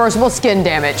as irreversible skin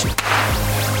damage.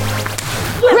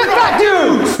 Rip Fat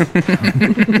Dudes!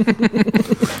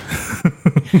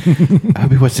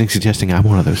 Obi wasn't suggesting I'm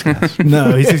one of those guys.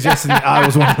 No, he's suggesting I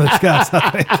was one of those guys.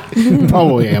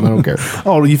 Probably am. I don't care.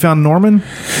 Oh, you found Norman?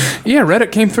 Yeah,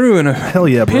 Reddit came through in a hell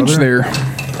yeah, pinch brother. there.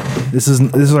 This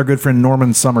is our good friend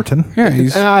Norman Somerton. Yeah,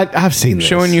 he's I've seen this.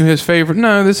 showing you his favorite.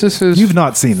 No, this is his. You've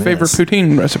not seen favorite this.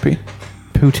 poutine recipe.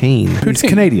 Poutine. It's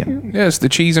Canadian. Yes, the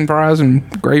cheese and fries and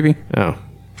gravy. Oh,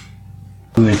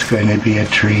 It's going to be a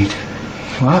treat.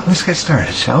 Well, let's get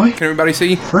started, shall we? Can everybody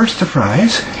see? First, the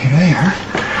fries. Here they are.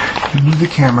 You move the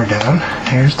camera down.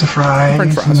 Here's the fries.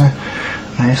 French fries. And a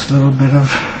nice little bit of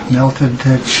melted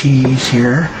cheese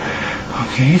here.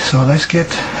 Okay, so let's get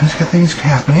things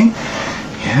happening.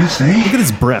 Yeah, see? Look at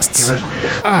his breasts. Give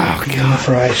the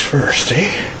fries first,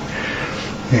 eh?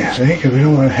 Yeah, see? Because we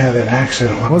don't want to have an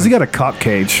accident. Well, has he got a cock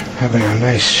cage? Having a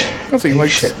nice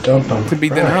shit dump on to be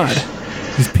fries. denied.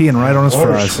 He's peeing right on his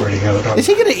Water fries. squirting out on is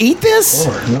he going to eat this?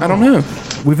 the floor. I don't know.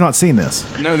 We've not seen this.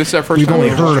 No, this is our first We've time. only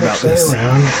heard about this.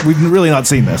 Around. We've really not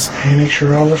seen this. Hey, make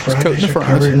sure all the fries coating the are fries.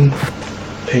 covered in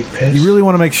pig piss. You really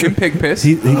want to make sure. Good pig piss.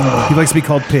 He likes to be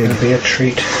called Pig. It'll be a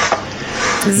treat.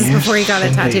 Is this before he got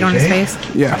it tattooed on his face?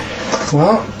 Yeah.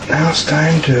 Well, now it's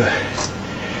time to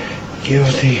give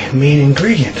the main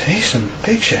ingredient, eh? Some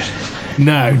pig shit.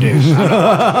 No, dude.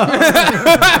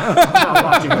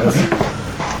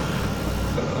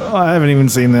 Oh, I haven't even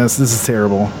seen this. This is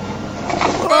terrible.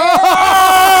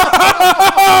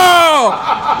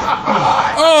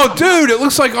 Oh, dude, it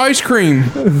looks like ice cream.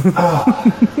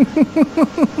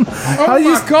 Oh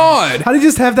my God. How do you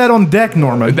just have that on deck,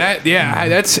 Norman?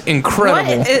 That's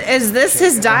incredible. What? Is this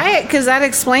his diet? Because that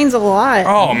explains a lot.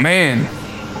 Oh, man.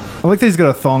 I like that he's got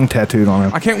a thong tattooed on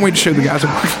him. I can't wait to show the guys at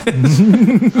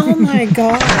work. Oh my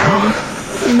God.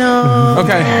 No.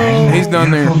 Okay, he's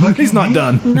done there. He's not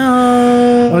done.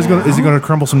 No. Oh, is he going to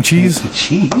crumble some cheese?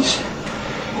 Cheese?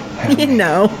 You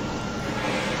know.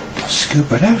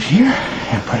 Scoop it out here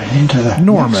and put it into the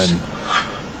Norman. mix.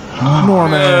 Oh,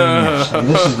 Norman. So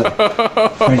this is the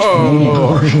French Canadian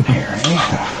version here,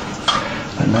 eh?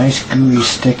 A nice gooey,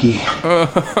 sticky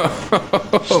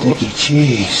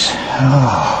cheese.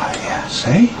 Oh, yeah,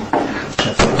 see?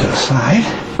 Set that to the side.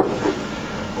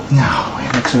 Now, we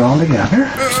mix it all together.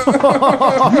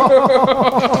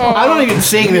 I don't even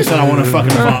sing this and I want to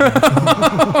fucking vomit.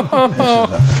 This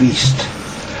is a feast.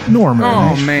 Norman. Oh,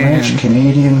 Nice man. French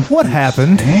Canadian. What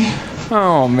happened? Eh?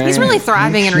 Oh, man. He's really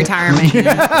thriving in retirement.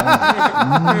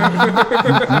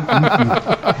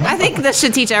 I think this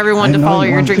should teach everyone to follow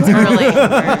your dreams early.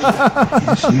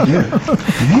 Yes, you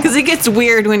do. Because it gets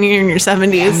weird when you're in your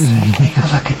 70s. Take a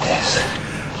look at this.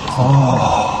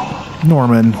 Oh,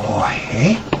 Norman. boy,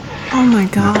 eh? Oh my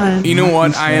God. You know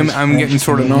what? I'm getting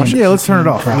sort of nauseous. Yeah, let's turn it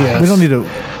off. We don't need to.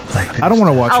 I don't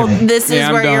want to watch Oh, it. this is Yeah,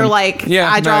 I'm where done. you're like, Yeah,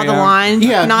 I draw no, the yeah. line.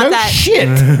 Yeah, Not no that shit.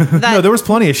 that No, there was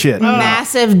plenty of shit.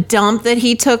 massive dump that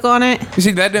he took on it. You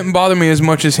see, that didn't bother me as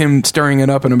much as him stirring it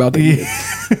up and about to eat it.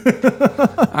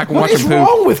 I can What watch is him poop.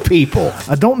 wrong with people?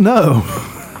 I don't know.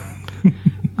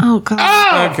 Oh God.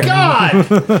 Oh, Okay. God.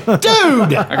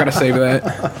 Dude. I gotta save that.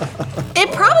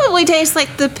 It probably tastes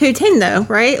like the poutine though,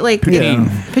 right? Like Yeah.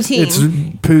 poutine. It's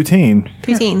poutine.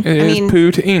 Poutine. It I is mean,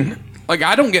 poutine. Like,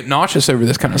 I don't get nauseous over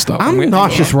this kind of stuff. I'm getting-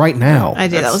 nauseous right now. I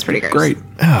did. That was pretty gross. Great.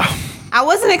 I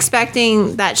wasn't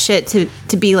expecting that shit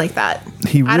to be like that.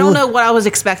 He I don't really- know what I was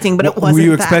expecting, but it wasn't. Were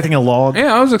you that. expecting a log?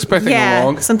 Yeah, I was expecting Yeah, a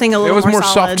log. something a little It was more more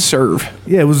solid. soft serve.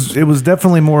 Yeah, it was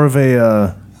definitely more of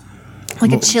a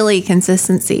like a chili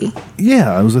consistency?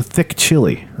 yeah, it was a thick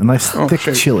chili, a nice thick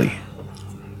shit. chili.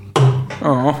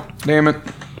 Oh, damn it.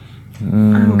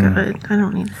 Oh, good. I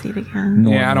don't need to see it again.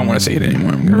 Yeah, I don't want to see it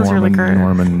anymore. That was really good.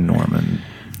 Norman.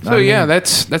 So yeah,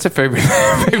 that's a favorite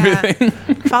thing.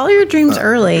 Follow your dreams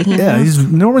early. You Yeah, know?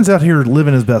 Norman's out here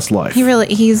living his best life.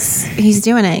 He's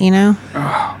doing it. You know.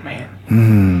 Oh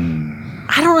man.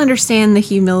 I don't understand the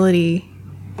humility,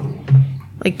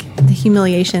 like the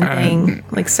humiliation thing,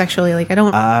 like sexually. Like I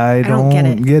don't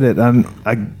get it.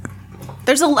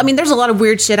 There's a lot of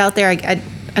weird shit out there. I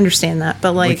understand that,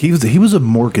 but like he was a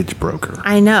mortgage broker.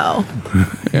 I know.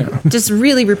 Just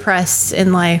really repressed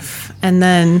in life, and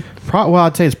then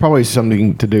I'd say it's probably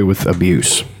something to do with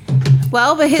abuse.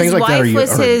 but his Things like that wife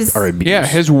was his. Yeah,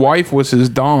 his wife was his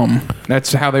dom.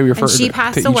 That's how they refer she to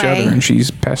passed each away. other, and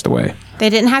she's passed away. They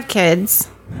didn't have kids,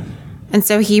 and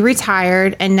so he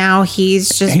retired, and now he's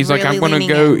just. He's really like, I'm gonna leaning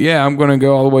go. in. Yeah, I'm gonna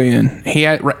go all the way in. He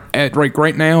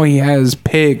right now he has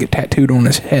pig tattooed on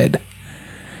his head.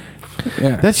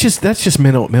 Yeah, That's just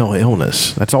mental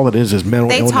illness. That's all it is mental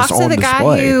They illness talked to on the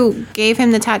display. guy who gave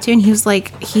him the tattoo, and he was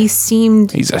like, he's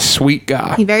a sweet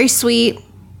guy. very sweet,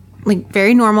 like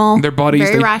very normal. Their buddies,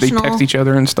 very they rational. text each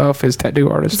other and stuff. His tattoo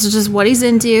artist. This is just what he's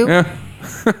into. Yeah.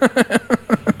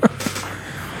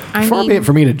 Far be it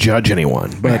for me to judge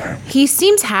anyone, but He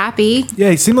seems happy. Yeah,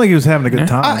 he seemed like he was having a good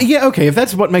time. yeah, okay. If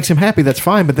that's what makes him happy, that's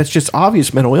fine. But that's just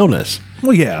obvious mental illness.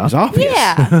 Well, yeah, it's obvious.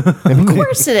 Yeah, of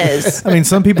course it is. I mean,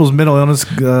 some people's mental illness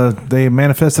they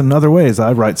manifest in other ways.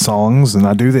 I write songs and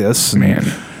I do this. Man,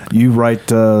 you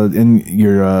write in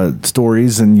your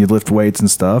stories and you lift weights and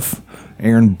stuff.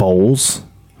 Aaron bowls.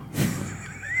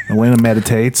 Elena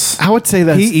meditates. I would say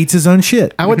that he eats his own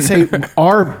shit. I would say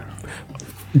our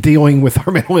dealing with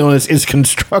our mental illness is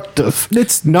constructive.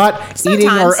 It's not eating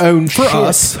our own for shit.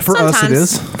 us. For us, it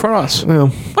is. For us. Well,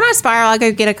 When I spiral, I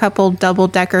go get a couple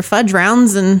double-decker fudge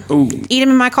rounds and eat them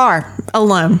in my car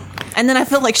alone, and then I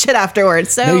feel like shit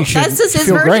afterwards. So No, you shouldn't. that's just his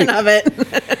Feel version great. of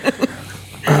it.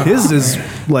 His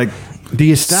is like do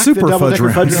you stack super the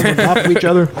double-decker fudge fudge rounds on top of each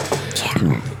other?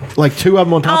 Like two of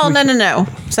them on top Oh of each no,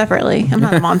 separately. I'm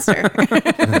not a monster.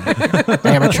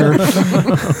 amateur.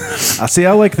 I see.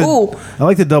 I like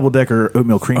the double decker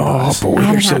oatmeal cream pies. boy,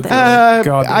 they're so good. God,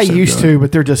 they're I so used good. to,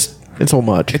 but they're just it's so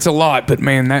much. It's a lot, but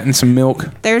man, that and some milk.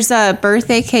 There's a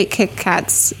birthday cake Kit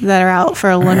Kats that are out for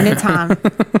a limited time,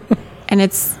 and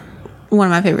it's one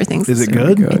of my favorite things. Is it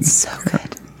good? It's so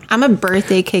good. I'm a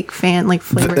birthday cake fan, like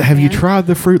flavor. Have you tried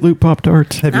the Fruit Loop Pop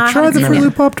Tarts? Have No, I you tried haven't the seen Fruit it.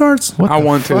 Loop Pop Tarts? What I the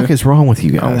want to. fuck is wrong with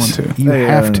you guys? I want to. You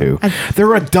have to. They're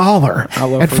 $1. I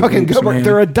love and Fruit fucking Loops, Gilbert, man.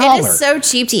 they're It $1. is so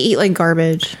cheap to eat like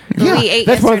garbage. Yeah, We ate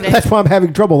that's yesterday. why I'm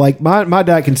having trouble. Like my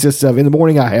diet consists of in the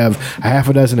morning I have a half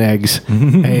a dozen eggs,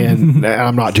 and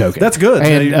I'm not joking. That's good.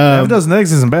 And Half a dozen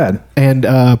eggs isn't bad. and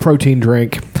protein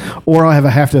drink, or I'll have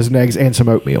a half dozen eggs and some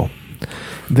oatmeal.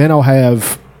 Then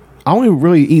I only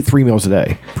really eat 3 meals a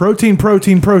day. Protein.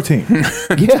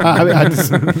 Yeah, I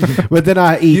just, but then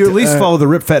I eat. You at least follow the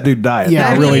Rip Fat Dude diet. Yeah,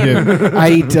 I really do. I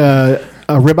eat a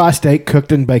ribeye steak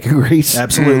cooked in bacon grease.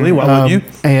 Absolutely. Why wouldn't you?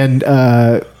 And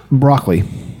broccoli.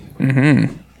 Mm-hmm.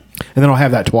 And then I'll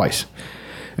have that twice.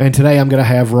 And today I'm going to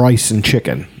have rice and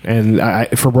chicken. And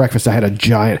for breakfast I had a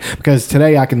giant because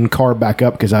today I can carb back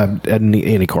up because I didn't eat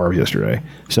any carbs yesterday.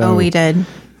 So Oh, we did,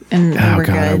 and we were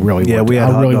God, I good. really Yeah, want we to- had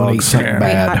I hot really want to eat dogs. something Yeah. We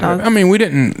had hot bad. dogs. I mean, we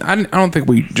didn't. I don't think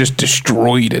we just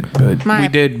destroyed it, but we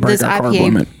did break This our carb IPA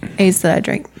limit. A's that I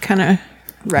drank kind of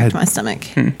wrecked my stomach.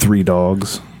 3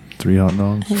 dogs. 3 hot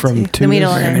dogs. From Then we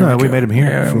don't Tunis. know. No, we made them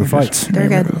here for we the fights. They're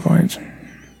yeah, good. for the fights.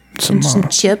 Some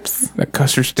chips. That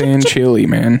custard stand chili,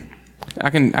 man. I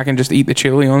can just eat the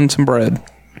chili on some bread.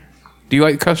 Do you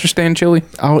like custard stand chili?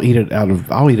 I'll eat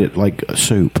it like a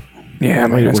soup. Yeah, I'll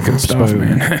man, eat it that's with a good stuff,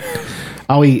 spoon. man.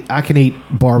 I can eat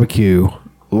barbecue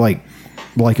like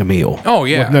a meal. Oh,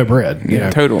 yeah. with no bread. You Yeah,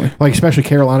 know? totally. Like especially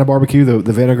Carolina barbecue,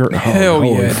 the vinegar. Hell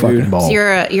holy yeah, fucking dude. ball. So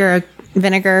you're a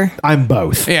vinegar. I'm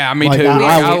both. Yeah, me too.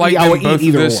 I like I them would both eat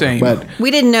either the one, same. But We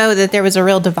didn't know that there was a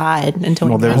real divide until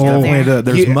Well, we there's got definitely there.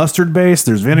 there's mustard base,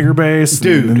 there's vinegar base,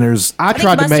 Dude, and there's I I think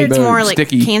tried to make mustard's more like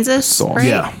sticky Kansas, sauce. right?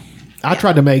 yeah. I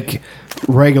tried to make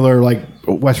regular like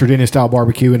West Virginia style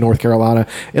barbecue in North Carolina.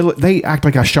 They act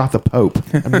like I shot the Pope.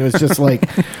 I mean, it was just like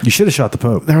You should have shot the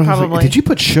Pope. they were like, Probably. did you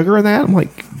put sugar in that? I'm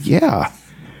like, yeah.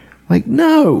 Like,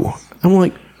 no. I'm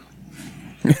like,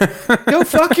 go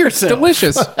fuck yourself.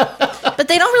 Delicious. But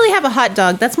they don't really have a hot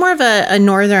dog. That's more of a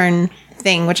northern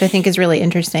thing, which I think is really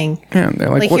interesting. Yeah, they're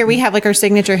Like what- here we have like our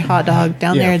signature hot dog.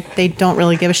 Down Yeah. there, they don't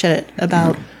really give a shit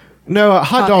about. No, a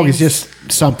hot dog is Toppings.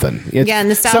 just something. It's Yeah, in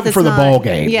the south, something it's for the not, ball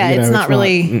game. Yeah, you know, it's not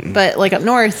really. mm-mm. But like up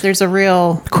north, there's a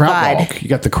real Kraut divide. dog. You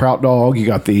got the Kraut dog. You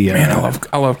got the. Man,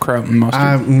 I love kraut and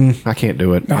mustard. I can't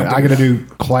do it. No, I got to do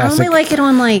I classic. only like it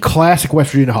on like classic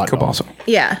West Virginia hot dog. Kielbasa.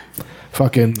 yeah.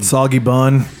 Fucking Soggy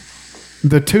bun.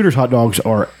 The Tudor's hot dogs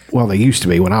are, well, they used to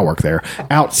be when I worked there,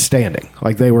 outstanding.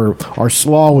 Like our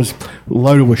slaw was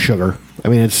loaded with sugar. I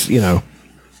mean, it's,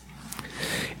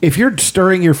 if you're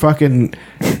stirring your coleslaw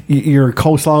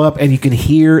up and you can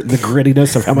hear the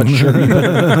grittiness of how much sugar you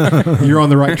put, you're on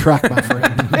the right track, my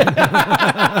friend.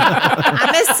 I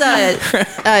miss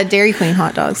Dairy Queen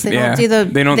hot dogs. They Yeah, don't do the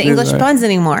they don't do English that. buns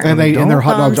anymore. And their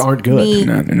hot dogs aren't good.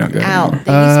 No, they're not good. Out. They used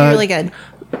to be really good.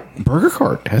 Burger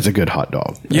Cart has a good hot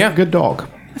dog. Yeah. Good dog.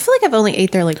 I feel like I've only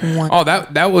ate there like once. Oh,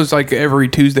 that was like every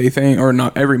Tuesday thing, or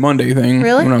not every Monday thing.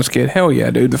 Really? When I was a kid. Hell yeah,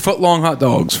 dude. The foot-long hot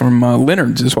dogs from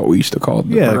Leonard's is what we used to call it.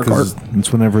 The Yeah, Burger because Cart.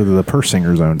 it's whenever the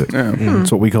Persingers owned it. Yeah.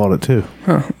 That's what we called it too.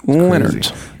 Huh.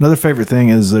 Leonard's. Another favorite thing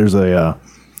is there's a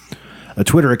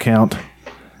Twitter account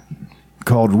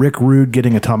called Rick Rude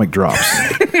Getting Atomic Drops.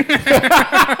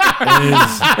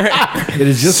 It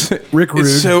is just Rick Rude.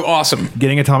 It's so awesome.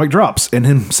 Getting atomic drops and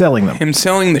him selling them. Him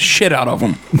selling the shit out of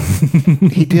them.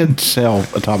 He did sell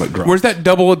atomic drops. Where's that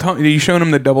double atomic? Are you showing him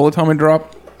the double atomic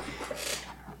drop?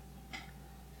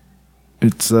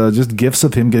 It's just gifs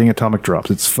of him getting atomic drops.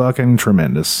 It's fucking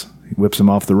tremendous. He whips him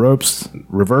off the ropes.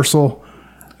 Reverse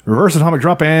atomic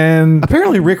drop, and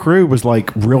apparently Rick Rude was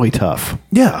like really tough.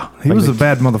 Yeah, he was a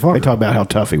bad motherfucker. They talk about how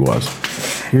tough he was.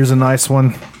 Here's a nice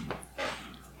one.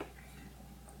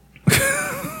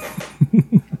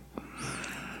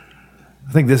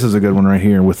 I think this is a good one right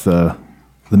here with the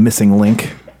missing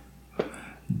link.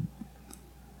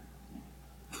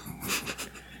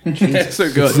 That's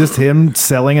so good. It's just him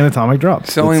selling an atomic drop.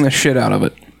 Selling the shit out of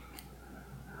it.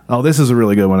 Oh, this is a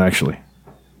really good one, actually.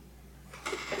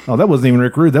 Oh, that wasn't even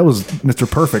Rick Rude. That was Mr.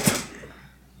 Perfect.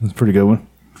 That's a pretty good one.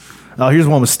 Oh, here's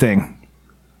one with Sting.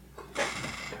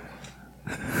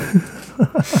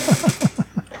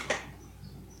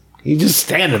 He's just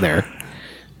standing there.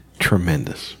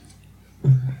 Tremendous.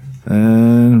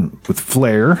 And with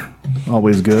Flair,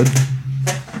 always good.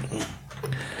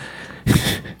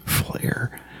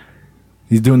 Flair.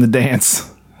 He's doing the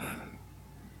dance.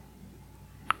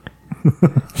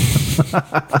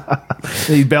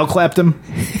 He bell clapped him.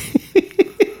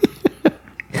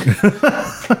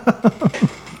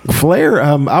 Flair,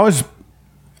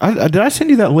 did I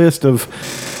send you that list of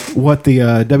what the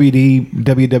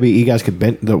WWE guys could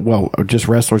just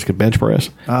wrestlers could bench press?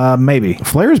 Maybe.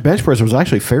 Flair's bench press was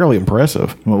actually fairly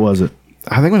impressive. What was it?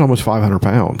 I think it was almost 500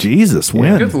 pounds. Jesus,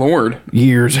 when? Good lord.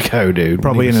 Years ago, dude.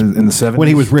 Probably in the 70s. When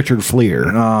he was Richard Fleer.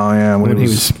 Oh, yeah. When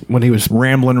he was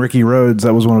Ramblin' Ricky Rhodes,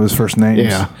 that was one of his first names.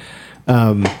 Yeah.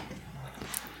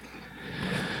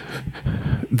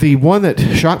 The one that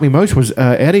shocked me most was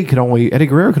Eddie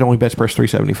Guerrero could only bench press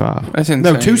 375. That's insane.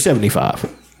 No,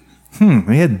 275.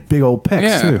 He had big old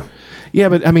pecs, too. Yeah,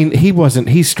 but I mean,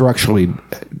 he's structurally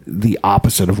the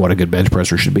opposite of what a good bench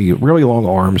presser should be. Really long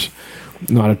arms,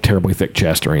 not a terribly thick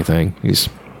chest or anything. He's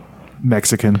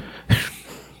Mexican.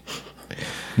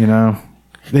 You know?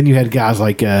 Then you had guys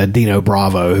like Dino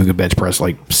Bravo who could bench press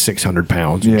like 600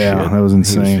 pounds. Yeah, that was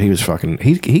insane. He was fucking.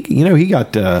 He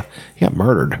got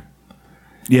murdered.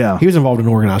 Yeah, he was involved in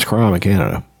organized crime in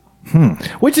Canada.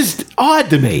 Which is odd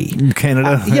to me.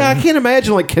 Canada. Yeah, I can't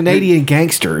imagine like Canadian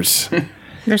gangsters.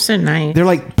 They're so nice. They're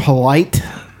like polite.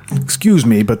 Excuse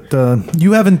me, but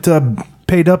you haven't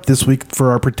paid up this week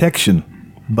for our protection,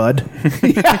 bud.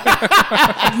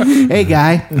 Hey,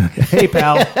 guy. Hey,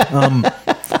 pal.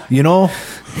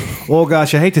 Oh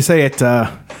gosh, I hate to say it.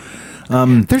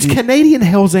 There's Canadian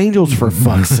Hells Angels, for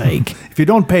fuck's sake. If you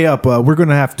don't pay up, we're going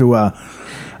to have to do a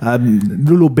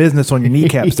little business on your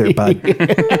kneecaps there, bud.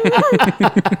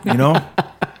 You know?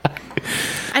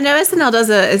 I know SNL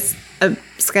does a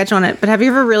sketch on it, but have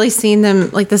you ever really seen them,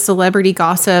 like the celebrity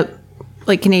gossip,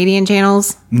 like Canadian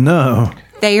channels? No.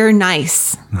 They are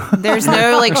nice. There's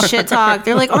no like shit talk.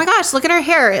 They're like, oh my gosh, look at her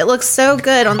hair. It looks so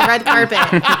good on the red carpet.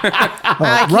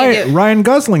 Ryan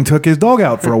Gosling took his dog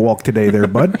out for a walk today there,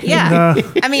 bud. Yeah.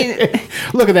 And, I mean,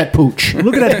 look at that pooch.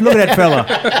 Look at that fella.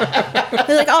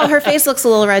 they're like, oh, her face looks a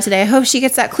little red today. I hope she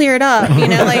gets that cleared up. You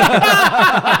know, like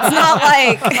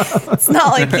it's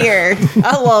not like here.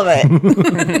 I love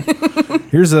it.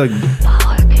 Here's a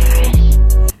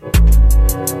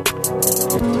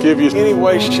give you any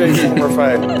way, shape, form, or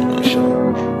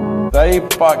fashion. They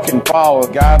fucking follow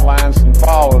guidelines and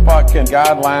follow fucking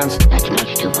guidelines. That's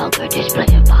much too vulgar display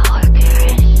of power,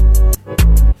 Karen.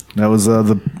 That was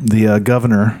the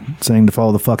governor saying to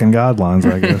follow the fucking guidelines,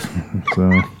 I guess. So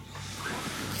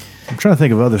I'm trying to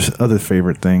think of other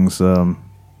favorite things.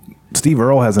 Steve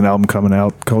Earle has an album coming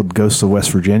out called Ghosts of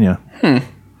West Virginia.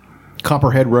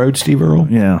 Copperhead Road, Steve Earle?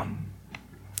 Yeah.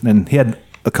 And he had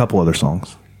a couple other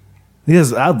songs. He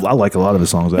has. I like a lot of his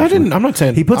songs. Actually. I'm not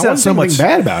saying he puts I out so wasn't much saying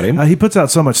anything bad about him. He puts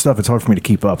out so much stuff. It's hard for me to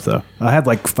keep up, though. I had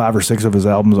like 5 or 6 of his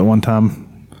albums at one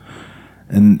time,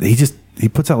 and he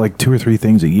puts out like 2 or 3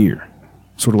 things a year,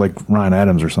 sort of like Ryan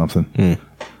Adams or something.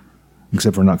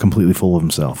 Except for not completely full of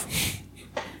himself.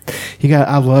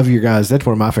 I love your guys. That's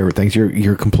one of my favorite things.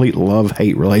 Your complete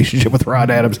love-hate relationship with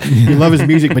Ryan Adams. You love his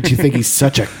music, but you think he's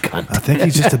such a cunt. I think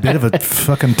he's just a bit of a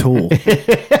fucking tool.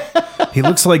 He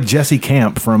looks like Jesse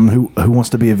Camp from Who Wants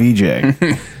to Be a VJ.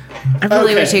 I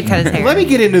really wish he'd cut his hair. Let me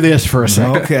get into this for a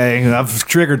second. Okay, I've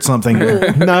triggered something.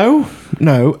 No.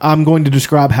 I'm going to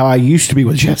describe how I used to be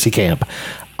with Jesse Camp.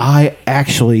 I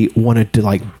actually wanted to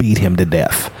like beat him to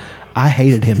death. I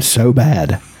hated him so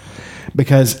bad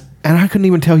and I couldn't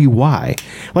even tell you why.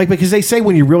 Like, because they say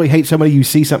when you really hate somebody, you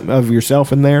see something of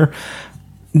yourself in there.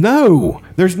 No,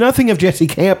 there's nothing of Jesse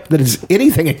Camp that is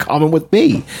anything in common with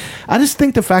me. I just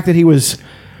think the fact that he was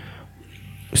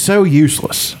so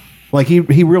useless. Like, he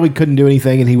really couldn't do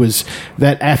anything, and he was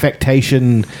that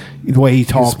affectation, the way he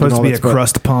talked. He's supposed to be a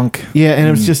crust punk. Yeah, and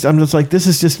it was just, I'm just like, this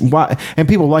is just why. And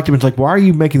people liked him. It's like, why are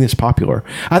you making this popular?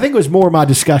 I think it was more my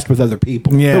disgust with other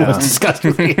people. Yeah. It was disgust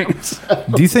with him.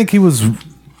 Do you think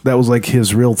that was like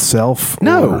his real self?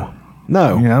 No.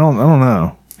 Yeah, I don't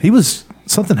know.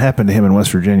 Something happened to him in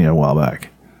West Virginia a while back.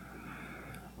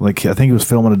 Like, I think he was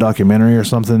filming a documentary or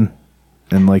something,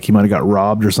 and like he might have got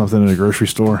robbed or something in a grocery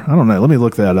store. I don't know. Let me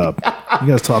look that up. You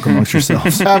guys talk amongst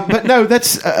yourselves. But no,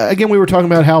 that's again, we were talking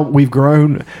about how we've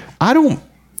grown.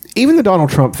 Even the Donald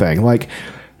Trump thing, like,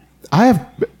 I have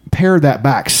pared that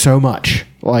back so much.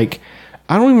 Like,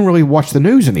 I don't even really watch the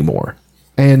news anymore,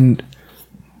 and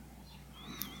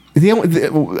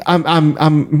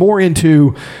I'm more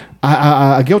into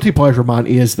a guilty pleasure of mine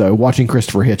is though watching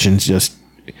Christopher Hitchens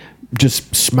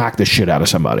just smack the shit out of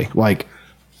somebody, like,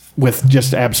 with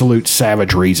just absolute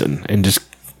savage reason, and just,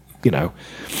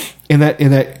 in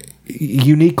that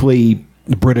uniquely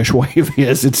British way of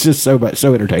his. It's just so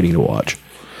entertaining to watch.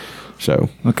 So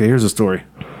okay, here's a story.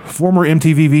 Former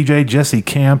MTV VJ Jesse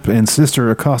Camp and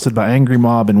sister accosted by angry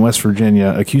mob in West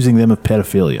Virginia, accusing them of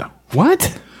pedophilia.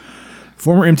 What?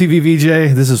 Former MTV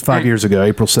VJ, this is 5 years ago,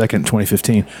 April 2nd,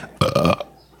 2015.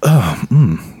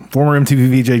 Former MTV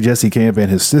VJ Jesse Camp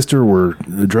and his sister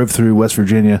drove through West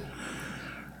Virginia,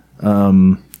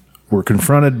 were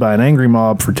confronted by an angry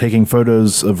mob for taking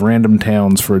photos of random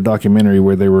towns for a documentary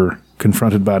where they were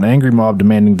confronted by an angry mob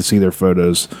demanding to see their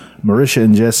photos. Marisha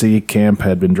and Jesse Camp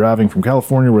had been driving from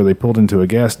California when they pulled into a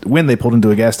gas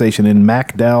station in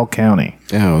McDowell County.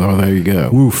 Oh, there you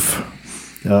go. Woof.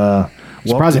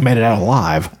 Surprised they made it out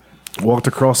alive. Walked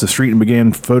across the street and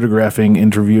began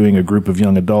interviewing a group of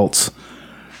young adults.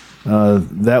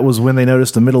 That was when they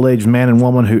noticed a middle-aged man and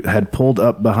woman who had pulled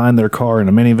up behind their car in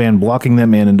a minivan, blocking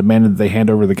them in, and demanded they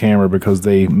hand over the camera because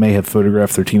they may have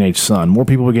photographed their teenage son. More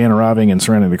people began arriving and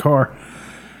surrounding the car,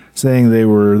 saying they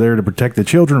were there to protect the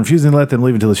children, refusing to let them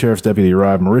leave until the sheriff's deputy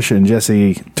arrived. Marisha and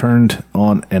Jesse turned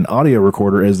on an audio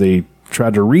recorder as they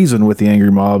tried to reason with the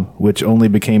angry mob, which only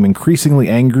became increasingly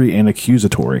angry and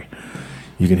accusatory.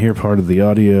 You can hear part of the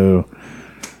audio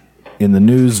in the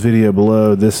news video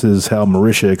below. This is how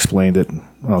Marisha explained it.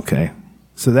 Okay.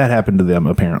 So that happened to them,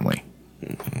 apparently.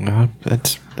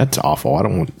 That's awful. I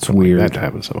don't want that to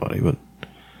happen to somebody, but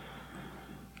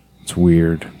it's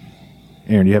weird.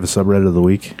 Aaron, do you have a subreddit of the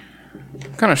week?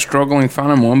 Kind of struggling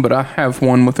finding one, but I have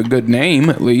one with a good name,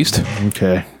 at least.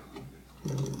 Okay.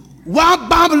 Womp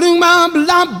bom balloon bom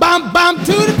bom bom bom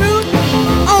to the boot,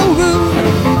 oh root,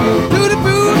 to the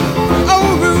boot,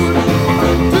 oh root,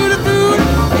 to the boot,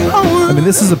 oh root. I mean,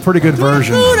 this is a pretty good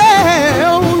version,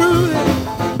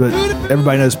 but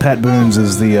everybody knows Pat Boone's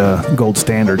is the gold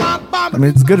standard. I mean,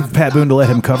 it's good of Pat Boone to let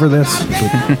him cover this.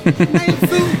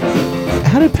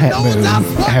 How did Pat Boone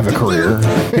have a career?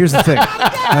 Here's the thing.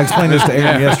 I explained this to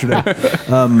Aaron yesterday.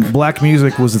 Black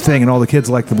music was the thing, and all the kids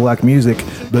liked the black music,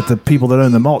 but the people that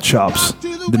owned the malt shops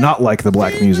did not like the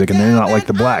black music, and they did not like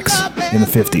the blacks in the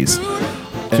 50s.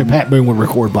 So Pat Boone would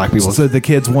record black people. So the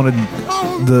kids wanted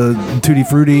the Tutti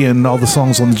Frutti and all the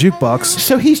songs on the jukebox.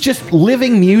 So he's just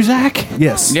living music?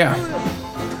 Yes. Yeah.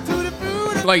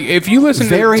 Like, if you listen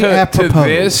to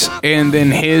this and then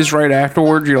his right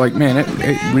afterwards, you're like, man,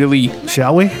 it really...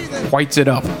 Shall we? Whites it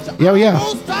up. Yeah, yeah.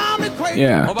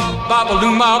 Yeah.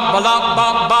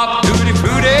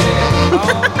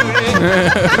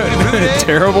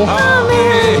 Terrible.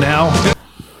 Now.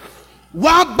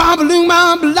 Womp bom balloon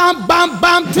bom bom bom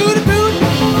bom to the boot,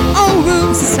 oh root.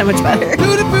 This is so much better. To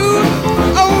the boot,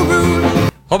 oh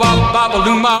root.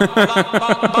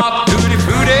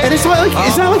 And it's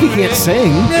not like he can't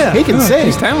sing. Yeah, he can sing.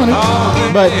 He's talented.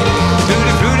 But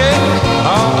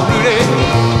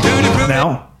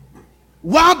Now.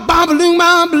 Womp bom balloon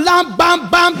bom bom bom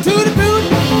bom to the boot.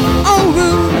 Oh,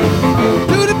 root.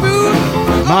 To the boot.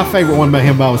 My favorite one by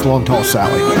him was Long Tall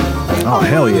Sally. Oh,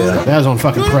 hell yeah. That was on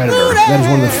fucking Predator. That is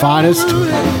one of the finest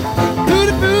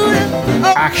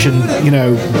action,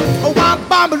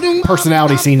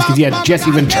 personality scenes, because you had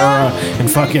Jesse Ventura and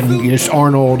fucking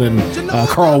Arnold and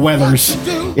Carl Weathers.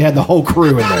 You had the whole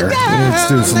crew in there. Let's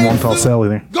do some Long Tall Sally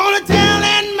there. Gonna tell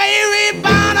Aunt Mary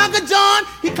about Uncle John.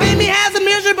 He claimed he has a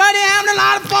misery, but he having a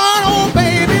lot of fun. Oh,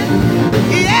 baby.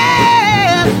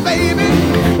 Yeah, baby.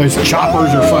 Those choppers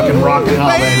are fucking rocking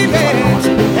out, man.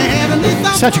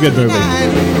 Awesome. Such a good movie.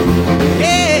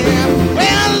 Yeah.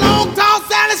 Well, Long Tall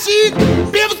Sally, she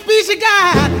built a species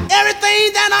guide.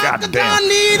 Everything that Uncle John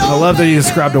need. I love that he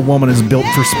described a woman as built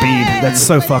for speed. That's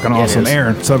so fucking awesome.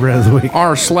 Aaron, subreddit of the week.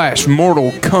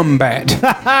 r/Mortal Kombat.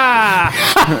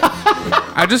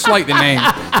 I just like the name.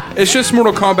 It's just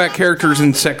Mortal Kombat characters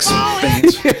and sex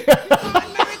things.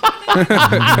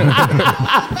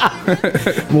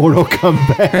 Mortal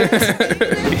Kombat.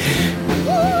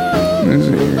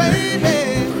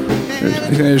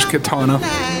 There's Katana.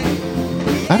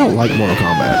 I don't like Mortal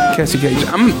Kombat. Cassie Cage.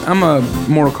 I'm a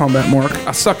Mortal Kombat mark.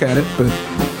 I suck at it, but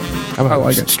I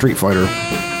like it. Street Fighter.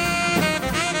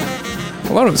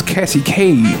 A lot of it's Cassie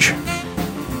Cage.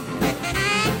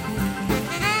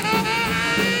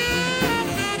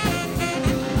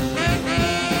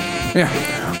 Yeah.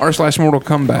 r/Mortal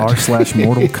Kombat.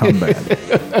 r/Mortal Kombat.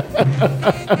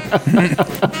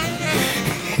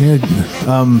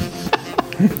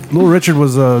 Little Richard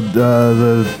was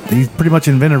he pretty much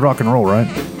invented rock and roll, right?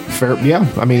 Fair, yeah.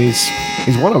 I mean,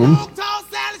 he's one of them.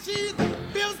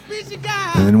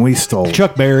 And then we stole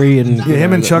Chuck Berry and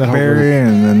him and Chuck Berry,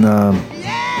 and then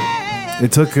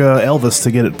it took Elvis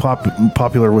to get it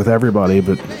popular with everybody,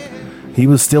 but he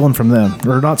was stealing from them,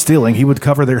 or not stealing. He would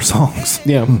cover their songs.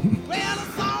 Yeah.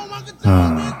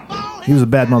 He was a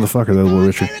bad motherfucker, though, Little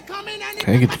Richard.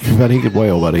 He could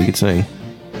wail, buddy. He could sing.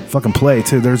 Fucking play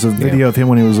too. There's a video of him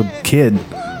when he was a kid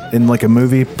in like a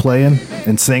movie playing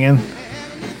and singing.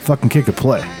 Fucking kick a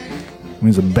play when he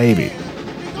was a baby.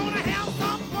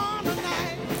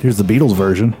 Here's the Beatles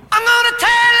version. I'm gonna tell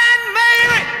Aunt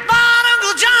Mary about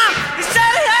Uncle John. He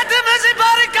said he had to visit,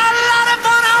 but he got a lot of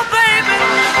fun, oh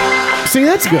baby. See,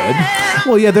 that's good.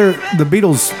 Well, yeah, the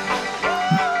Beatles.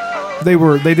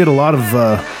 They did a lot of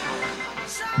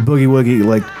boogie woogie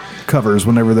like covers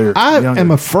whenever they're younger.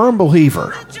 am a firm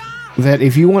believer that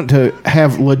if you want to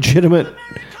have legitimate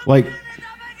like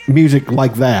music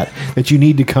like that you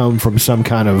need to come from some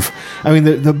kind of. I mean,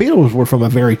 the Beatles were from a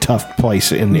very tough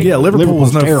place in England. Liverpool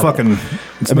was no terrible. fucking.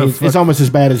 It's almost as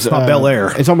bad as Bel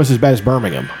Air. It's almost as bad as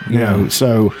Birmingham. You know,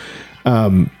 so.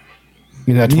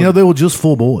 They were just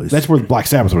full boys. That's where Black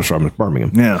Sabbath was from,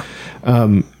 Birmingham. Yeah,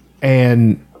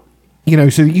 and.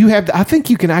 So you have. I think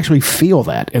you can actually feel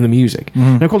that in the music. Mm-hmm.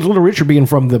 And of course, Little Richard being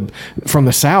from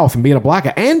the South and being a black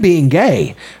guy and being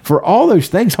gay, for all those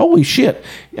things, holy shit!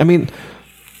 I mean,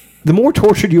 the more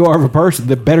tortured you are of a person,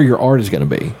 the better your art is going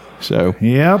to be. So,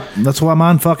 yep, that's why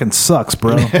mine fucking sucks,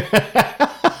 bro.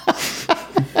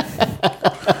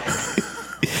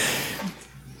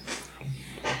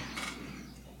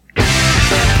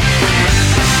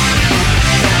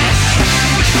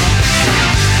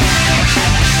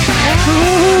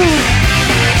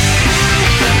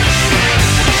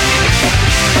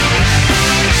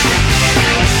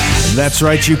 That's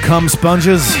right, you cum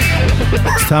sponges.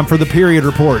 It's time for the period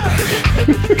report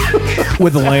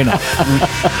with Elena.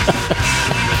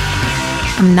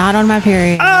 I'm not on my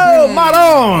period. Oh,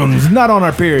 not on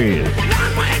our period.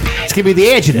 It's gonna be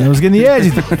the adjutant. It was getting the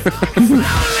adjutant.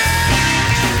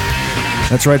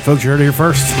 That's right, folks. You heard it here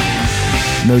first.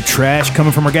 No trash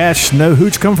coming from her gash. No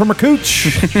hooch coming from her cooch.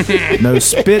 No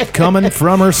spit coming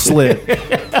from her slit.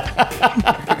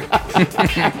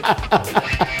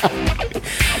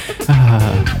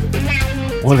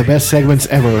 One of the best segments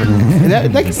ever.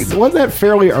 Wasn't that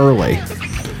fairly early?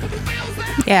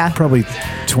 Yeah. Probably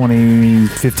 20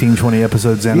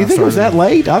 episodes in. You think it was that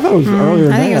late? I thought it was earlier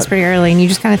than I think that. it was pretty early, and you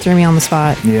just kind of threw me on the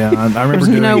spot. Yeah, I remember There's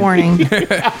doing no it. warning.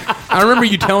 I remember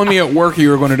you telling me at work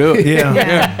you were going to do it.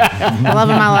 Yeah.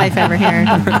 Love of my life over here.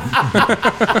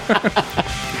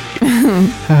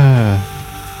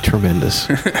 Tremendous.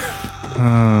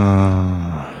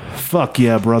 Fuck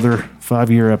yeah, brother.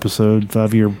 5-year episode.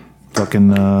 5-year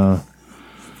fucking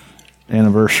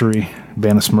anniversary.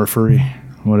 Banna Smurfery.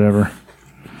 Whatever.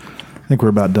 think we're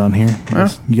about done here.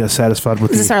 You guys satisfied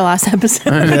with Is this our last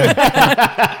episode?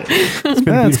 It's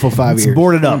been a beautiful 5 years. Let's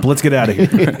board it up. Let's get out of here.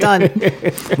 Done.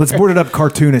 Let's board it up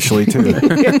cartoonishly too.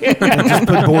 And just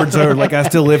put boards over like I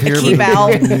still live here. Keep but-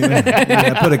 out.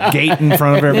 Yeah, put a gate in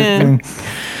front of everything.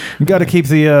 You got to keep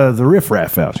the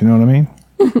riffraff out. You know what I mean?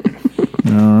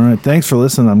 All right. Thanks for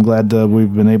listening. I'm glad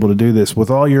we've been able to do this with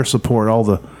all your support, all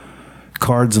the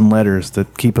cards and letters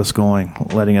that keep us going,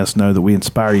 letting us know that we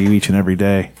inspire you each and every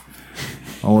day.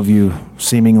 All of you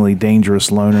seemingly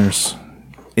dangerous loners,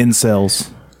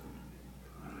 incels,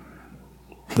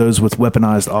 those with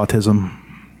weaponized autism.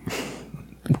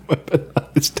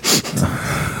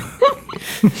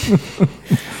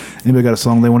 Anybody got a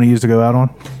song they want to use to go out on?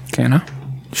 Can I?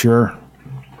 Sure.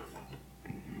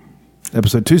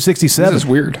 Episode 267. This is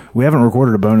weird. We haven't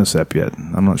recorded a bonus ep yet.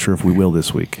 I'm not sure if we will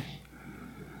this week.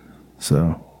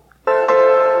 So,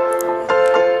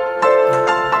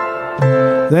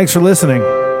 thanks for listening.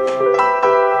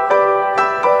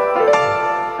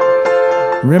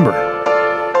 Remember,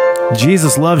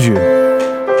 Jesus loves you,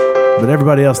 but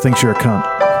everybody else thinks you're a cunt.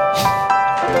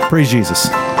 Praise Jesus.